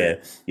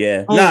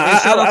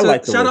 I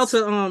like the shout list.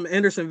 out to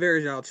Anderson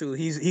Varejao too.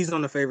 He's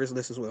on the favorites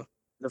list as well.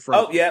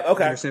 Okay.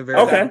 Anderson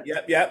Varejao.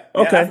 Yep.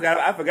 Okay.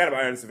 I forgot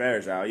about Anderson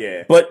Varejao.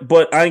 Yeah.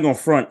 But I ain't gonna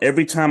front.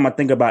 Every time I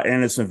think about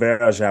Anderson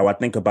Varejao, I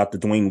think about the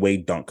Dwayne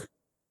Wade dunk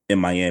in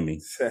Miami.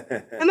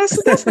 And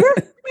that's fair.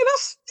 I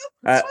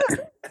I,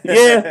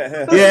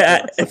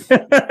 yeah.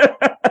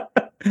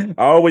 I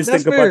always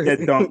That's think fair. about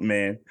that dunk,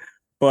 man.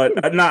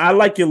 But no, I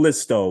like your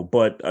list though.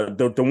 But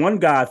the one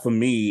guy for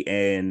me,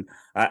 and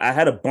I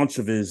had a bunch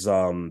of his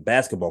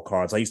basketball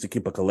cards. I used to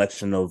keep a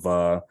collection of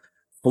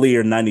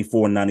Fleer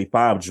 94 and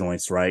 95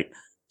 joints, right?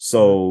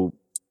 So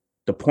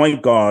the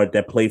point guard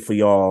that played for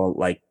y'all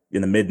like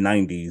in the mid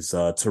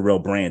 90s, Terrell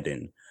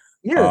Brandon.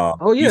 Yeah.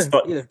 Oh He yeah.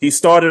 Yeah. he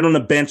started on the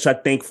bench, I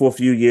think, for a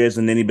few years,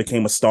 and then he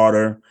became a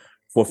starter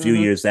for a few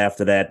Mhm. years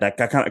after that. I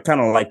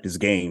kind of liked his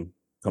game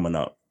coming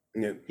up.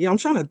 Yeah, I'm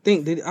trying to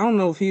think. I don't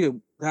know if he had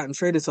gotten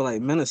traded to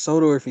like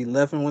Minnesota or if he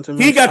left and went to He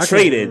Minnesota. got I can't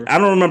traded. remember. I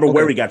don't remember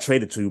where Okay. he got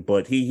traded to,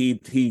 but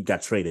he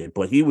got traded.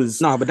 But he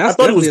was. No, but I that's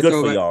thought he was definitely a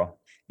good for throwback. y'all.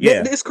 Yeah,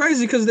 Yeah, it's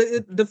crazy because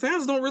the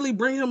fans don't really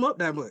bring him up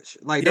that much.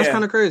 Like that's Yeah.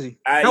 kind of crazy.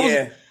 That was,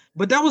 Yeah.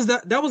 but that was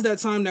that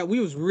time that we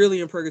was really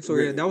in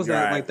purgatory. That was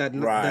that like that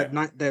Right.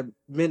 that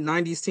mid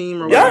 '90s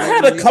team or y'all whatever.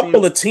 had a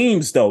couple of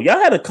teams though. Y'all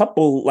had a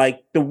couple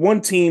like the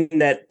one team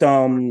that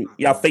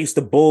y'all faced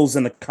the Bulls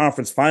in the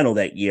conference final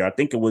that year. I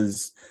think it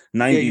was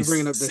Yeah, you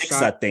bringing up the '96.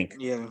 shot. I think.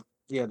 Yeah,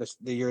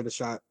 the year of the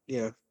shot.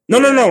 Yeah. No,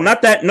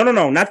 not that. No,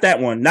 not that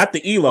one. Not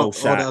the Elo Oh,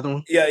 shot. the other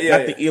one.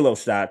 Not the Elo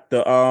shot.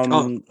 The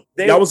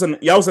y'all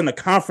was in the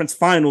conference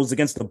finals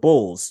against the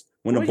Bulls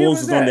when the What year Bulls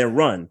was was on that? their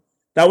run.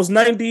 That was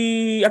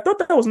 90. I thought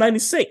that was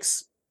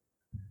 96.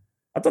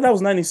 I thought that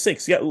was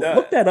 96. Yeah,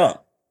 look that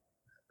up.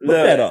 Look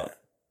that up.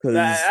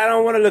 I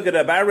don't want to look it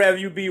up. I'd rather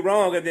you be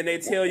wrong and then they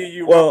tell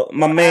you well, wrong.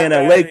 my man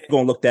LA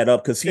gonna look that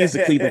up because he's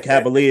the Cleveland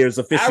Cavaliers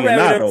aficionado. I'd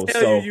rather them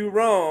tell you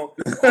wrong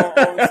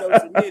on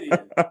social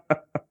media.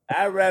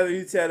 I'd rather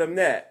you tell them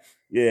that.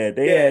 Yeah,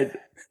 they had.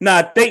 No,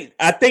 I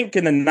think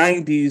in the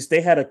 90s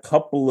they had a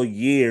couple of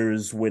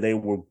years where they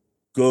were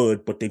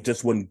good, but they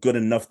just weren't good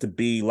enough to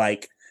be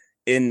like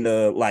in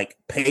the like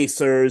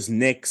Pacers,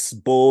 Knicks,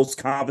 Bulls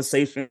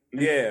conversation.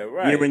 Yeah,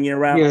 right. Year in,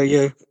 year out.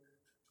 Yeah.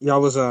 Y'all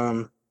was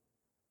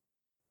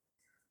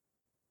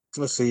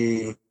let's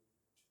see.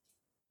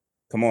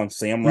 Come on,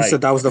 say I'm You right.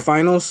 said that was the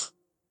finals?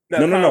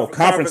 No.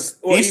 Conference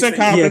Eastern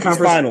Conference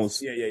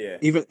Finals. Yeah.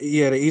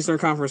 The Eastern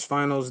Conference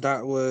Finals,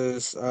 that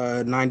was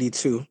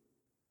 92.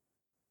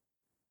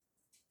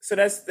 So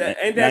that's that.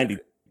 Ain't that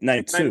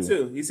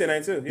 92? You said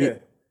 92, yeah.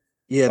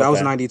 Yeah, that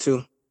was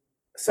 92.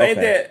 So ain't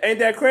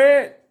that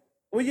Craig?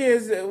 What year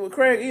is it?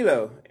 Craig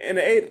Elo in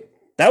the 80s?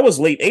 That was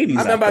late 80s.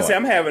 I'm about to say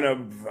I'm having a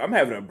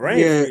brain.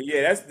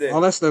 Yeah, that's the.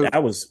 All that stuff.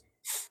 That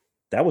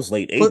was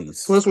late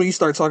 80s. Plus, when you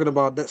start talking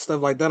about that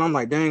stuff like that, I'm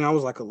like, dang, I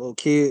was like a little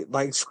kid.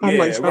 Like, I'm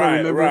like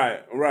trying to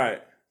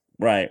remember.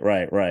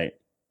 Right.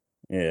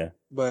 Yeah.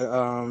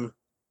 But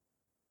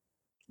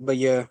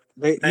yeah,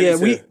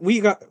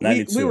 we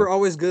were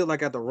always good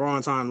like at the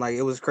wrong time. Like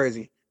it was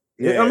crazy.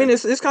 Yeah. I mean,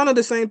 it's kind of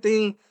the same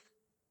thing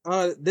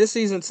this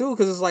season too,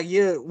 because it's like,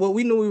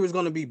 we knew we was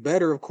going to be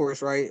better, of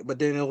course, right? But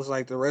then it was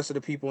like the rest of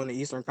the people in the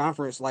Eastern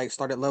Conference like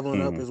started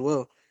leveling up as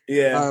well.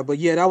 Yeah. But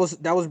yeah, that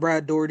was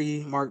Brad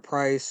Daugherty, Mark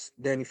Price,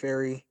 Danny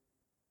Ferry.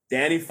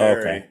 Danny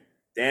Ferry.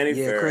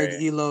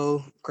 Craig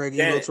Elo,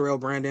 Terrell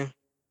Brandon.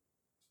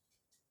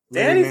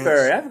 Danny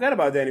Ferry. I forgot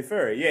about Danny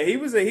Ferry. Yeah, he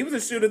was a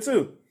shooter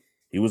too.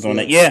 He was on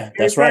that. Yeah,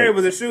 that's right. Ferry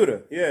was a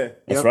shooter. Yeah,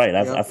 that's right.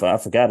 I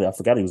forgot it. I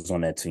forgot he was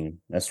on that team.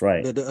 That's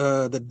right.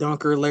 The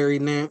dunker Larry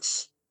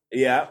Nance.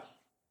 Yeah,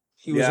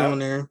 he was on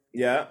there.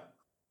 Yeah.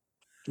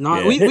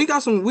 No, we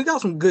got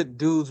some good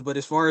dudes, but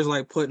as far as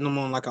like putting them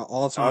on like an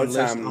all-time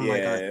list, I'm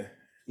like,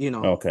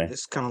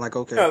 it's kind of like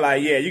okay. No,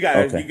 like you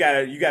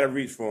gotta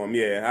reach for them.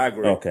 Yeah, I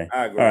agree. Okay,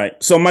 I agree. All right,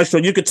 so Maestro,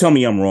 you could tell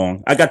me I'm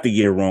wrong. I got the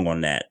year wrong on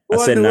that. I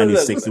said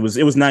 96.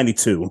 It was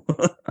 92.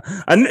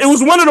 It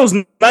was one of those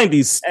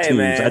 90s teams.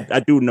 Man. I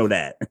do know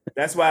that.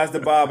 That's why it's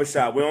the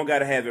barbershop. We don't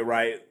gotta have it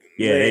right.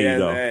 Yeah, there you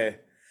go.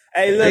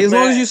 Hey, look, as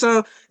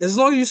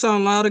long as you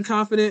sound loud and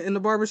confident in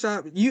the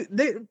barbershop,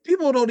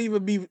 people don't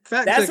even be fact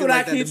checking. That's what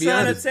like I keep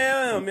trying to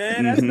tell him,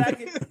 man.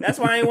 That's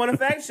why I ain't want to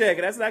fact check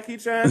it. That's what I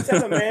keep trying to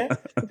tell him, man.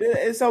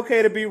 It's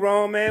okay to be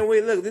wrong, man.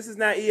 Look, this is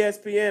not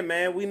ESPN,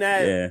 man.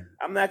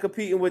 I'm not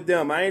competing with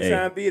them. I ain't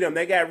trying to beat them.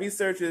 They got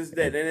researchers and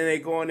then they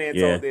go in there and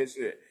talk their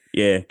shit.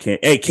 Yeah,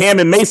 Cam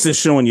and Mason's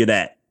showing you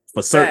that.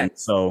 For certain,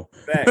 Facts. So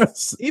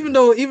even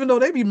though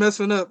they be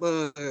messing up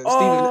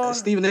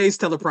Stephen A's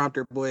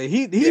teleprompter, boy,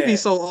 he be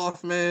so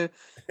off, man.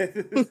 I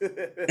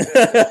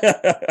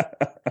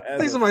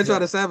think somebody tried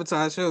to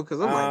sabotage him because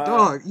I'm like,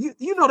 dog,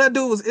 you know that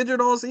dude was injured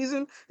all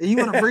season, and you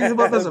want to bring him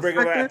up as a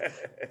factor?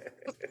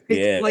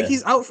 Yeah, like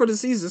he's out for the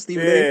season,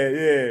 Stephen Yeah,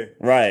 A.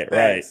 right.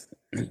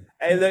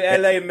 Hey, look,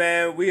 LA,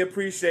 man, we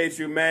appreciate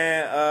you,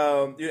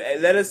 man.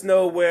 Let us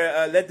know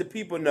where. Let the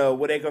people know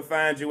where they can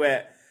find you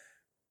at.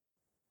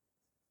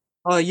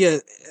 Yeah.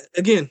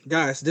 Again,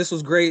 guys, this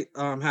was great.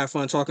 Have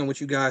fun talking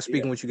with you guys,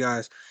 speaking with you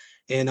guys.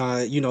 And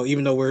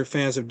even though we're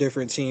fans of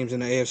different teams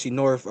in the AFC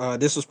North,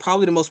 this was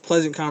probably the most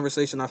pleasant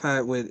conversation I've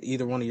had with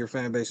either one of your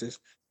fan bases.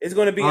 It's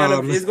going to be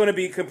it's going to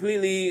be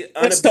completely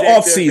unobjective it's the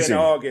off season in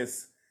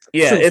August.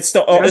 Yeah, it's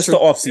the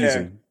off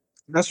season.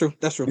 That's true.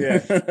 Yeah.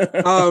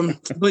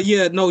 But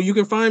yeah, no, you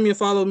can find me and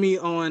follow me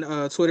on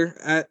Twitter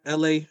at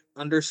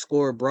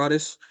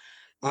LA_Broadus.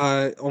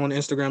 On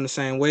Instagram the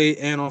same way,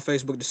 and on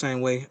Facebook the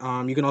same way.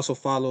 You can also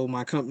follow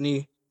my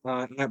company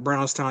at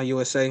Brownstown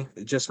USA,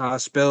 just how I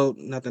spelled,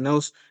 nothing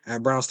else,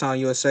 at Brownstown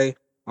USA.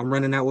 I'm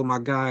running that with my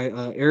guy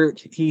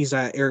Eric. He's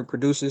at Eric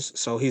Produces,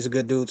 so he's a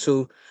good dude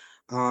too.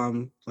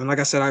 And like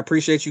I said, I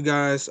appreciate you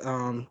guys.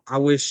 I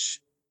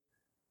wish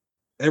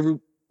every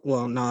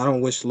well, no, I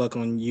don't wish luck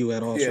on you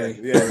at all, Trey.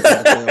 I'm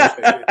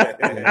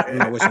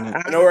not wishing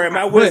that. Don't worry,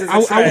 my wizards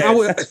are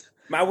trash.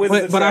 My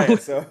wizards are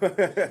trash.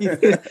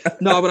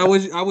 No, but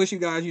I wish you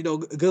guys,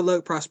 good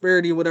luck,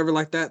 prosperity, whatever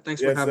like that.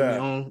 Thanks for having me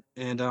on.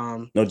 And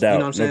no doubt, you know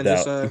what I'm saying? No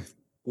doubt. Just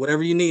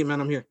whatever you need,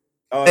 man, I'm here.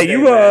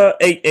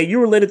 Hey,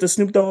 you related to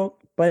Snoop Dogg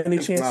by any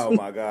chance? Oh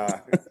my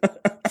God.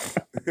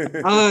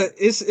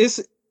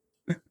 It's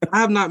I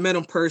have not met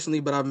him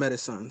personally, but I've met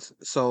his sons.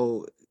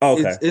 So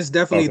it's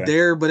definitely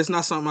there, but it's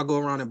not something I go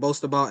around and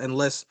boast about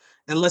unless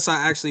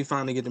I actually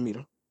finally get to meet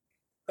him.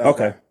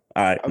 Okay.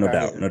 All right.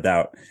 No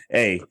doubt.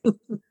 Hey,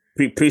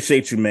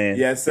 appreciate you, man.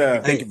 Yes,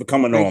 sir. Thank you for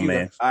coming on,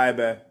 man. All right,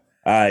 man.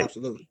 All right.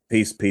 Absolutely.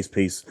 Peace.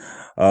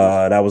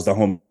 That was the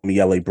homie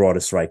LA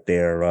Broadus right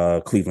there.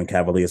 Cleveland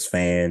Cavaliers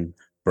fan,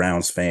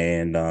 Browns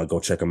fan.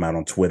 Go check him out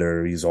on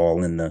Twitter. He's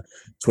all in the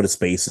Twitter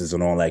spaces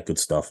and all that good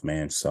stuff,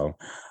 man. So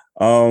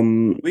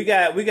we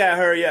got to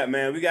hurry up,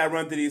 man. We got to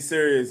run through these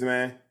series,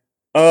 man.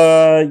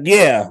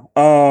 Yeah.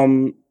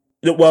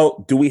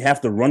 Well, do we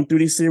have to run through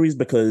these series?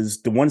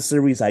 Because the one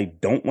series I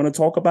don't want to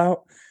talk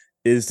about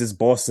is this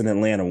Boston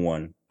Atlanta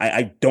one.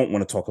 I don't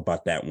want to talk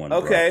about that one.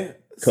 Okay.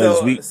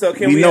 Because we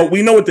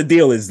know what the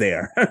deal is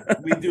there.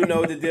 We do know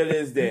what the deal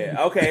is there.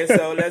 Okay,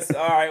 so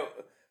all right.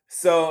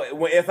 So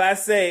if I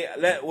say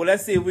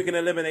let's see if we can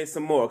eliminate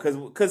some more,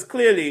 because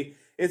clearly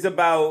it's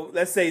about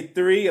let's say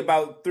three or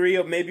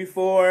maybe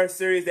four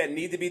series that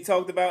need to be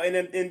talked about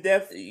in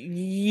depth.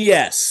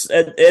 Yes,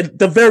 at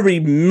the very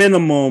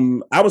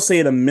minimum, I would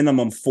say at a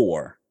minimum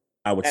four.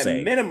 I would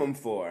say minimum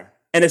four.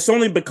 And it's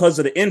only because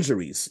of the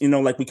injuries,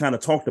 like we kind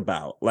of talked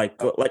about. Like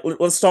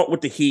let's start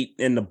with the Heat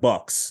and the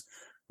Bucks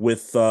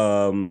with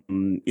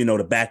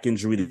the back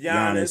injury to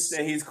Giannis,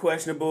 and he's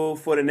questionable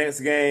for the next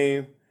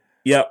game.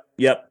 Yep.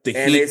 The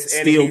Heat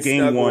steal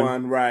game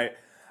one, right?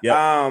 Yep.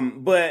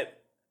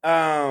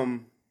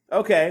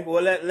 Okay.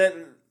 Well,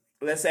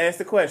 let's ask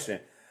the question.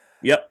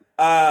 Yep.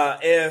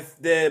 If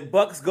the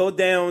Bucks go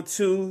down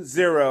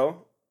 2-0,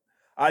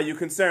 are you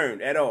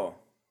concerned at all?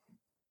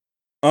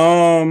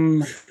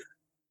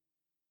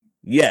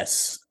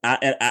 Yes,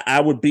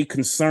 I would be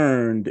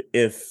concerned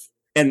if,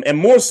 and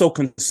more so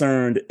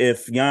concerned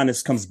if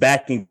Giannis comes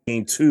back in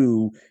game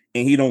 2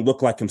 and he don't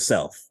look like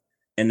himself,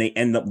 and they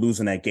end up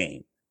losing that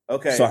game.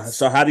 Okay.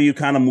 So how do you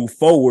kind of move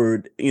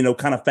forward?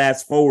 Kind of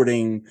fast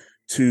forwarding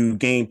to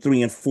game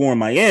 3 and 4 in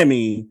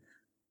Miami.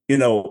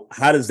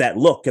 How does that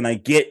look? And I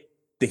get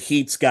the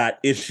Heat's got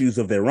issues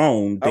of their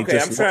own. They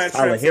just lost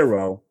Tyler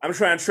Hero. I'm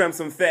trying to trim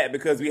some fat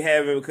because we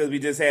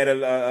just had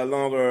a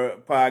longer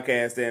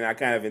podcast than I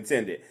kind of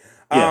intended.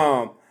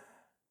 Yeah.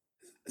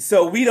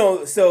 So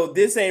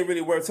this ain't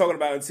really worth talking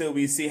about until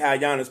we see how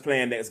Giannis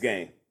playing next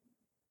game,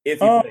 if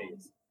he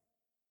plays.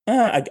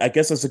 I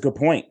guess that's a good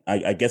point.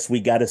 I guess we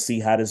got to see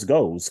how this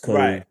goes.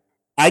 Right.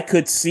 I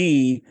could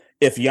see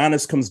if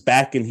Giannis comes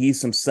back and he's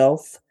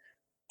himself,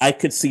 I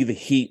could see the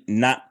Heat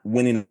not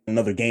winning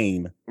another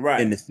game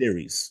in the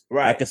series.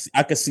 Right.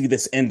 I could see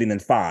this ending in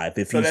 5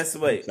 if he's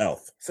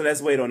himself. So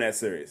let's wait on that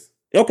series.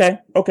 Okay.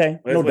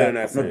 No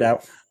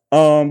doubt.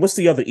 What's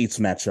the other East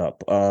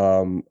matchup?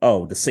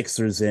 The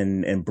Sixers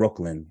in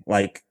Brooklyn.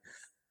 Like,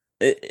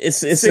 it's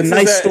Sixers a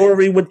nice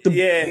story with the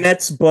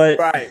Nets, but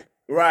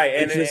right,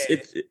 and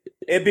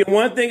it'd be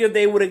one thing if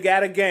they would have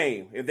got a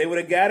game. If they would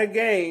have got a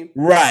game,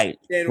 right.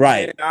 Then all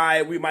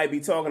right, we might be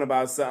talking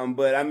about something.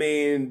 But I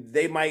mean,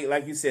 they might,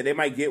 like you said, they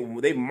might get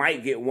one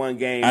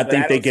game. I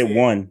think they get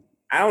one.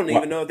 I don't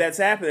even know if that's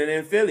happening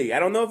in Philly. I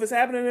don't know if it's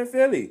happening in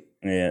Philly.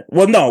 Yeah.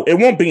 Well, no, it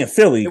won't be in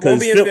Philly. It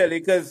won't be in Philly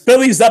because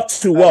Philly's up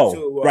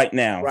 2-0 right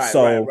now.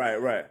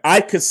 Right.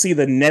 I could see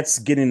the Nets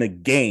getting a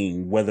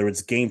game, whether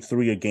it's game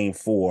 3 or game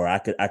 4.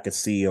 I could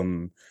see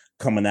them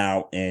coming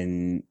out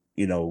and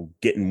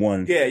getting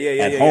one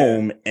at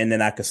home, and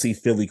then I could see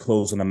Philly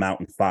closing them out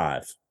in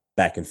 5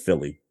 back in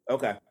Philly.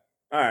 Okay.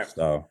 All right.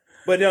 So.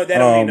 But no, that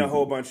don't need a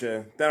whole bunch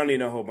of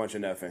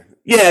nothing.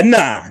 Yeah,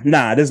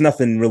 nah. There's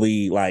nothing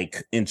really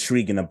like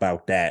intriguing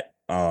about that.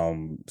 I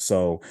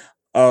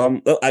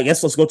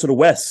guess let's go to the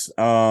West.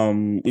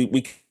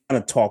 We kind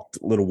of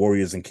talked Little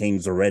Warriors and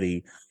Kings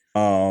already.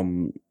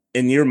 In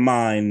your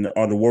mind,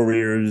 are the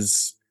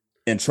Warriors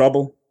in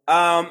trouble?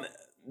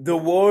 The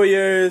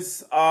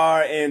Warriors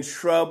are in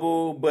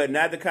trouble, but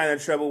not the kind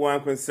of trouble where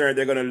I'm concerned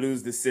they're going to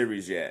lose the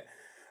series yet.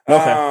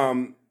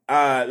 Okay.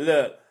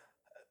 Look.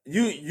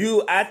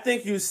 I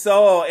think you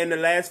saw in the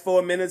last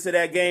 4 minutes of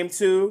that game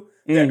too,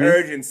 the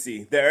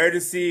urgency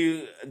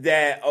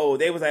that,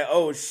 they was like,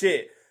 oh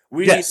shit,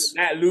 we need to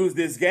not lose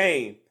this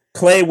game.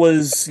 Clay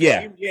was,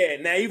 Now,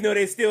 even though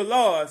they still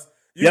lost,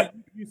 you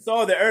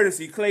saw the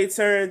urgency. Clay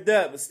turned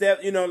up, like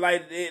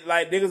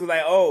niggas was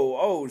like,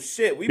 oh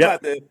shit, we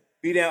about to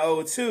be down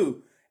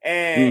 0-2.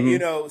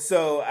 And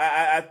so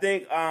I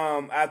think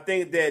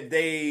that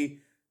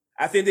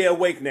I think they're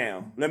awake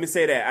now. Let me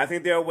say that. I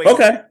think they're awake.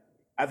 Okay. Now.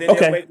 I think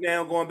they're awake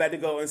now, going back to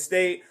Golden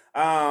State.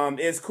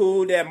 It's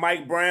cool that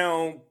Mike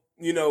Brown,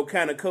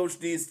 kind of coached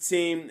these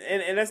team.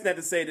 And that's not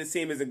to say this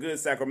team isn't good,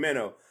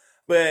 Sacramento,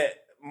 but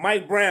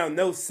Mike Brown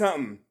knows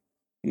something.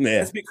 Yeah.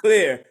 Let's be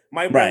clear.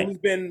 Mike Brown, who's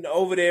been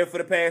over there for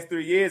the past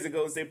 3 years, and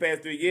Golden State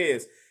past 3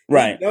 years.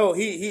 Right.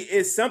 He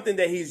is something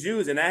that he's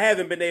using. I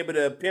haven't been able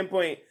to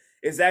pinpoint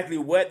exactly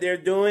what they're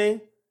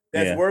doing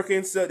that's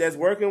working. So that's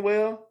working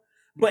well.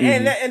 But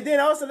and then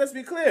also, let's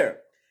be clear,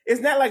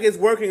 it's not like it's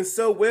working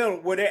so well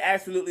where they're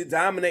absolutely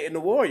dominating the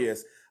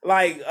Warriors.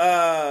 Like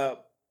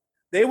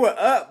they were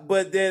up,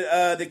 but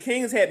then the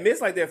Kings had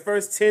missed like their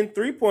first 10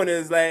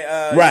 3-pointers. Like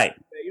right,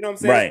 you know what I'm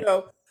saying? Right.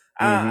 So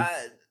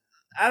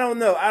I don't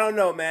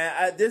know,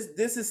 man.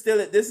 This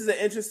is an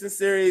interesting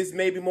series,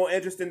 maybe more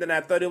interesting than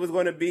I thought it was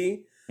going to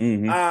be.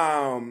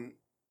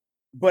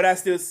 But I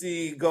still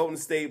see Golden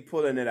State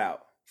pulling it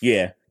out.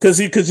 Yeah, because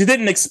you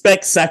didn't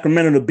expect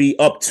Sacramento to be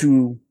up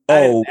 2-0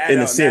 in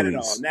the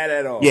series. Not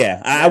at all.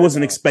 Yeah, I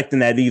wasn't expecting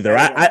that either.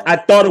 I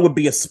thought it would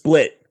be a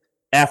split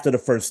after the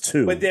first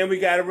two. But then we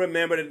got to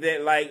remember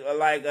that, like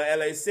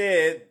LA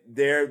said,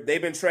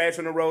 they've been trash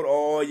on the road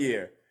all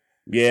year.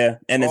 Yeah,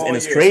 and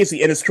it's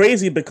crazy, and it's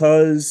crazy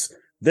because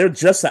they're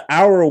just an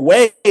hour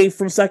away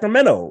from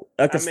Sacramento.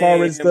 Like but you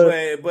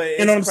know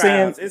what I'm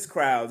saying? It's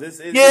crowds.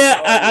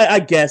 I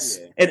guess.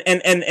 Yeah.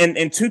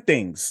 And two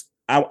things.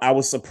 I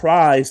was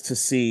surprised to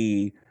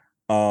see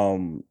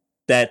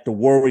that the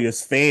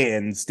Warriors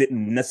fans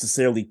didn't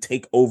necessarily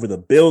take over the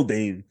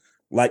building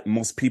like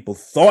most people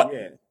thought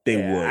they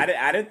would.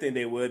 I didn't think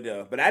they would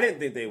though, but I didn't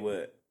think they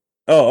would.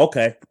 Oh,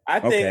 okay.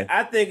 I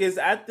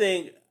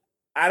think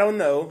I don't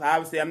know.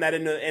 Obviously, I'm not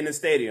in the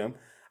stadium.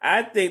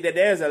 I think that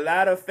there's a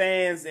lot of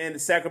fans in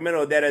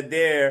Sacramento that are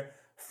there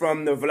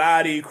from the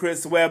Vlade,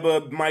 Chris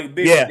Webber, Mike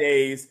Bibby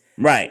days.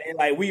 Right. And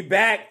like we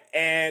back,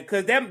 and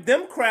because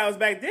them crowds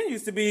back then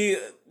used to be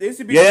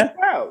good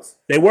crowds.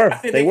 They were. I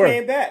think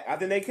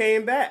they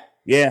came back.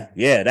 Yeah,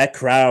 that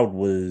crowd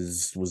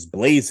was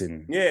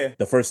blazing. Yeah.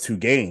 The first two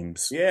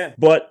games. Yeah.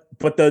 But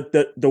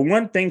the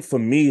one thing for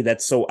me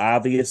that's so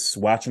obvious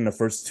watching the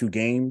first two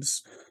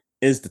games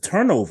is the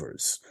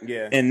turnovers.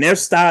 Yeah. And their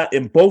style,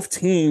 in both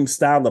teams'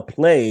 style of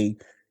play,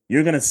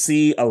 you're gonna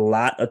see a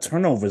lot of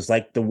turnovers.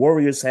 Like the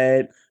Warriors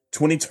had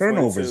 20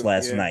 turnovers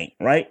last night,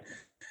 right?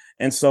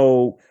 And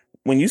so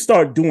when you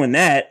start doing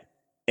that,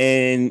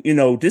 and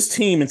this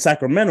team in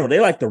Sacramento, they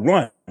like to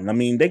run. I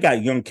mean, they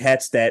got young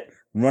cats that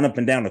run up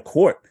and down the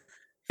court.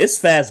 It's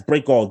fast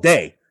break all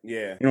day. Yeah.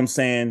 You know what I'm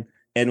saying?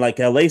 And like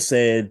LA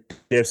said,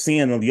 they're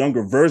seeing a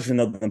younger version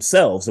of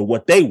themselves of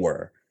what they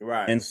were.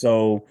 Right. And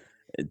so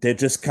they're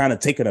just kind of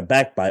taken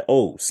aback by,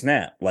 oh,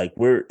 snap. we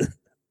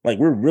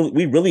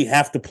really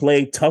have to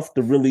play tough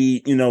to really,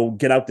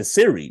 get out the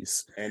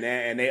series. And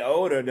they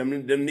older.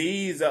 Them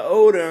knees are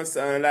older,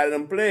 son, a lot of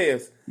them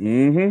players.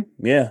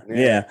 Mm-hmm.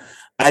 Yeah.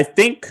 I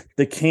think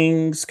the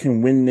Kings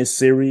can win this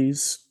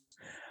series.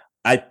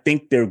 I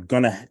think they're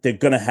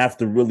gonna have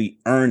to really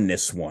earn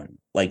this one.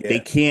 Like they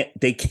can't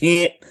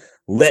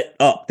let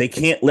up. They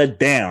can't let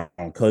down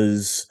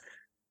because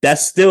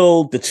that's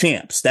still the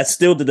champs. That's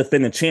still the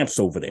defending champs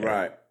over there.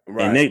 Right.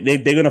 And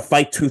they're gonna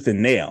fight tooth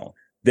and nail.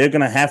 They're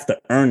gonna have to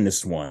earn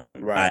this one.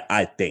 Right.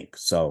 I think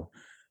so.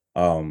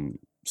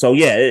 So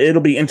yeah,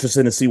 it'll be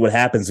interesting to see what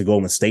happens to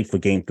Golden State for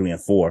Game 3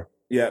 and 4.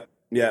 Yep.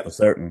 For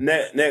certain.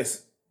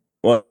 Next.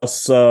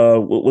 What's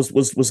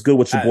good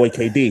with your boy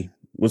KD?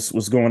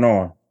 What's going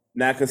on?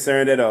 Not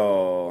concerned at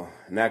all.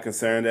 Not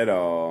concerned at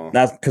all.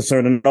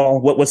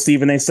 What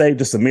Stephen A say?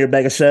 Just a mere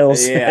bag of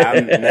shells? Yeah,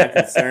 I'm not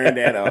concerned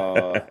at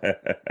all.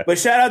 But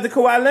shout out to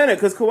Kawhi Leonard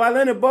because Kawhi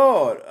Leonard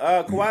balled.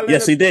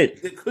 Yes, he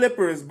did. The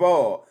Clippers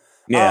balled.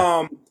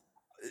 Yeah.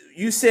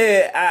 You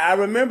said I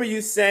remember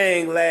you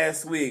saying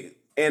last week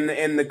in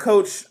the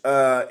coach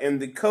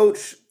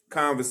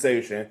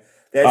conversation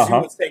that you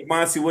would take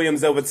Monty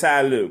Williams over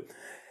Ty Lue.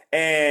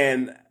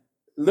 And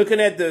looking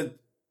at the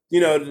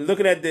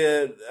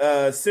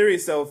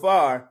series so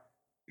far,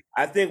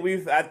 I think we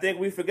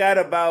forgot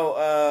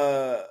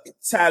about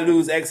Ty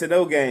Lue's X and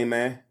O game,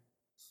 man.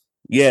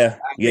 Yeah,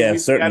 certainly.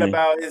 Forgot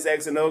about his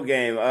X and O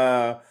game.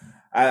 A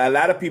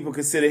lot of people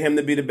consider him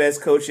to be the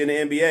best coach in the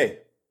NBA.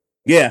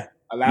 Yeah,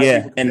 a lot of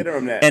people consider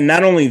him that. And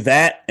not only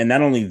that, and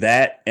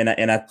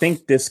I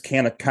think this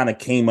kind of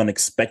came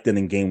unexpected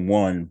in Game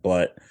 1,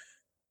 but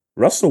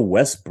Russell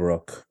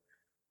Westbrook,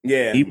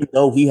 even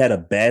though he had a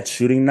bad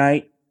shooting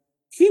night,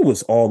 he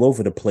was all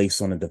over the place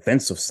on the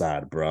defensive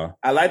side, bro.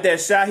 I like that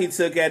shot he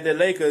took at the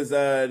Lakers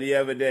the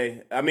other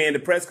day. I mean, the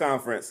press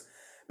conference.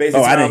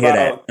 Basically I didn't hear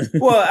that.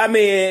 Well, I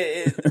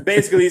mean,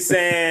 basically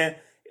saying,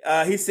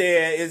 he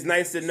said, it's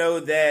nice to know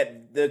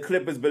that the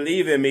Clippers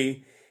believe in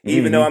me,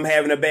 even though I'm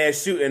having a bad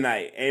shooting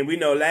night. And we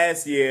know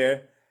last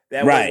year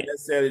that wasn't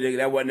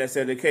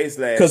necessarily the case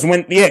last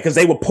year. Because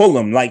they would pull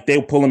him,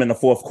 in the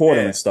fourth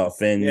quarter and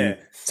stuff. And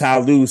Ty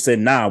Lue said,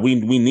 nah, we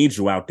need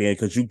you out there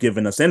because you're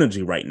giving us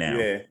energy right now.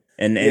 Yeah.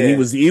 And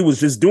he was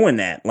just doing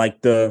that.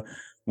 Like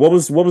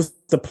what was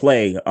the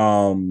play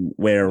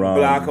where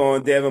block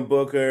on Devin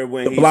Booker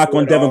when the he block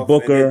on Devin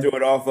Booker and then threw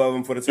it off of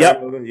him for the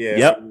turnover?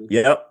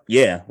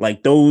 Yeah.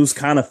 Like those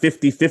kind of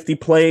 50-50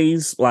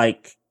 plays,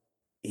 like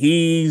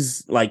he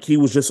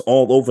was just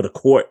all over the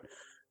court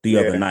the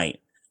other night.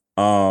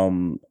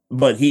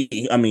 But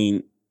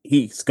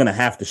he's gonna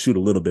have to shoot a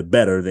little bit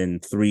better than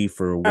 3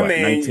 for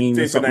 19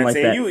 or something like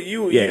that.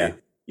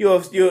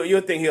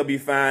 You'll think he'll be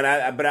fine.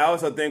 But I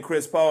also think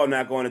Chris Paul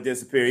not going to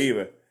disappear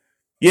either.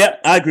 Yeah,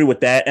 I agree with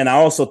that, and I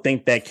also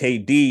think that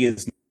KD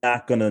is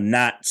not gonna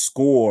not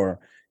score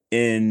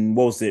in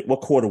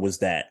what quarter was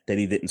that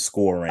he didn't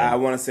score in? I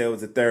want to say it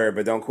was the third,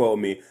 but don't quote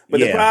me.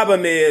 But the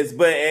problem is,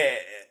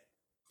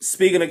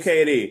 speaking of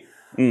KD,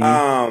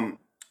 I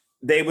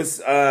was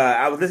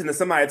listening to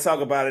somebody talk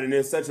about it, and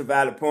it's such a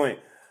valid point.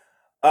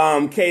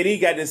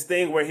 KD got this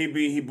thing where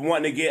he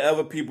wanting to get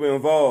other people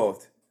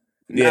involved.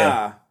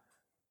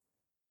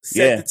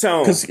 Set the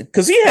tone.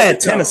 Because he had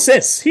 10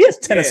 assists. He has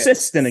 10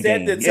 assists in a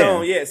game. Set the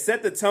tone,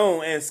 set the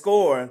tone and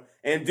score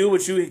and do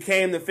what you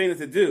came to Phoenix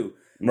to do.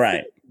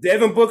 Right.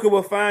 Devin Booker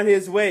will find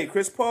his way.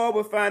 Chris Paul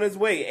will find his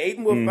way.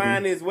 Ayton will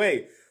find his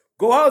way.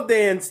 Go out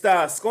there and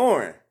start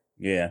scoring.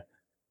 Yeah.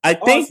 I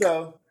think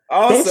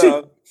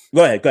also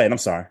go ahead. I'm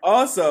sorry.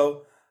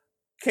 Also,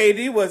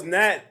 KD was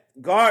not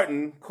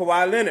guarding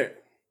Kawhi Leonard.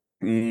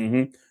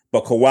 Mm-hmm.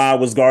 But Kawhi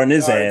was guarding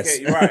his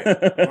ass. Right.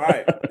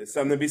 There's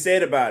something to be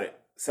said about it.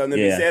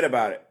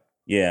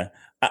 Yeah.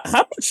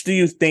 How much do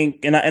you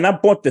think? And I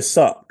brought this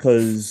up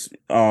because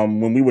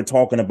when we were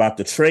talking about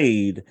the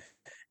trade,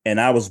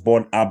 and I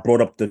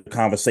brought up the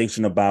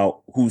conversation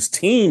about whose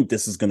team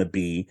this is going to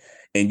be,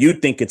 and you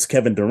think it's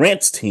Kevin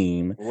Durant's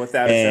team.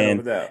 Without a shadow of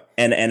a doubt.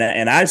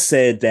 And I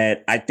said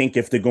that I think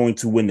if they're going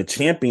to win the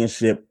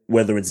championship,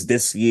 whether it's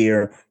this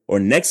year or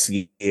next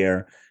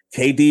year,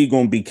 KD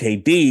gonna be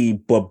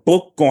KD, but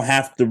Book gonna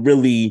have to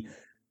really,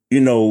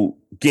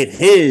 get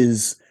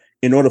his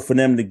in order for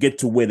them to get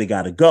to where they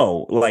gotta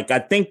go. Like I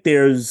think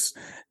it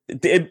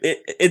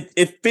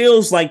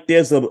feels like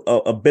there's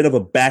a bit of a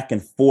back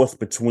and forth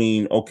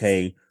between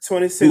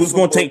 26 who's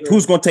gonna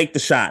take the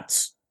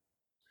shots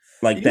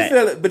like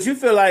that. But you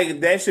feel like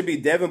that should be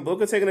Devin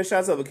Booker taking the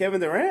shots over Kevin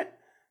Durant?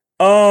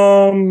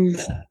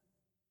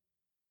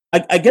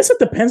 I guess it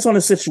depends on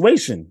the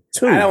situation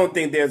too. I don't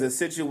think there's a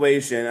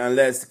situation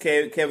unless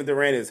Kevin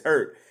Durant is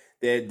hurt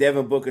that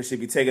Devin Booker should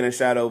be taking a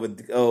shot over.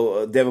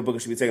 Devin Booker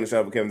should be taking a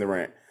shot over Kevin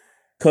Durant.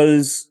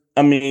 Because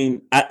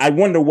I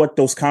wonder what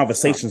those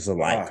conversations are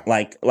like.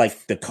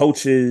 Like the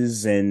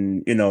coaches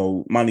and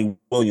Monty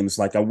Williams.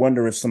 Like I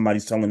wonder if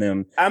somebody's telling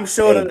them, I'm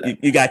sure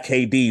you got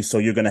KD, so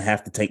you're gonna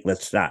have to take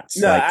less shots.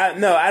 No,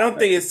 I don't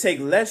think it's take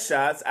less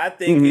shots. I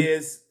think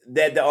it's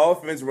that the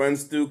offense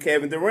runs through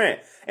Kevin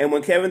Durant. And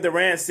when Kevin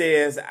Durant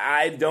says,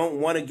 I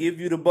don't want to give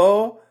you the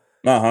ball,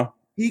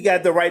 he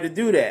got the right to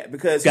do that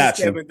because he's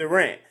Kevin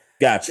Durant.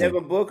 Gotcha.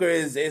 Devin Booker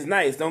is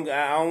nice. I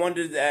don't want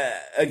to,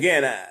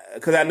 again,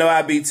 because I know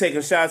I'd be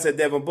taking shots at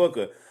Devin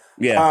Booker.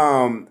 Yeah.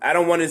 I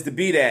don't want us to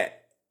be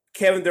that.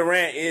 Kevin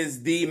Durant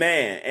is the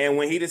man. And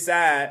when he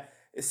decide,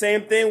 the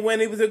same thing when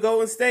he was at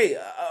Golden State.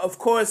 Of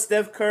course,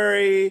 Steph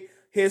Curry,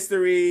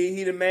 history,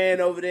 he the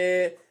man over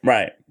there.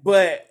 Right.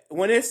 But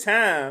when it's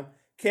time,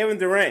 Kevin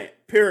Durant,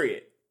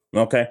 period.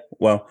 Okay.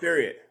 Well,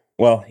 period.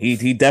 Well,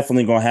 he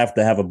definitely gonna have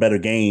to have a better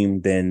game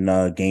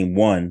than game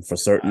one for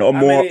certain, or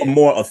a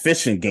more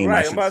efficient game.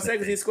 Right, I'm about to say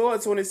because he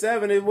scored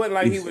 27. It wasn't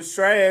like he was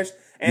trash.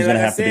 And he's gonna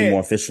have to be more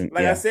efficient.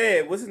 Like I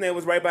said, what's his name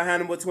was right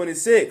behind him with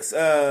 26.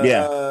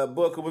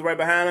 Booker was right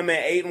behind him,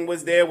 and Ayton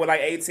was there with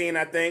like 18,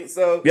 I think.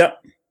 So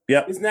yep.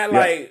 It's not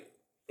like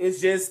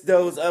it's just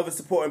those other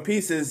supporting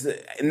pieces,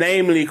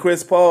 namely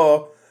Chris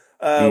Paul,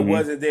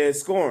 wasn't there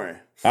scoring.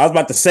 I was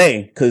about to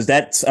say because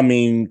that's,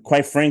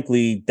 quite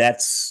frankly,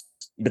 that's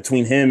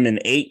between him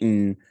and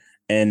Ayton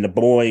and the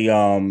boy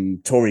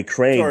Torrey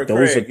Craig.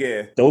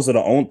 Those are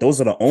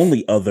the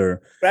only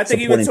other. But I think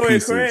even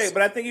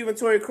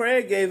Torrey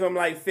Craig gave him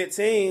like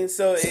 15.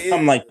 So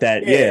something like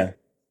that.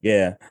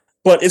 Yeah.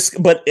 But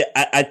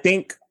I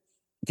think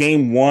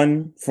game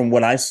one, from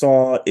what I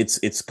saw,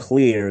 it's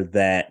clear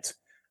that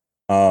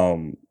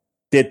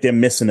that they're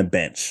missing a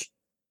bench.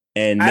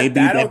 And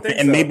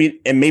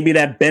maybe maybe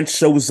that bench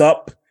shows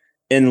up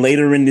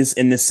later in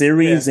this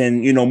series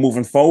and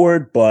moving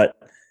forward. But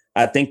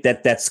I think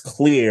that's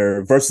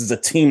clear versus a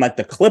team like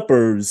the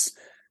Clippers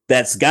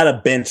that's got a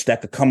bench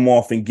that could come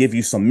off and give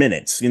you some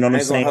minutes. You know what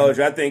I'm saying? Hold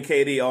you. I think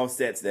KD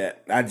offsets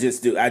that. I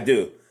just do. I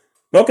do.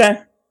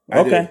 Okay.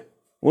 Do.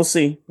 We'll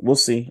see.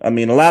 A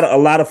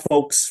lot of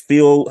folks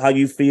feel how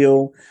you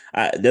feel.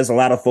 There's a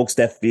lot of folks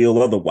that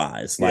feel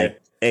otherwise. Like,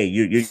 hey,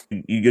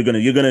 you're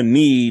gonna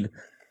need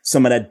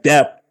some of that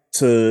depth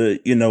to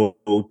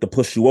to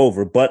push you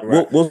over, but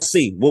we'll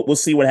see. We'll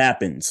see what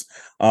happens.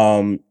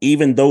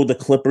 Even though the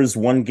Clippers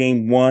won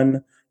game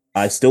one,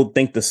 I still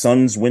think the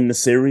Suns win the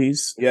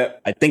series. Yeah,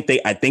 I think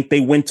they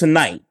win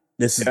tonight.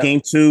 This is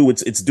game two.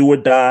 It's do or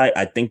die.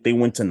 I think they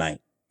win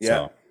tonight.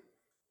 Yeah.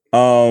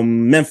 So,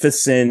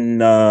 Memphis and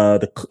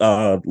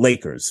the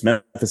Lakers.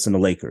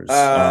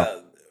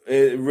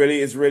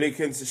 it's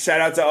really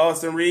shout out to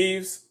Austin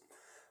Reeves.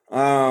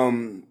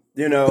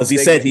 Because he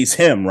said he's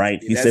him,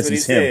 right? He says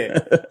he's him.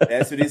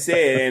 That's what he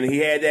said. And he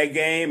had that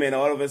game, and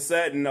all of a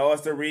sudden,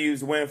 Austin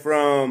Reeves went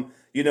from,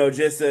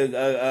 just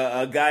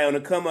a guy on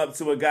the come up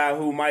to a guy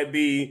who might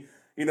be,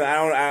 I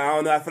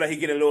don't know. I feel like he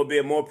getting a little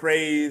bit more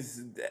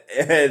praise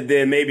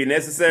than maybe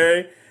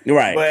necessary.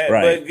 Right.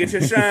 But get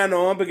your shine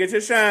on.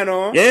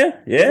 Yeah.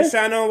 Get your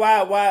shine on.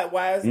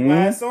 Why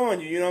it's on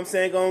you? You know what I'm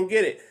saying? Go and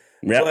get it.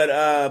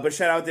 Yep. But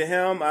shout out to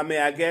him. I mean,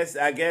 I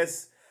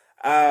guess.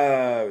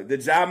 The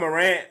Ja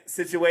Morant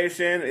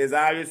situation is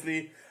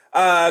obviously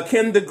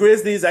can the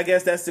Grizzlies, I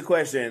guess that's the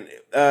question.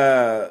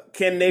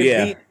 Can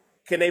they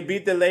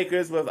beat the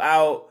Lakers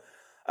without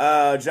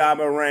Ja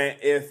Morant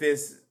if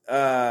it's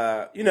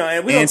and we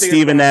don't think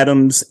Steven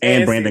Adams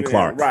and Brandon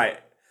Clark. Right.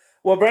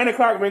 Well, Brandon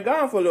Clark been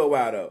gone for a little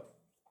while though.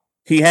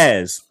 He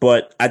has,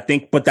 but I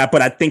think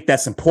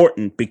that's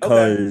important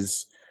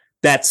because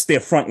that's their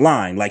front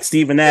line. Like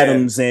Steven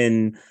Adams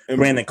and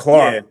Brandon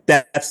Clark,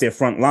 that's their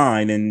front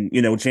line. And,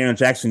 Jaren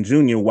Jackson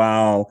Jr.,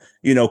 while,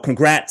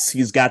 congrats,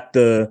 he's got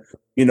the,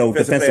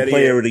 defensive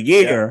player of the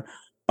year.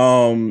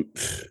 Yeah.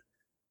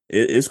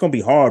 It's going to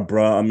be hard,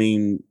 bro. I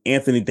mean,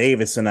 Anthony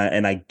Davis, and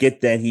I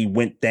get that he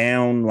went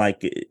down. Like,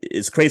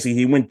 it's crazy.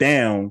 He went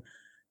down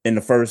in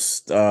the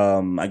first,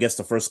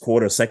 the first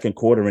quarter, second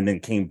quarter, and then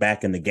came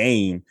back in the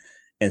game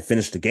and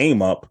finished the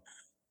game up.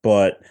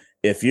 But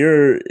if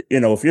you're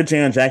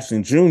Jaren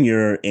Jackson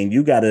Jr. and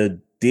you got to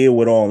deal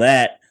with all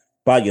that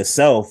by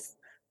yourself,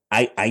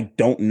 I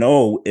don't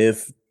know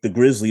if the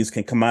Grizzlies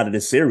can come out of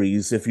this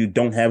series if you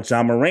don't have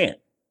Ja Morant.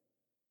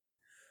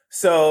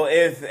 So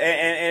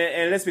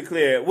and let's be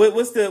clear,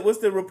 what's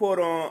the report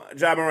on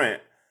Ja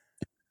Morant?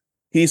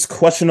 He's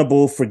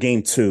questionable for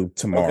Game 2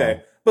 tomorrow.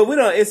 Okay, but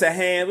it's a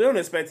hand. We don't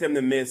expect him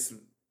to miss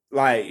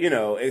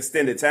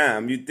extended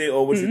time. You think,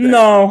 or what you think?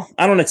 No,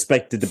 I don't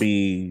expect it to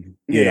be,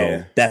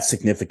 that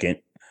significant.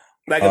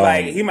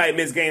 Like he might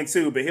miss Game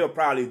 2, but he'll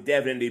probably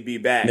definitely be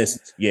back. In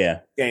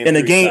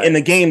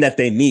the game that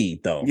they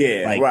need though.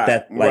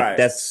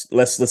 That's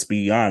let's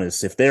be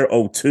honest. If they're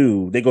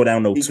 0-2, they go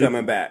down 0-2. He's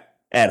coming back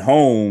at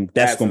home.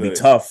 That's going to be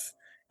tough.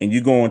 And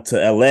you going to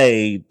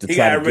LA to he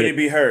got to really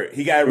be hurt.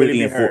 He got to really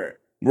be hurt.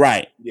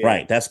 Right.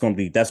 That's going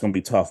to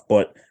be tough.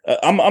 But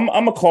I'm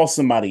gonna call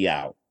somebody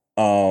out.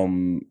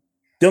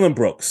 Dylan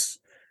Brooks,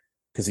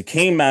 because he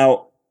came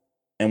out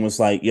and was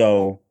like,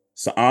 yo,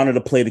 it's an honor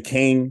to play the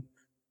King,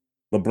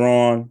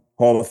 LeBron,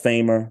 Hall of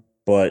Famer,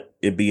 but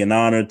it'd be an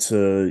honor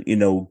to,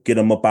 get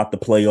him up out the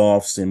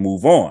playoffs and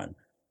move on.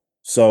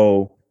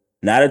 So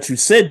now that you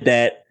said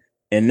that,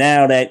 and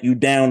now that you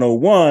down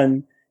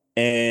 0-1,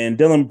 and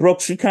Dylan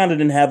Brooks, you kind of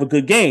didn't have a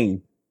good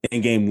game in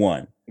Game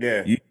 1.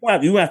 Yeah.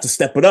 You have to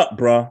step it up,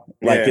 bro.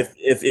 Like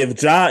if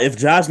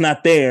Ja's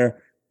not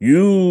there,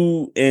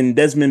 you and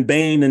Desmond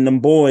Bain and them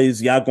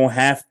boys, y'all gonna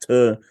have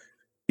to,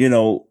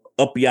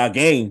 up y'all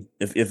game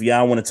if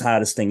y'all want to tie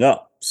this thing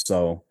up.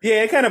 So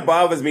yeah, it kind of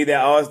bothers me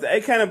that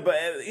it kind of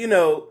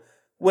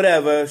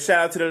whatever. Shout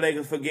out to the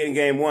Lakers for getting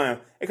Game 1.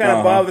 It kind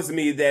of bothers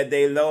me that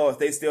they lost.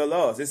 They still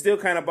lost. It still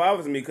kind of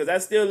bothers me because I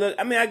still look.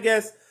 I mean, I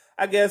guess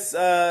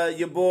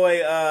your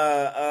boy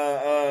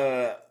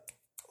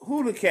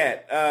who the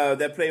cat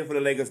that played for the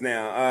Lakers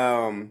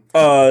now?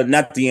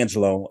 Not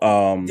D'Angelo.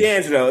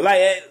 D'Angelo.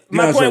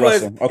 My point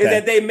was is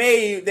that they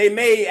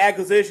made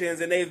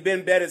acquisitions and they've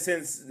been better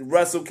since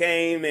Russell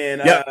came and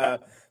you know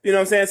what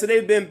I'm saying. So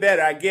they've been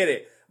better. I get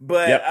it,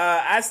 but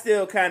I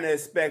still kind of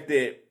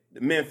expected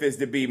Memphis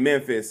to be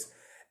Memphis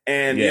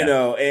and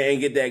and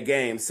get that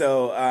game.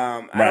 So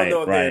I don't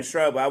know if they're in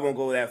trouble. I won't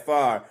go that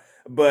far.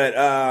 But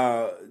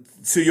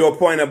to your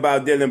point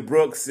about Dylan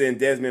Brooks and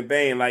Desmond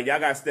Bain, y'all got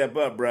to step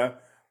up, bruh.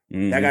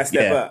 Mm-hmm. I got to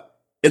step up.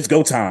 It's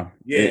go time.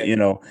 Yeah.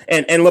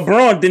 And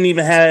LeBron didn't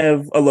even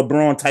have a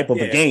LeBron type of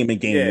a game in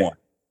Game 1.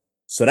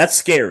 So that's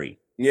scary.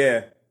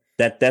 Yeah.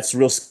 That's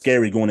real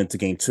scary going into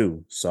Game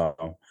 2.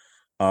 So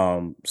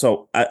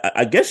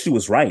I guess she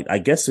was right. I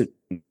guess it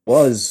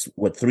was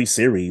 3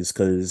 series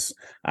because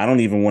I don't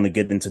even want to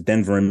get into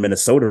Denver and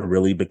Minnesota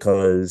really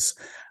because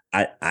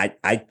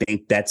I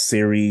think that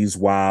series,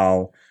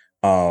 while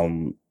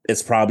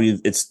it's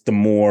the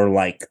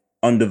more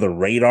under the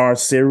radar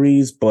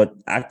series, but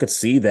I could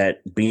see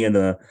that being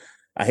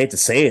I hate to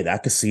say it, I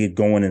could see it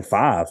going in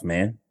 5,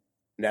 man.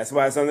 That's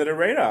why it's under the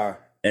radar.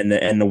 And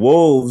the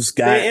Wolves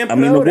got, I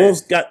mean, the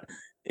Wolves got,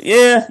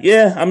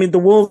 I mean, the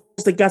Wolves,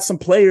 they got some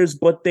players,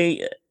 but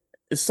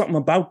it's something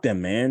about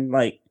them, man.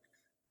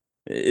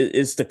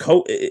 It's the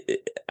coach.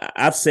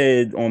 I've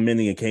said on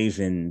many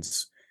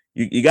occasions,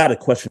 you got to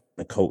question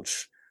the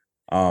coach.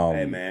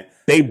 Hey, man.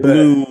 They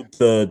blew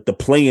the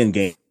play-in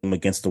game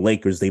against the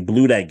Lakers. They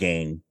blew that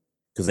game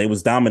because they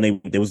was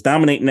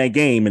dominating that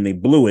game and they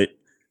blew it.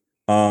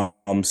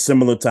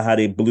 Similar to how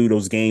they blew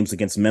those games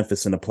against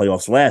Memphis in the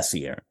playoffs last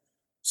year.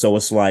 So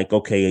it's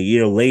okay, a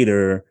year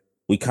later,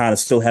 we kind of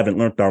still haven't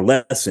learned our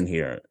lesson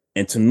here.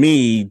 And to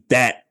me,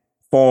 that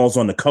falls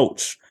on the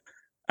coach.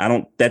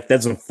 That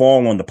doesn't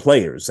fall on the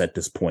players at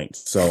this point.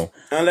 So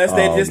unless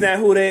they just not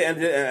who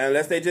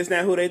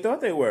they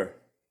thought they were.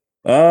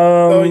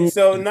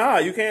 So nah,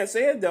 you can't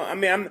say it though. I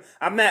mean,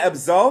 I'm not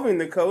absolving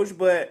the coach,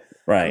 but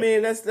I right.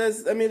 mean,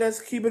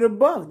 let's keep it a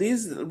buck.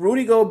 These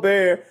Rudy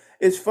Gobert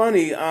is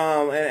funny.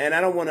 And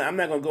I don't want to. I'm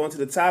not going to go into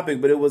the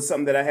topic, but it was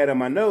something that I had on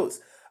my notes.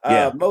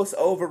 Yeah. Most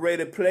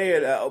overrated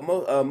player,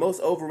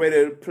 most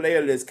overrated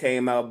player list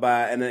came out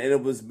by, and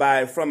it was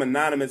from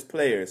anonymous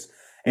players,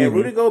 and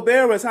Rudy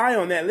Gobert was high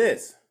on that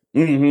list.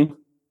 Mm-hmm.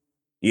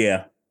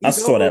 Yeah, He's I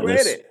saw that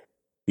overrated. list.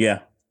 Yeah.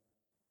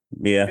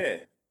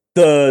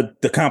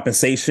 The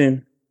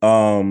compensation.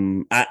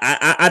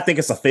 I think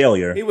it's a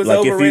failure. He was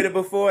overrated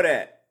before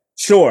that.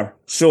 Sure.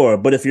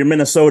 But if you're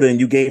Minnesota and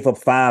you gave up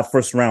 5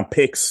 first-round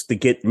picks to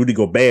get Rudy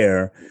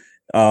Gobert,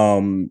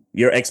 I'm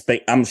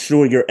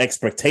sure your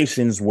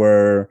expectations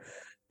were,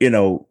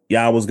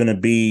 y'all was gonna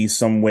be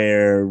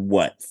somewhere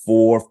 4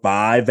 or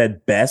 5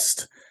 at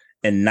best,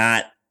 and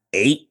not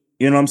 8.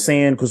 You know what I'm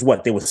saying? Because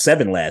they were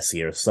 7 last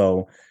year.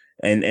 So,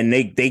 and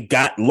they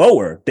got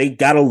lower. They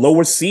got a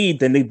lower seed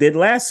than they did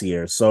last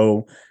year.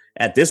 So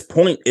at this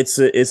point, it's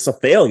a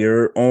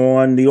failure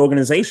on the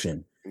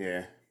organization.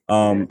 Yeah.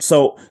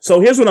 So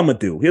here's what I'm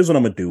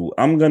gonna do.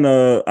 I'm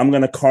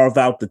gonna carve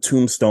out the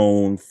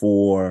tombstone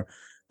for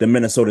the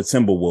Minnesota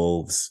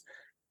Timberwolves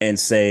and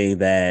say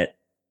that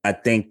I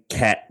think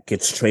Cat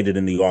gets traded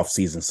in the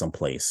offseason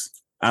someplace.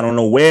 I don't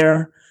know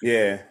where.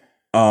 Yeah.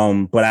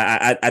 But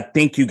I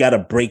think you got to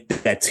break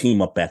that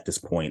team up at this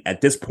point.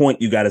 At this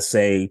point, you got to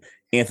say,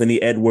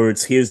 Anthony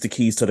Edwards, here's the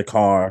keys to the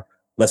car.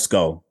 Let's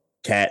go,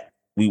 Cat.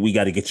 We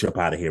got to get you up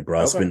out of here, bro.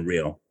 Okay. It's been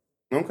real.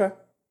 Okay.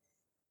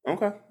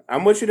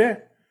 I'm with you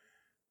there.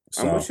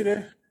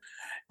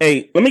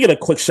 Hey, let me get a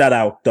quick shout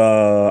out.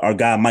 Our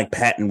guy Mike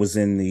Patton was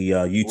in the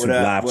YouTube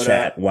live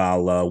chat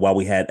while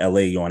we had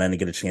LA on. I didn't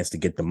get a chance to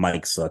get the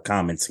Mike's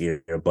comments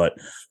here, but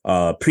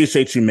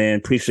appreciate you, man.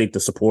 Appreciate the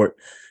support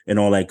and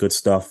all that good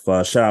stuff.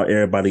 Shout out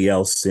everybody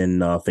else in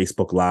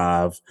Facebook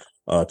Live,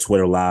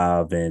 Twitter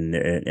Live, and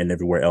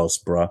everywhere else,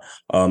 bro.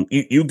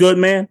 You good,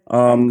 man?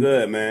 I'm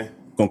good, man.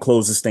 Gonna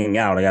close this thing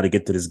out. I got to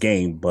get to this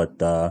game, but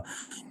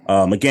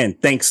again,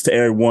 thanks to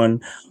everyone.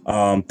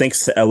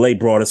 Thanks to LA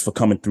Broadus for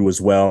coming through as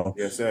well.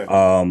 Yes, sir.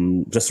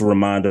 Just a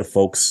reminder,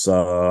 folks,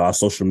 our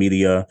social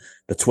media,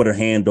 the Twitter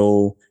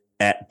handle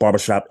at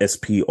Barbershop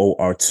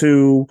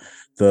SPOR2,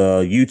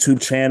 the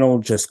YouTube channel,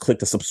 just click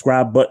the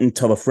subscribe button,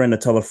 tell a friend to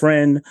tell a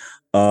friend.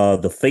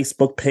 The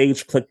Facebook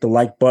page, click the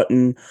like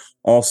button.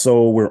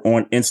 Also, we're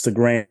on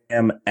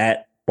Instagram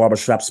at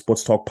Barbershop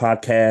Sports Talk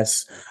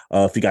Podcast.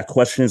 If you got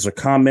questions or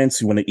comments,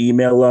 you want to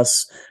email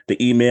us.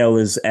 The email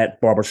is at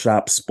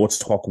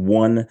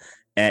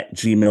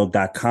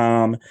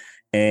barbershopsportstalk1@gmail.com.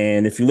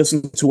 And if you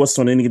listen to us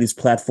on any of these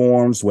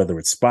platforms, whether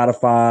it's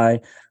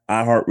Spotify,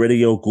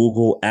 iHeartRadio,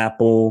 Google,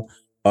 Apple,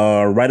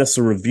 write us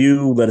a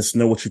review. Let us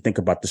know what you think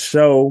about the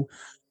show.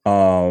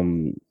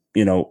 And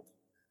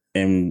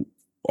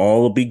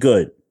all will be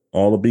good.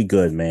 All will be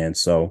good, man.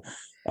 So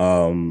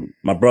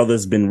my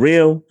brother's been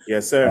real.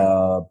 Yes, sir.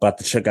 About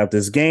to check out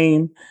this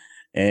game.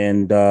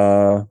 And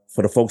for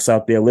the folks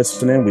out there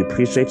listening, we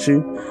appreciate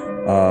you.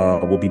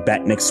 We'll be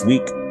back next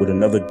week with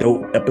another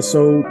dope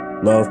episode.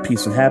 Love,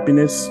 peace, and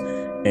happiness.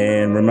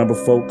 And remember,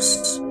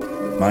 folks,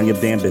 mind your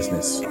damn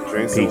business.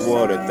 Drink some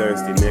water,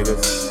 thirsty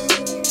niggas.